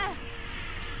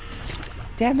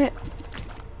 Damn it.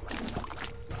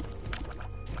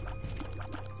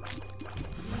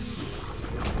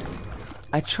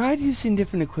 I tried using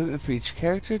different equipment for each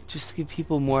character just to give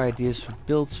people more ideas for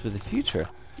builds for the future.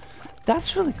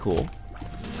 That's really cool.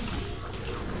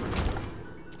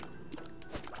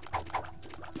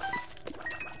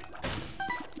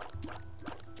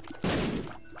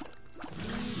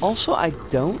 Also, I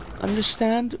don't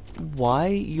understand why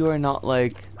you are not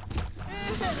like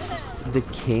the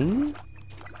king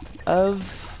of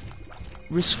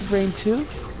Risk of Rain 2.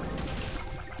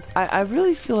 I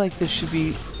really feel like there should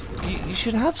be, you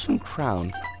should have some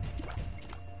crown.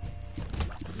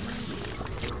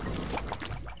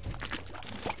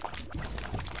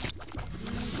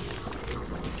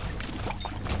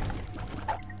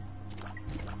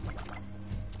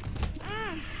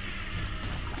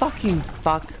 Fucking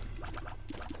fuck.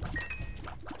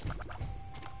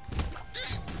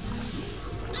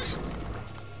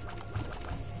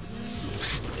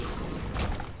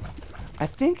 I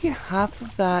think half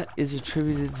of that is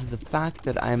attributed to the fact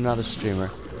that I am not a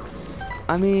streamer.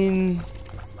 I mean,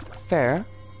 fair.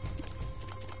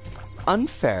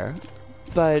 Unfair.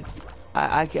 But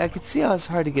I could see how it's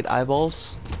hard to get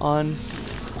eyeballs on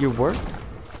your work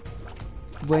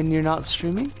when you're not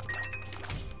streaming.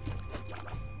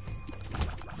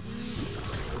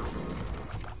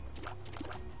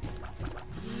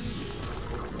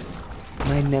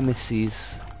 My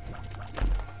nemesis.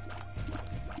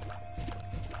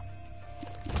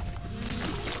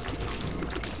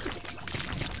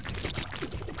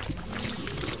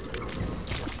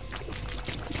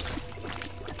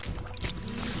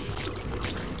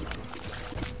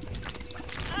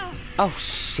 Oh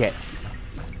shit.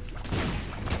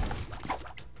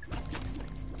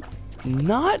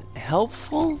 Not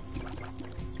helpful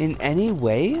in any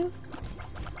way?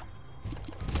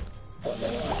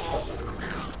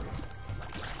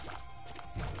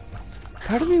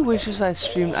 Part of me wishes I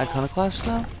streamed Iconoclast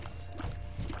now.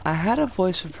 I had a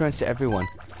voice of prayer to everyone.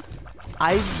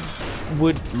 I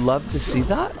would love to see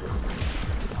that.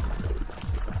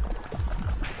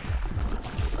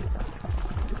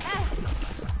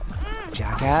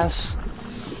 Jackass.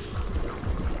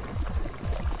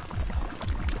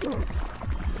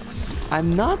 I'm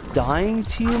not dying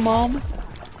to you, Mom.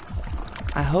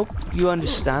 I hope you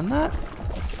understand that.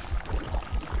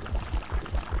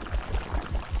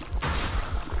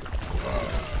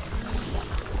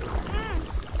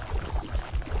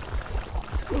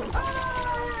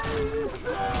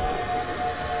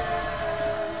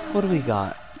 What do we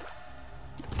got?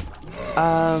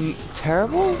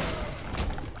 Terrible?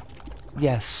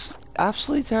 Yes,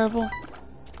 absolutely terrible.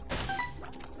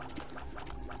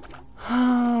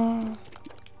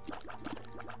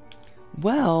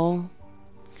 Well,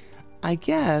 I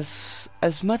guess,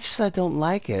 as much as I don't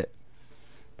like it,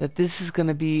 that this is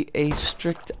gonna be a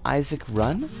strict Isaac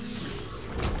run.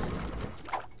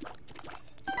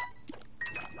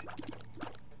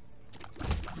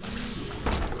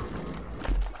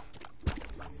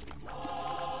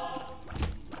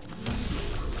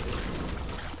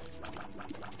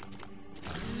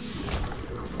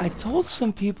 I told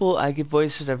some people I give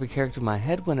voices to every character in my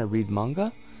head when I read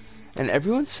manga, and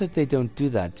everyone said they don't do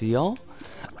that. Do y'all?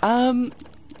 I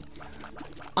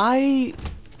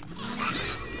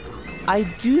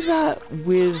do that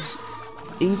with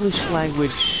English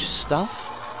language stuff.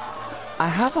 I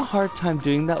have a hard time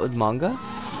doing that with manga,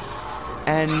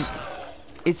 and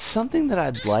it's something that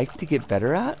I'd like to get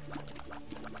better at.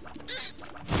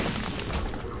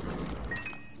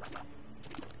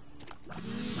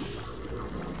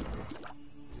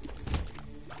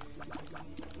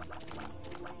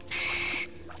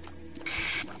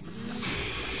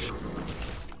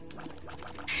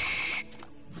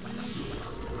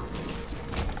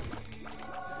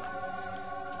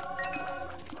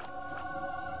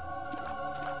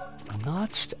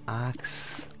 Notched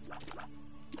axe.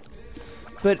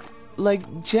 But,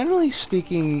 like, generally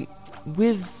speaking,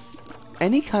 with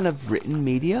any kind of written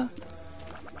media,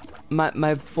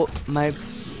 my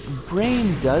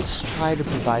brain does try to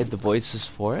provide the voices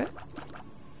for it.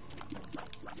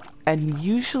 And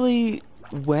usually,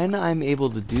 when I'm able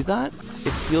to do that,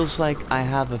 it feels like I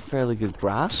have a fairly good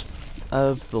grasp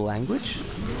of the language.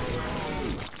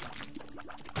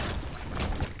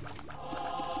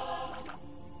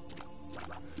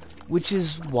 Which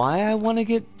is why I want to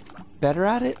get better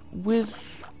at it with,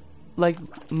 like,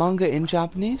 manga in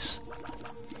Japanese.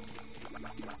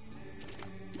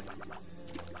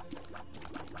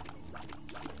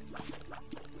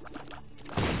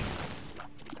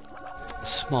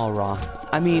 Small raw.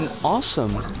 I mean,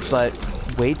 awesome, but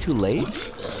way too late.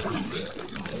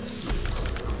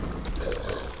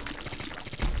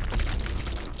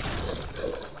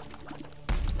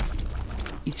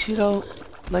 Ichiro,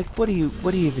 like, what are you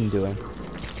even doing?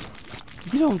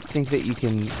 You don't think that you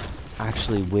can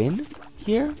actually win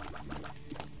here?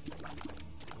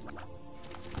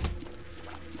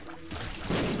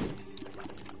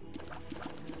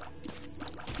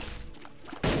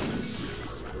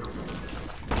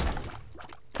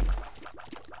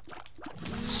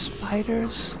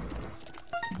 Spiders?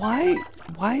 Why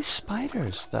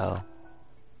spiders, though?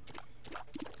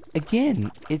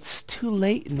 Again, it's too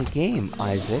late in the game,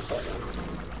 Isaac.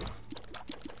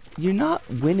 You're not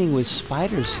winning with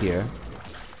spiders here.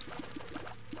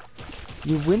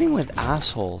 You're winning with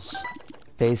assholes,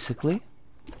 basically.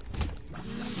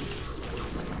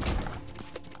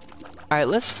 Alright,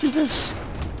 let's do this.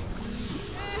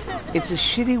 It's a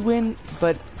shitty win,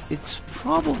 but it's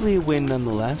probably a win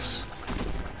nonetheless.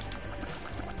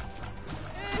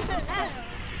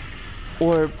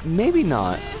 Or maybe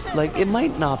not. Like, it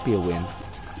might not be a win.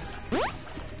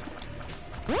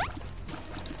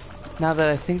 Now that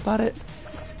I think about it.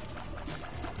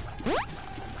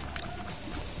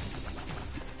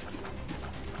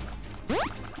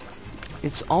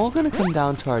 It's all gonna come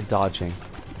down to our dodging.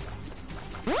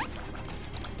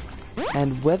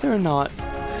 And whether or not...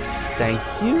 Thank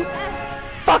you.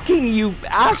 Fucking you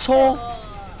asshole!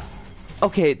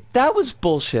 Okay, that was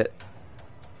bullshit.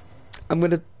 I'm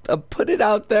gonna put it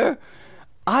out there.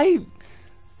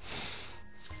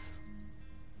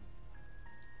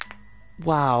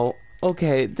 Wow.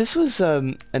 Okay, this was a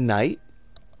night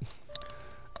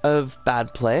of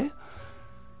bad play.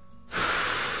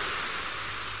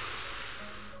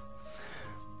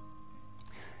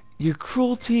 Your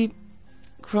cruelty,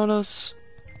 Kronos,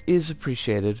 is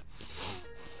appreciated.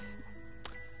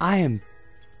 I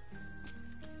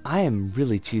am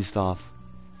really cheesed off.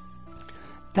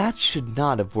 That should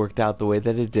not have worked out the way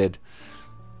that it did.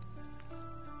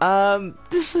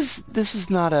 This is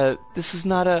not a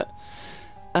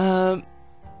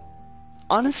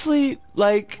honestly,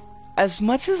 like, as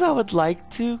much as I would like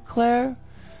to, Claire,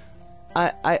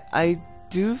 I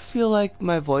do feel like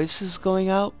my voice is going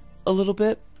out a little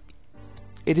bit.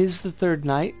 It is the third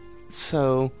night,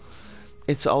 so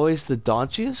it's always the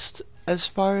dodgiest as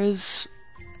far as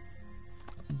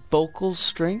vocal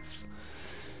strength.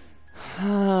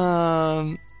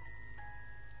 I'm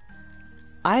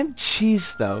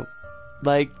cheese though.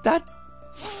 Like that.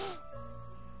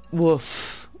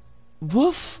 Woof.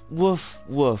 Woof, woof,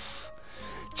 woof.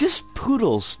 Just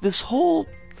poodles.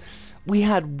 We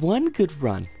had one good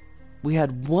run. We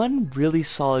had one really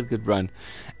solid good run.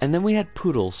 And then we had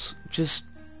poodles. Just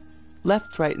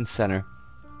left, right, and center.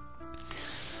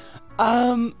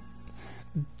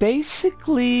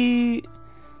 Basically,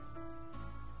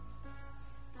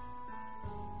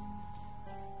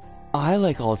 I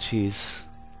like all cheese.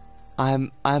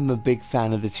 I'm a big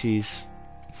fan of the cheese.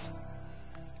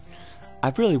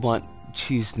 I really want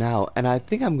cheese now, and I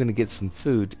think I'm gonna get some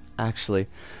food, actually.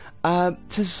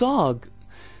 To Zog,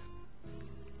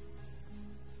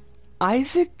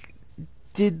 Isaac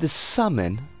did the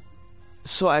summon,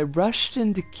 so I rushed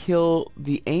in to kill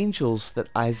the angels that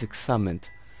Isaac summoned.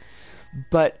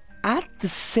 But at the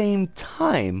same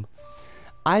time,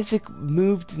 Isaac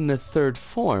moved in the third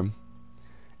form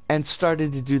and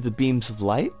started to do the beams of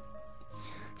light.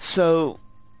 So,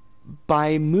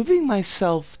 by moving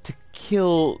myself to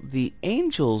kill the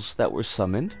angels that were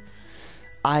summoned,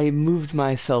 I moved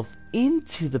myself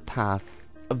into the path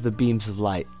of the beams of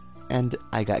light, and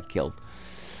I got killed.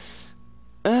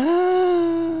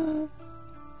 I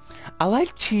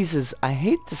like cheeses. I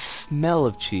hate the smell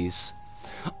of cheese.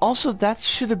 Also, that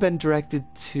should have been directed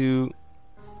to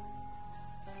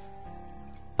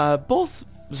both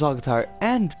Zogatar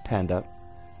and Panda,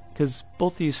 because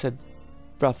both of you said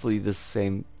roughly the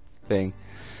same thing.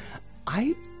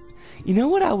 You know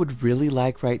what I would really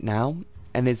like right now,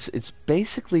 and it's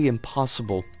basically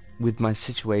impossible with my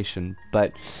situation,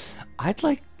 but I'd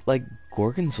like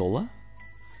gorgonzola,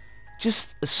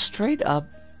 just a straight up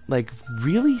like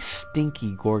really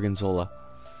stinky gorgonzola.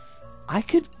 I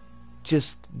could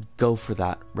just go for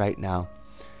that right now.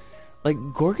 Like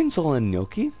gorgonzola and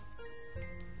gnocchi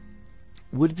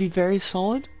would be very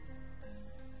solid.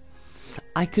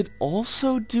 I could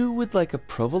also do with like a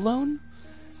provolone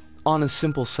on a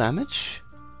simple sandwich.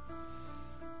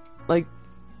 Like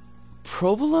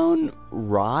provolone,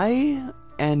 rye,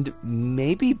 and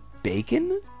maybe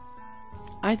bacon,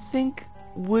 I think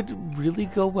would really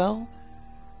go well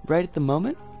right at the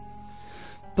moment.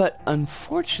 But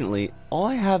unfortunately, all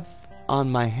I have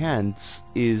on my hands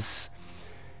is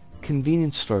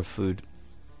convenience store food,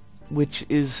 which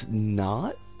is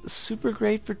not super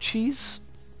great for cheese.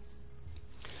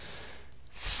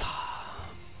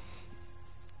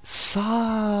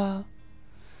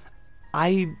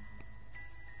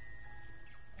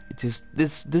 This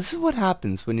is what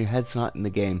happens when your head's not in the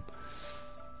game.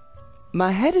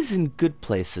 My head is in good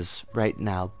places right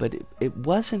now, but it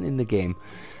wasn't in the game.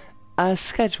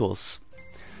 Schedules.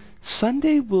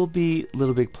 Sunday will be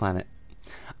Little Big Planet.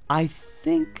 I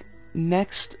think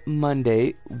next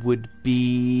Monday would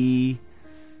be...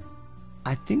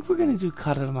 I think we're going to do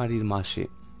Karamari Mashi.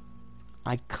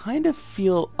 I kind of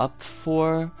feel up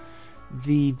for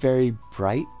the very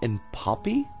bright and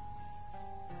poppy-ness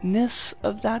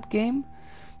of that game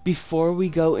before we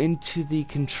go into the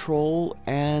Control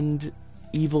and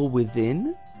Evil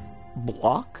Within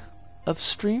block of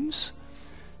streams.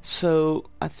 So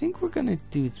I think we're going to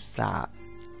do that.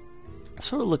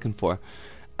 That's what we're looking for.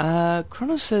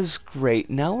 Chronos says, great,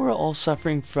 now we're all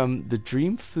suffering from the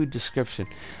dream food description.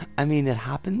 I mean, it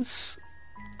happens,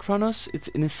 Chronos. It's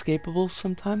inescapable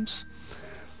sometimes.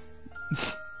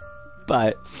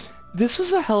 But this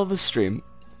was a hell of a stream,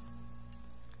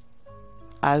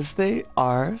 as they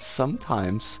are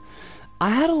sometimes. I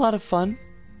had a lot of fun.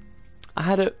 I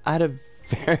had a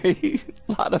very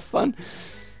lot of fun.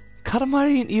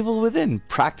 Katamari and Evil Within,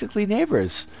 practically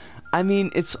neighbors. I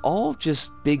mean, it's all just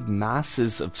big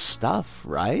masses of stuff,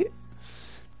 right?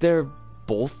 They're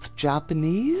both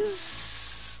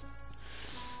Japanese.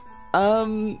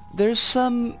 There's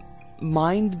some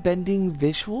mind-bending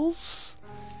visuals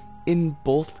in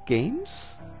both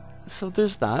games, so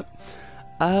there's that.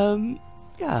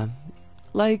 Yeah,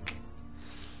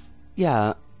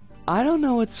 I don't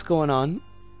know what's going on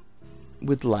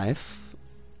with life,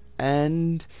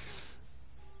 and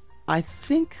I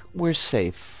think we're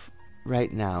safe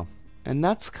right now, and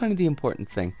that's kind of the important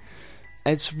thing.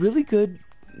 It's really good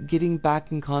getting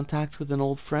back in contact with an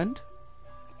old friend,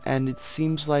 and it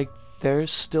seems like they're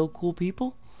still cool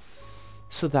people,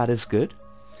 so that is good.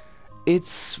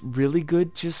 It's really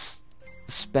good just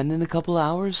spending a couple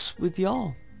hours with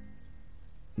y'all.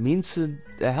 It means a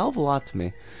hell of a lot to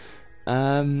me.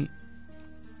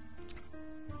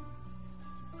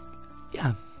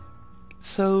 Yeah,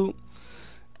 So,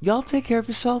 y'all take care of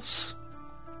yourselves.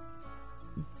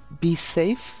 Be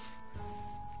safe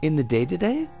in the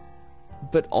day-to-day,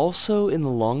 but also in the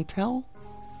long tail.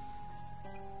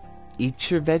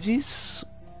 Eat your veggies.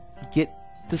 Get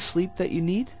the sleep that you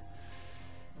need.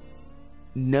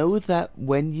 Know that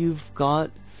when you've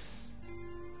got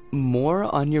more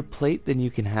on your plate than you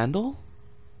can handle,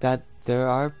 that there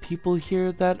are people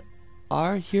here that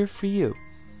are here for you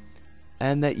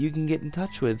and that you can get in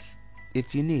touch with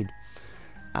if you need.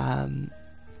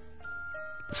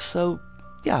 So,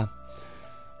 yeah.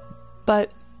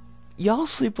 But y'all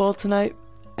sleep well tonight,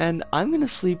 and I'm gonna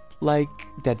sleep like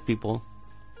dead people.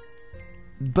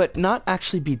 But not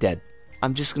actually be dead.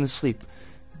 I'm just gonna sleep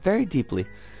very deeply.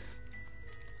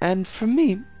 And from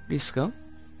me, Risco,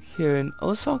 here in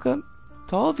Osaka,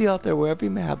 to all of you out there, wherever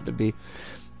you may happen to be,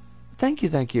 thank you.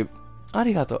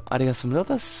 Arigato,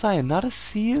 sayonara,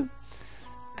 see you,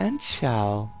 and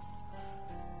ciao.